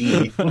play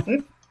me.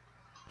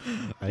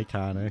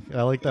 Iconic.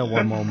 I like that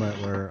one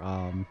moment where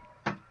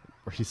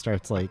he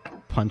starts like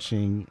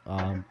punching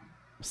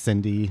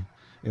Cindy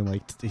and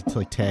like he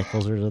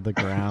tackles her to the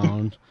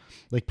ground.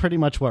 Like pretty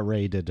much what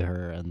Ray did to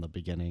her in the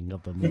beginning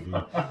of the movie.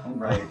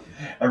 Right.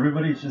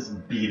 Everybody's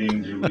just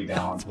beating Julie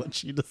down. That's what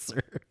she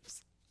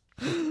deserves.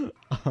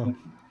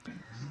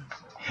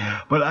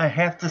 But I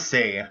have to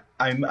say,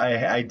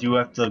 I do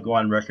have to go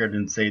on record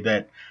and say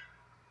that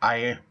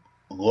I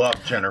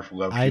love Jennifer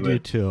Love Hewitt. I do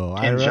too.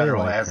 In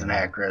general, like as her. an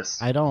actress.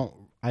 I don't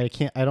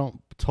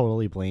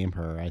totally blame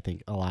her. I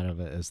think a lot of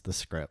it is the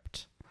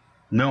script.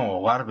 No, a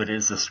lot of it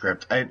is the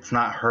script. It's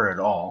not her at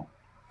all.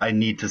 I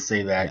need to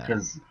say that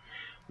because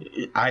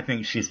I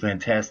think she's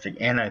fantastic,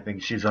 and I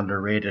think she's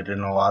underrated in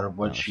a lot of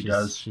what she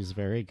does. She's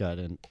very good,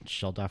 and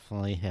she'll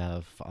definitely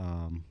have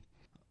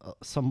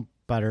some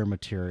better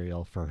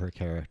material for her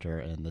character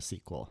in the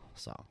sequel.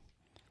 So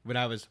when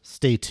I was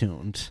Stay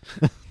tuned.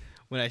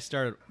 when I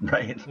started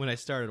Right. when I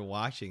started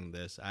watching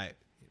this, I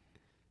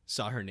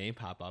saw her name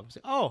pop up. I was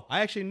like, oh,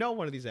 I actually know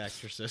one of these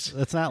actresses.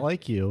 That's not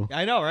like you.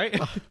 I know, right?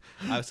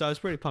 So I was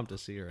pretty pumped to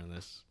see her in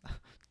this.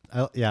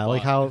 I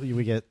like how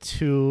we get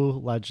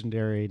two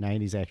legendary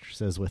 90s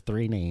actresses with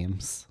three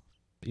names,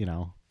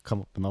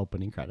 come up in the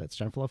opening credits.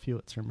 Jennifer Love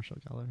Hewitt, Sarah Michelle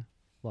Gellar.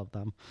 Love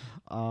them.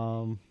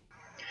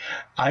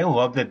 I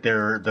love that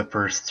they're the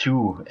first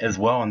two as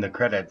well in the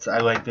credits. I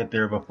like that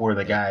they're before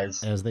the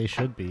guys. As they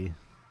should be.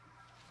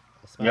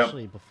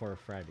 Especially before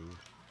Freddy.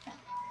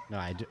 No,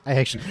 I do.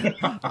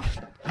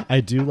 I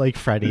do like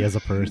Freddy as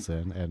a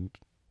person, and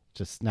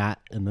just not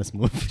in this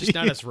movie. Just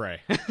not as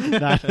Ray.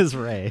 Not as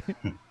Ray.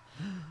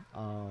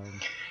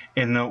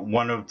 In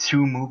one of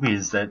two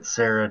movies that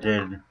Sarah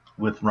did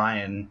with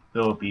Ryan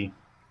Phillippe,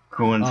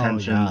 Cruel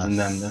Intentions, and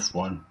then this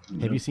one.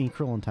 Have you seen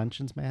Cruel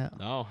Intentions, Matt?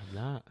 No, I'm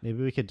not.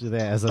 Maybe we could do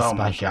that as a Oh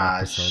my special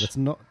gosh. episode. It's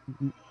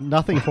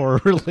nothing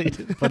horror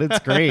related, but it's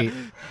great.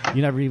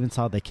 You never even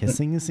saw the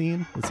kissing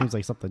scene? It seems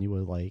like something you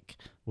would like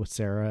with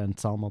Sarah and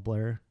Selma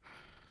Blair.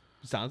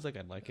 Sounds like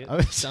I'd like it. I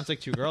was- Sounds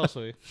like two girls.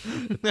 So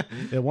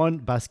It won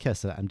Best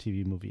Kiss at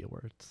MTV Movie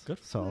Awards. Good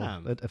for so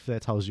them. if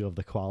that tells you of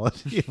the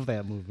quality of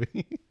that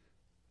movie.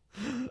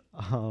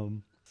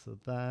 So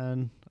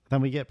then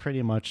we get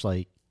pretty much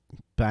like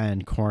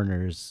Ben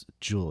corners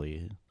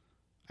Julie,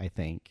 I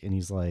think, and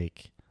he's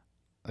like,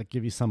 I'll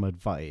give you some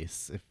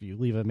advice. If you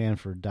leave a man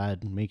for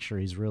dead, make sure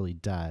he's really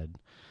dead.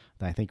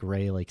 Then I think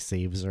Ray like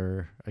saves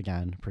her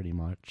again, pretty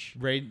much.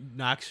 Ray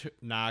knocks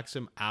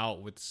him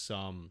out with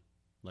some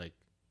like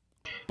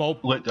boat.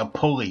 Like a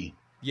pulley.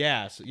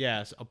 Yes,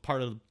 a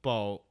part of the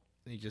boat.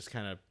 He just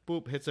kind of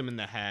boop hits him in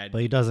the head.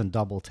 But he doesn't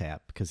double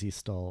tap because he's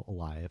still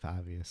alive,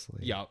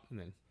 obviously. Yup. And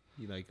then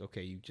you like,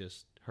 okay, you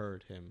just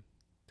heard him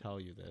tell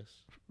you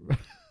this,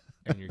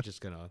 and you're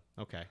just gonna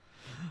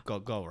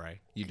go Ray,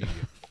 you do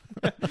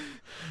you.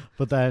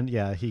 But then,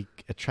 he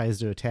tries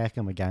to attack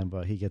him again,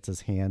 but he gets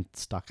his hand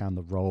stuck on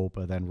the rope,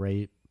 and then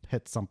Ray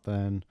hits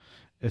something.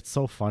 It's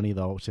so funny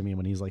though to me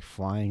when he's like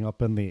flying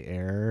up in the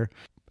air,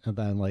 and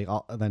then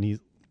then he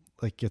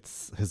like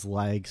gets his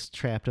legs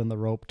trapped in the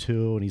rope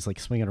too, and he's like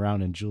swinging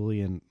around, and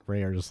Julie and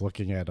Ray are just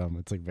looking at him.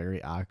 It's like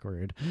very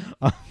awkward.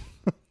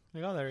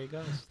 Like, oh, there he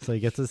goes. So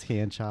he gets his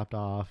hand chopped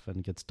off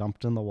and gets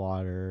dumped in the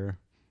water.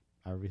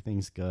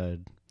 Everything's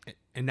good.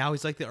 And now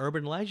he's like the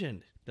urban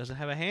legend. Doesn't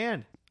have a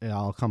hand. It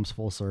all comes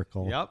full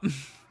circle. Yep.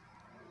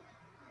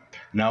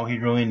 Now he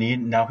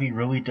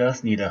really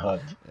does need a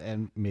hug.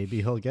 And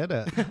maybe he'll get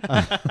it.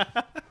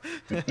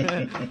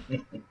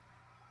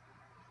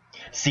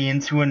 See you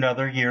into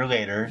another year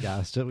later.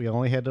 Yeah, we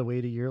only had to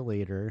wait a year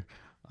later.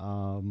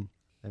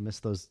 I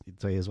miss those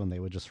days when they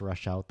would just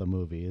rush out the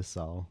movies.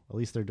 So at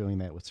least they're doing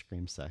that with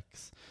Scream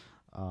 6.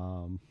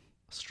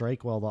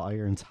 Strike while the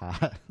iron's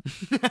hot.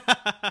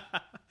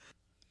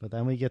 But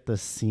then we get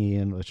this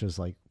scene, which is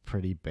like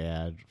pretty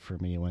bad for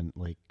me when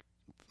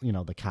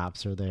the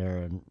cops are there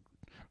and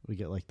we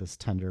get like this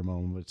tender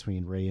moment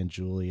between Ray and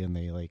Julie, and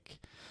they like,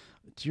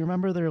 do you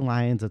remember their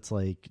lines? It's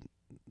like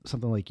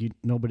something like,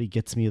 nobody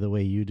gets me the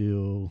way you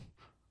do.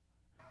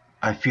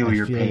 I feel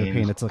your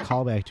pain. It's a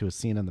callback to a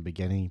scene in the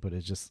beginning, but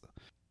it's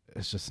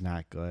just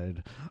not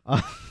good.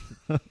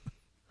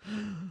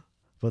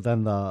 But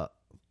then I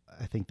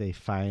think they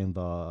find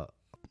the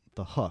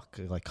hook.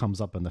 It like comes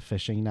up in the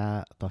fishing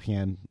net, the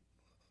hand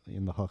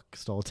in the hook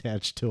still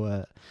attached to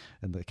it,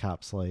 and the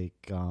cop's like,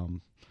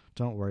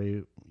 don't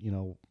worry,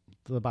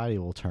 the body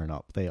will turn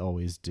up. They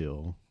always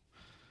do.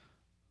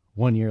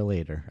 1 year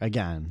later,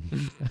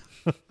 again.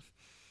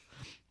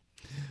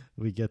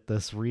 We get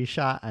this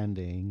reshot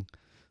ending.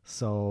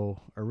 So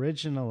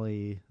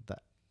originally the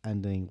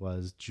ending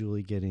was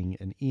Julie getting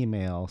an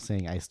email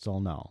saying, I still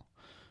know.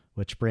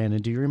 Which,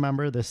 Brandon, do you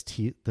remember this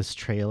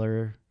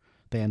trailer?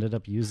 They ended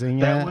up using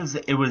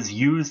it was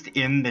used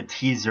in the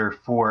teaser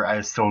for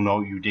I Still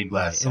Know You Did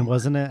Last Summer. And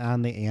wasn't it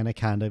on the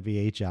Anaconda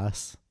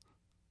VHS?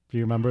 Do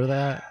you remember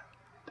that?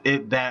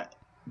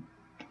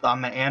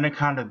 On the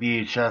Anaconda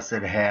VHS,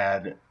 it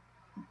had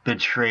the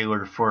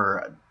trailer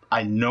for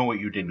I Know What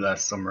You Did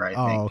Last Summer, I think.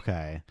 Oh,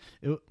 okay.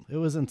 It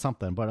was in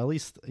something, but at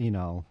least,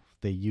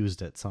 they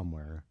used it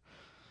somewhere.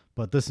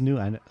 But this new...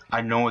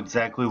 I know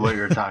exactly what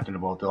you're talking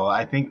about, though.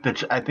 I think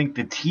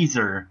the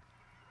teaser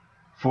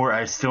for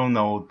I Still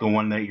Know, the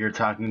one that you're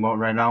talking about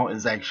right now,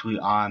 is actually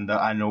on the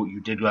I Know What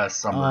You Did Last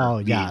Summer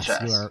VHS.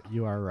 Yes,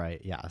 you are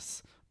right,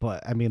 yes.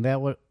 But, I mean,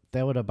 that would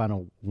have been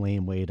a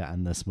lame way to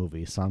end this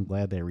movie, so I'm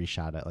glad they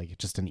reshot it, like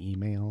just an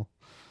email.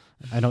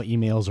 I know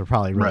emails were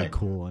probably really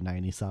cool in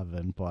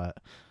 97, but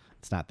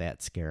it's not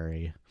that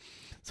scary.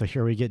 So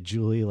here we get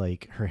Julie,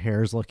 like her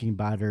hair's looking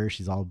better.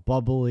 She's all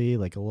bubbly,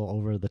 like a little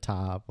over the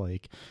top,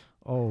 like,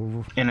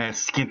 in a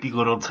skimpy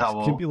little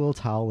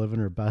towel, living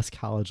her best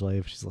college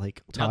life. She's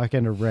like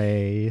talking to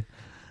Ray.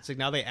 It's like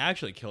now they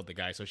actually killed the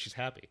guy, so she's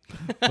happy.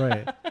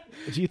 Right.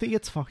 Do you think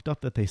it's fucked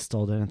up that they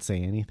still didn't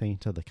say anything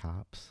to the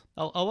cops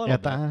A little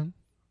at bit. the end?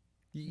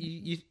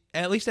 You,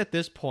 at least at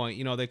this point,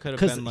 they could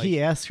have been like...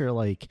 he asked her,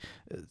 like,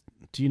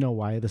 do you know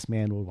why this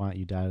man would want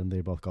you dead? And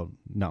they both go,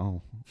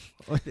 no.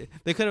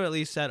 They could have at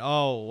least said,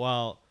 "Oh,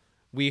 well,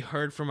 we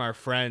heard from our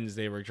friends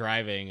they were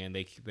driving and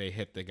they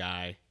hit the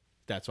guy.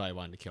 That's why I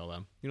wanted to kill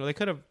them." You know, they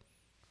could have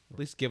at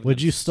least given. Would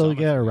them you still some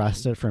get information.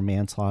 arrested for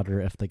manslaughter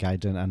if the guy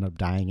didn't end up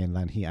dying and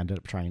then he ended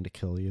up trying to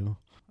kill you?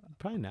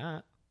 Probably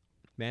not.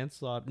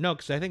 Manslaughter. No,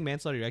 because I think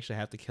manslaughter you actually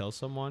have to kill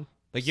someone.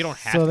 Like you don't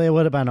have. So to. they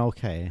would have been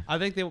okay. I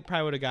think they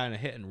probably would have gotten a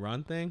hit and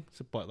run thing.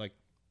 So, but like,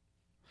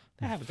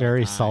 that happens all Very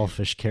the time.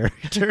 selfish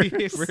character.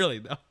 Really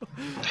though.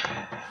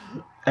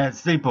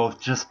 As they both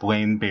just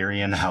blame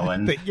Barry and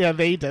Helen. Yeah,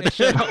 they did.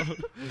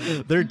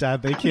 They're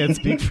dead. They can't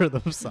speak for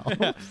themselves.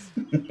 Oh,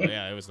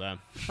 yeah, it was them.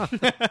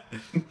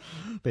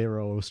 They were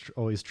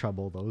always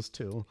trouble, those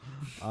two.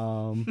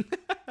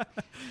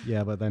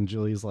 Yeah, but then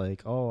Julie's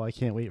like, "Oh, I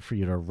can't wait for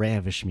you to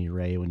ravish me,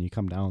 Ray, when you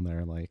come down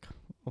there." Like,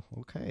 oh,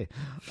 okay.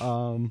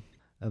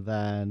 And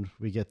then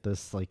we get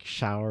this like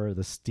shower,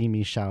 the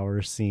steamy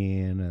shower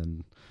scene,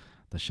 and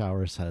the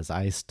shower says,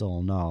 "I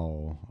still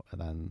know." And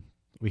then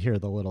we hear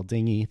the little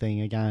dingy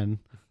thing again,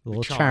 the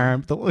little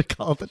charm. We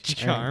call it the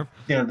charm.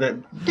 Yeah, that.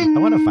 I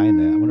want to find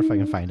that. I wonder if I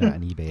can find it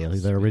on eBay.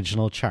 Like the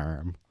original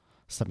charm.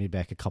 Sent me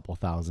back a couple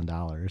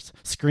 $1,000s.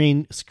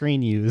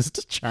 Screen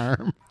used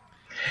charm.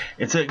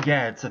 It's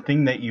a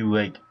thing that you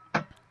like.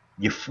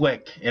 You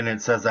flick and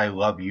it says "I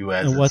love you"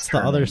 as. And what's it's the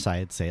other turning.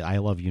 side say? "I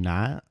love you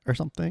not" or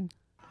something?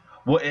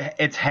 Well,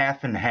 it's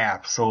half and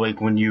half. So like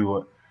when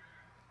you,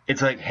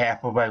 it's like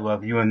half of "I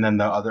love you" and then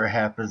the other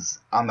half is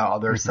on the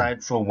other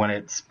side. So when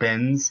it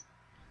spins,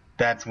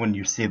 that's when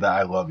you see the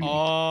 "I love you."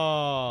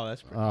 Oh,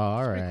 that's pretty,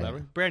 all pretty right. clever.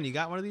 Brandon, you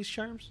got one of these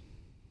charms?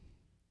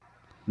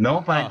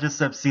 Nope, I just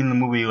have seen the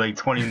movie like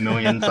 20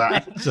 million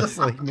times. Just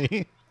like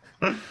me.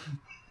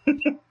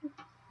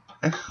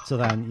 So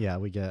then, yeah,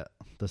 we get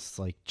this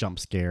like jump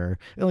scare.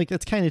 And, like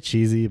it's kind of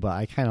cheesy, but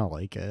I kind of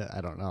like it.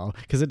 I don't know,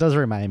 because it does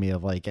remind me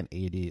of like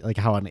like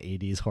how an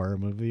 '80s horror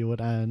movie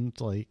would end,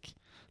 like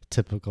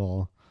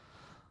typical.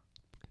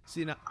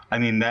 See now, I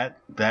mean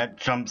that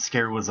jump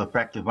scare was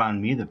effective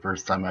on me the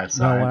first time I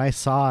saw No, when it. I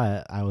saw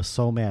it, I was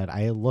so mad.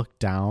 I looked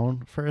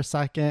down for a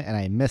second and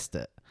I missed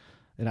it,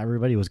 and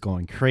everybody was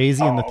going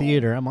crazy in the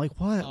theater. I'm like,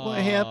 what? What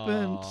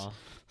happened? Aw.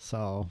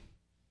 So,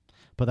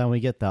 but then we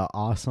get the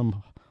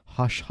awesome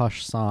Hush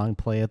Hush song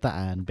play at the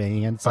end,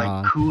 band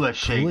song. Like Kula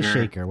Shaker. Kula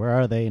Shaker, where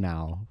are they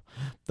now?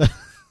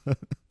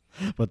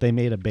 But they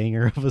made a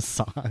banger of a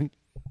song.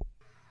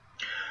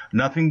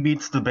 Nothing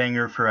beats the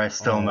banger for "I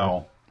Still Oh.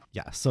 Know."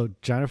 Yeah, so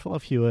Jennifer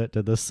Love Hewitt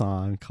did this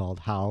song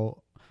called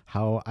How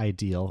I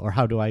Deal, or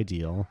How Do I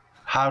Deal?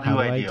 How do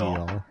I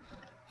deal?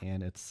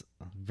 And it's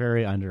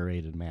very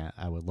underrated, Matt.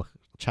 I would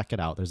check it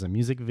out. There's a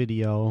music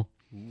video,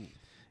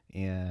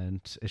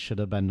 and it should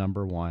have been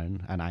number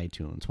 1 on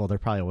iTunes. Well, there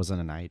probably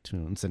wasn't an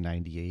iTunes in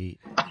 '98.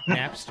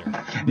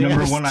 Napster.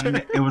 Number one on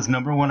it was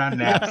number 1 on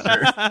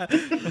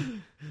Napster.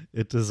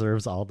 It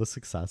deserves all the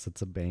success.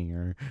 It's a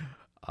banger.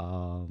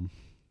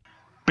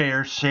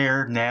 Bear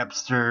Share,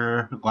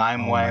 Napster, Oh my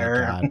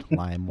LimeWire. God,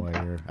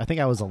 LimeWire. I think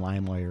I was a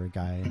LimeWire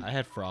guy. I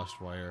had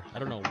FrostWire. I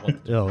don't know what.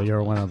 Oh,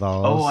 you're one of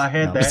those. Oh, I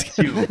had No, that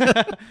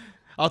too.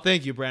 Oh,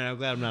 thank you, Brandon. I'm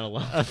glad I'm not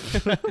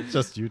alone.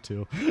 just you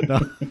two. No,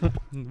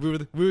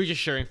 we were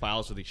just sharing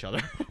files with each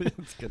other.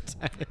 it's good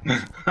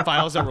time.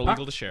 Files that were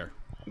legal to share.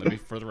 Let me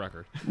for the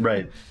record.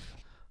 Right.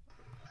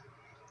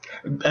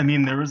 I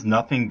mean, there was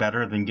nothing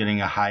better than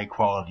getting a high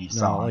quality No,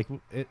 song.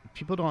 like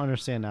people don't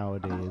understand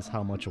nowadays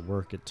how much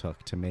work it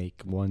took to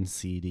make one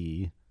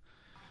CD.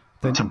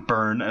 Then to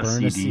burn a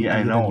burn CD, I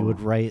then know. you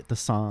would write the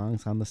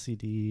songs on the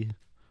CD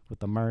with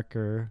the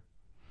marker.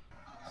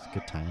 It's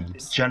good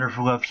times.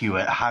 Jennifer Love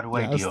Hewitt, how do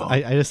I Yeah, deal?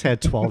 I just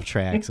had 12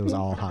 tracks. It was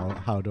all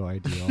how do I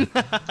deal.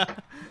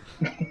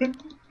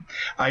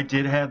 I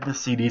did have the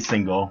CD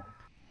single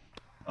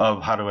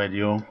of How Do I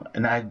Deal,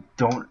 and I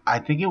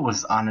think it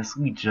was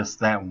honestly just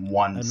that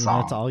one I mean,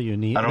 song. that's all you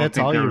need. I don't That's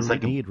think all there you was,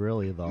 like, a- need,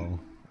 really, though.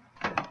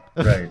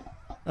 Right.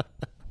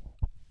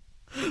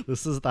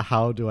 This is the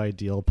How Do I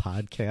Deal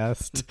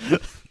podcast.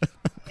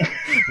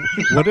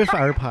 What if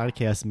our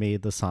podcast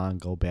made the song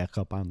go back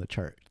up on the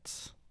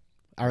charts?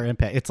 Our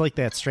impact. It's like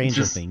that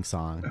Stranger Just- Things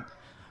song.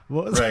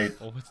 What was Right.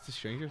 Oh, what's the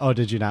stranger? Oh,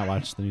 did you not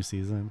watch the new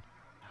season?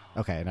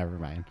 Okay, never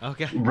mind.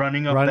 Okay.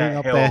 Running up Running that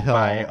up hill, that hill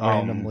by,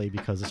 randomly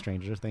because of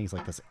Stranger Things,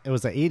 like this. It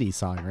was an '80s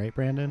song, right,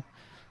 Brandon?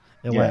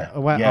 It Yeah,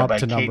 went yeah, up by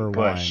to Kate number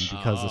Bush. 1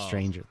 because of Oh.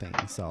 Stranger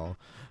Things. So,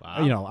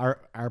 Wow. you know,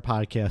 our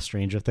podcast,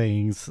 Stranger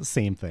Things,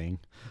 same thing,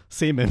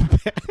 same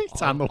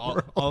impact on the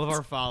world. All of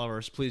our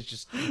followers, please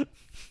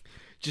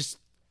just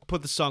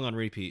put the song on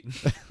repeat.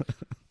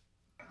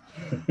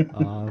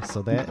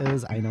 So that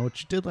is I Know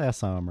What You Did Last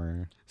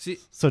Summer. See,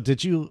 So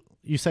did you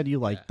said you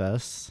liked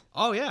this?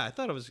 oh yeah, I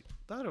thought it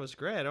was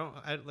great.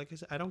 Like I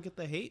said, I don't get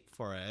the hate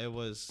for it. It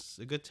was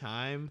a good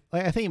time.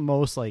 Like, I think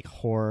most like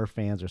horror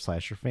fans or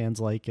slasher fans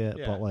like it,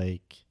 Yeah. but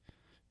like,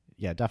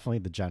 yeah, definitely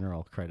the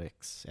general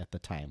critics at the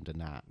time did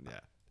not.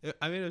 Yeah,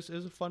 I mean it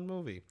was a fun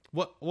movie.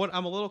 What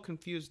I'm a little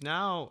confused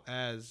now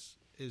as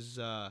is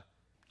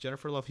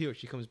Jennifer Love Hewitt.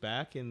 She comes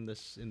back in the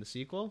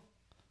sequel.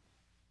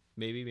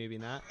 Maybe, maybe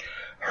not.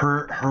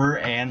 Her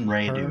and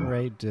Ray Her do. and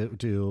Ray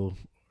do.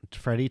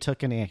 Freddie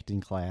took an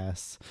acting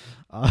class.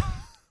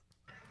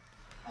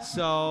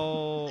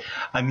 So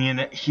I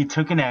mean, he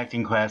took an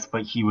acting class,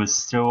 but he was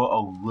still a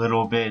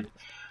little bit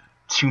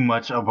too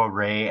much of a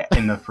Ray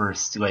in the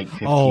first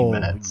 15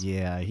 minutes.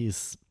 Yeah,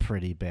 he's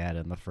pretty bad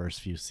in the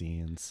first few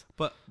scenes.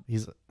 but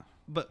He's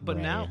but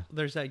Ray. now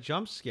there's that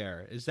jump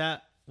scare.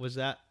 Was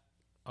that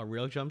a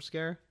real jump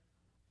scare?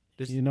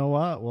 You know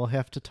what? We'll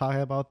have to talk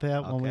about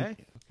that when we. Okay.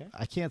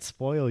 I can't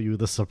spoil you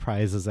the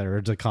surprises that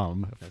are to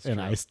come, That's and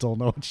true. I still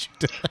know what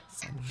you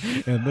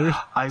did. And there's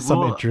I some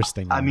will-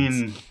 interesting. I ones.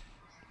 mean,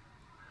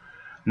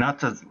 not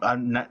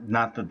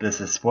that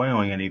this is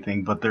spoiling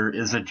anything, but there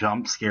is a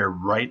jump scare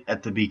right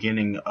at the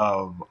beginning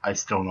of I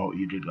Still Know What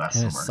You Did Last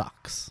and it Summer.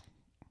 sucks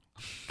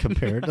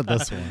compared to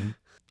this one.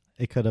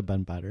 It could have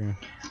been better.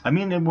 I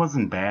mean, it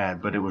wasn't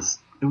bad, but it was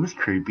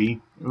creepy.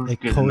 It was It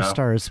good enough.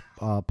 co-stars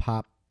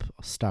pop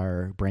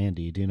star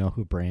Brandy. Do you know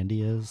who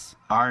Brandy is?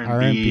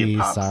 R&B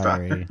pop star.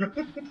 Sorry,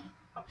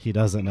 he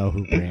doesn't know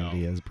who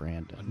Brandy is.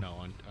 Brandon.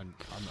 No,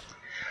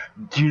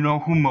 Do you know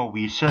who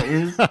Moesha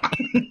is?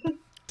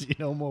 Do you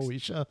know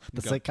Moesha,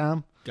 the Go.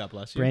 sitcom? God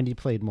bless you. Brandy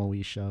played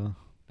Moesha.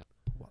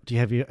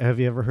 Have you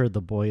ever heard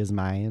 "The Boy Is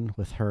Mine"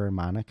 with her and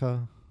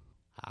Monica?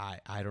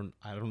 I don't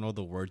know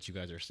the words you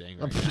guys are saying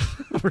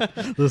right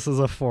now. This is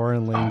a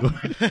foreign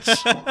language.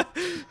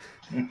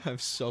 I'm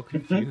so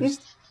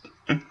confused.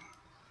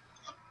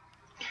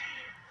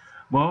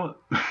 Well,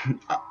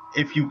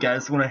 if you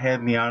guys want to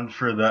have me on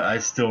for the I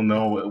Still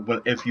Know,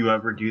 but if you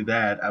ever do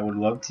that, I would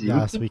love to.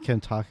 Yes, we can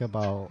talk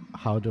about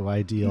How Do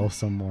I Deal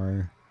some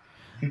more.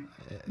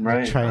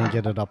 Right. Try and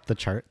get it up the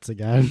charts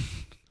again.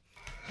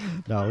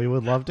 No, we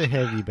would love to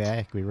have you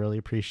back. We really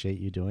appreciate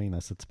you doing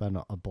this. It's been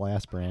a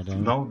blast,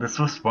 Brandon. No, this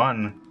was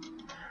fun.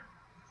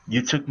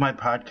 You took my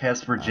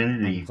podcast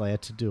virginity. I'm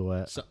glad to do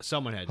it.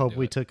 Someone had to Hope do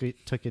we it.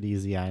 took it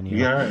easy on you.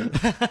 Yeah.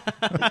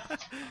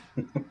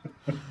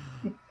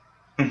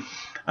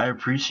 I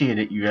appreciate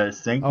it, you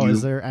guys. Thank Oh, you.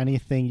 is there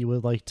anything you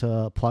would like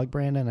to plug,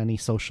 Brandon? Any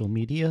social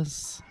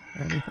medias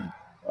or anything?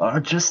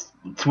 Just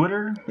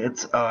Twitter.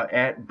 It's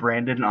at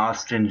Brandon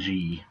Austin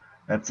G.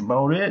 That's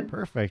about it.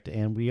 Perfect.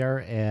 And we are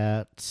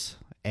at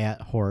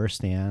Horror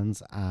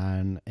Stands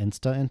on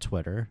Insta and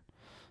Twitter.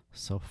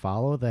 So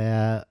follow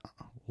that,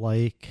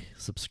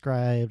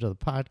 subscribe to the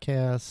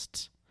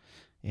podcast,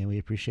 and we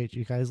appreciate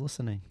you guys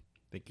listening.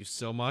 Thank you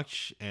so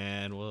much,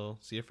 and we'll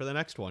see you for the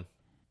next one.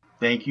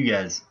 Thank you,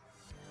 guys.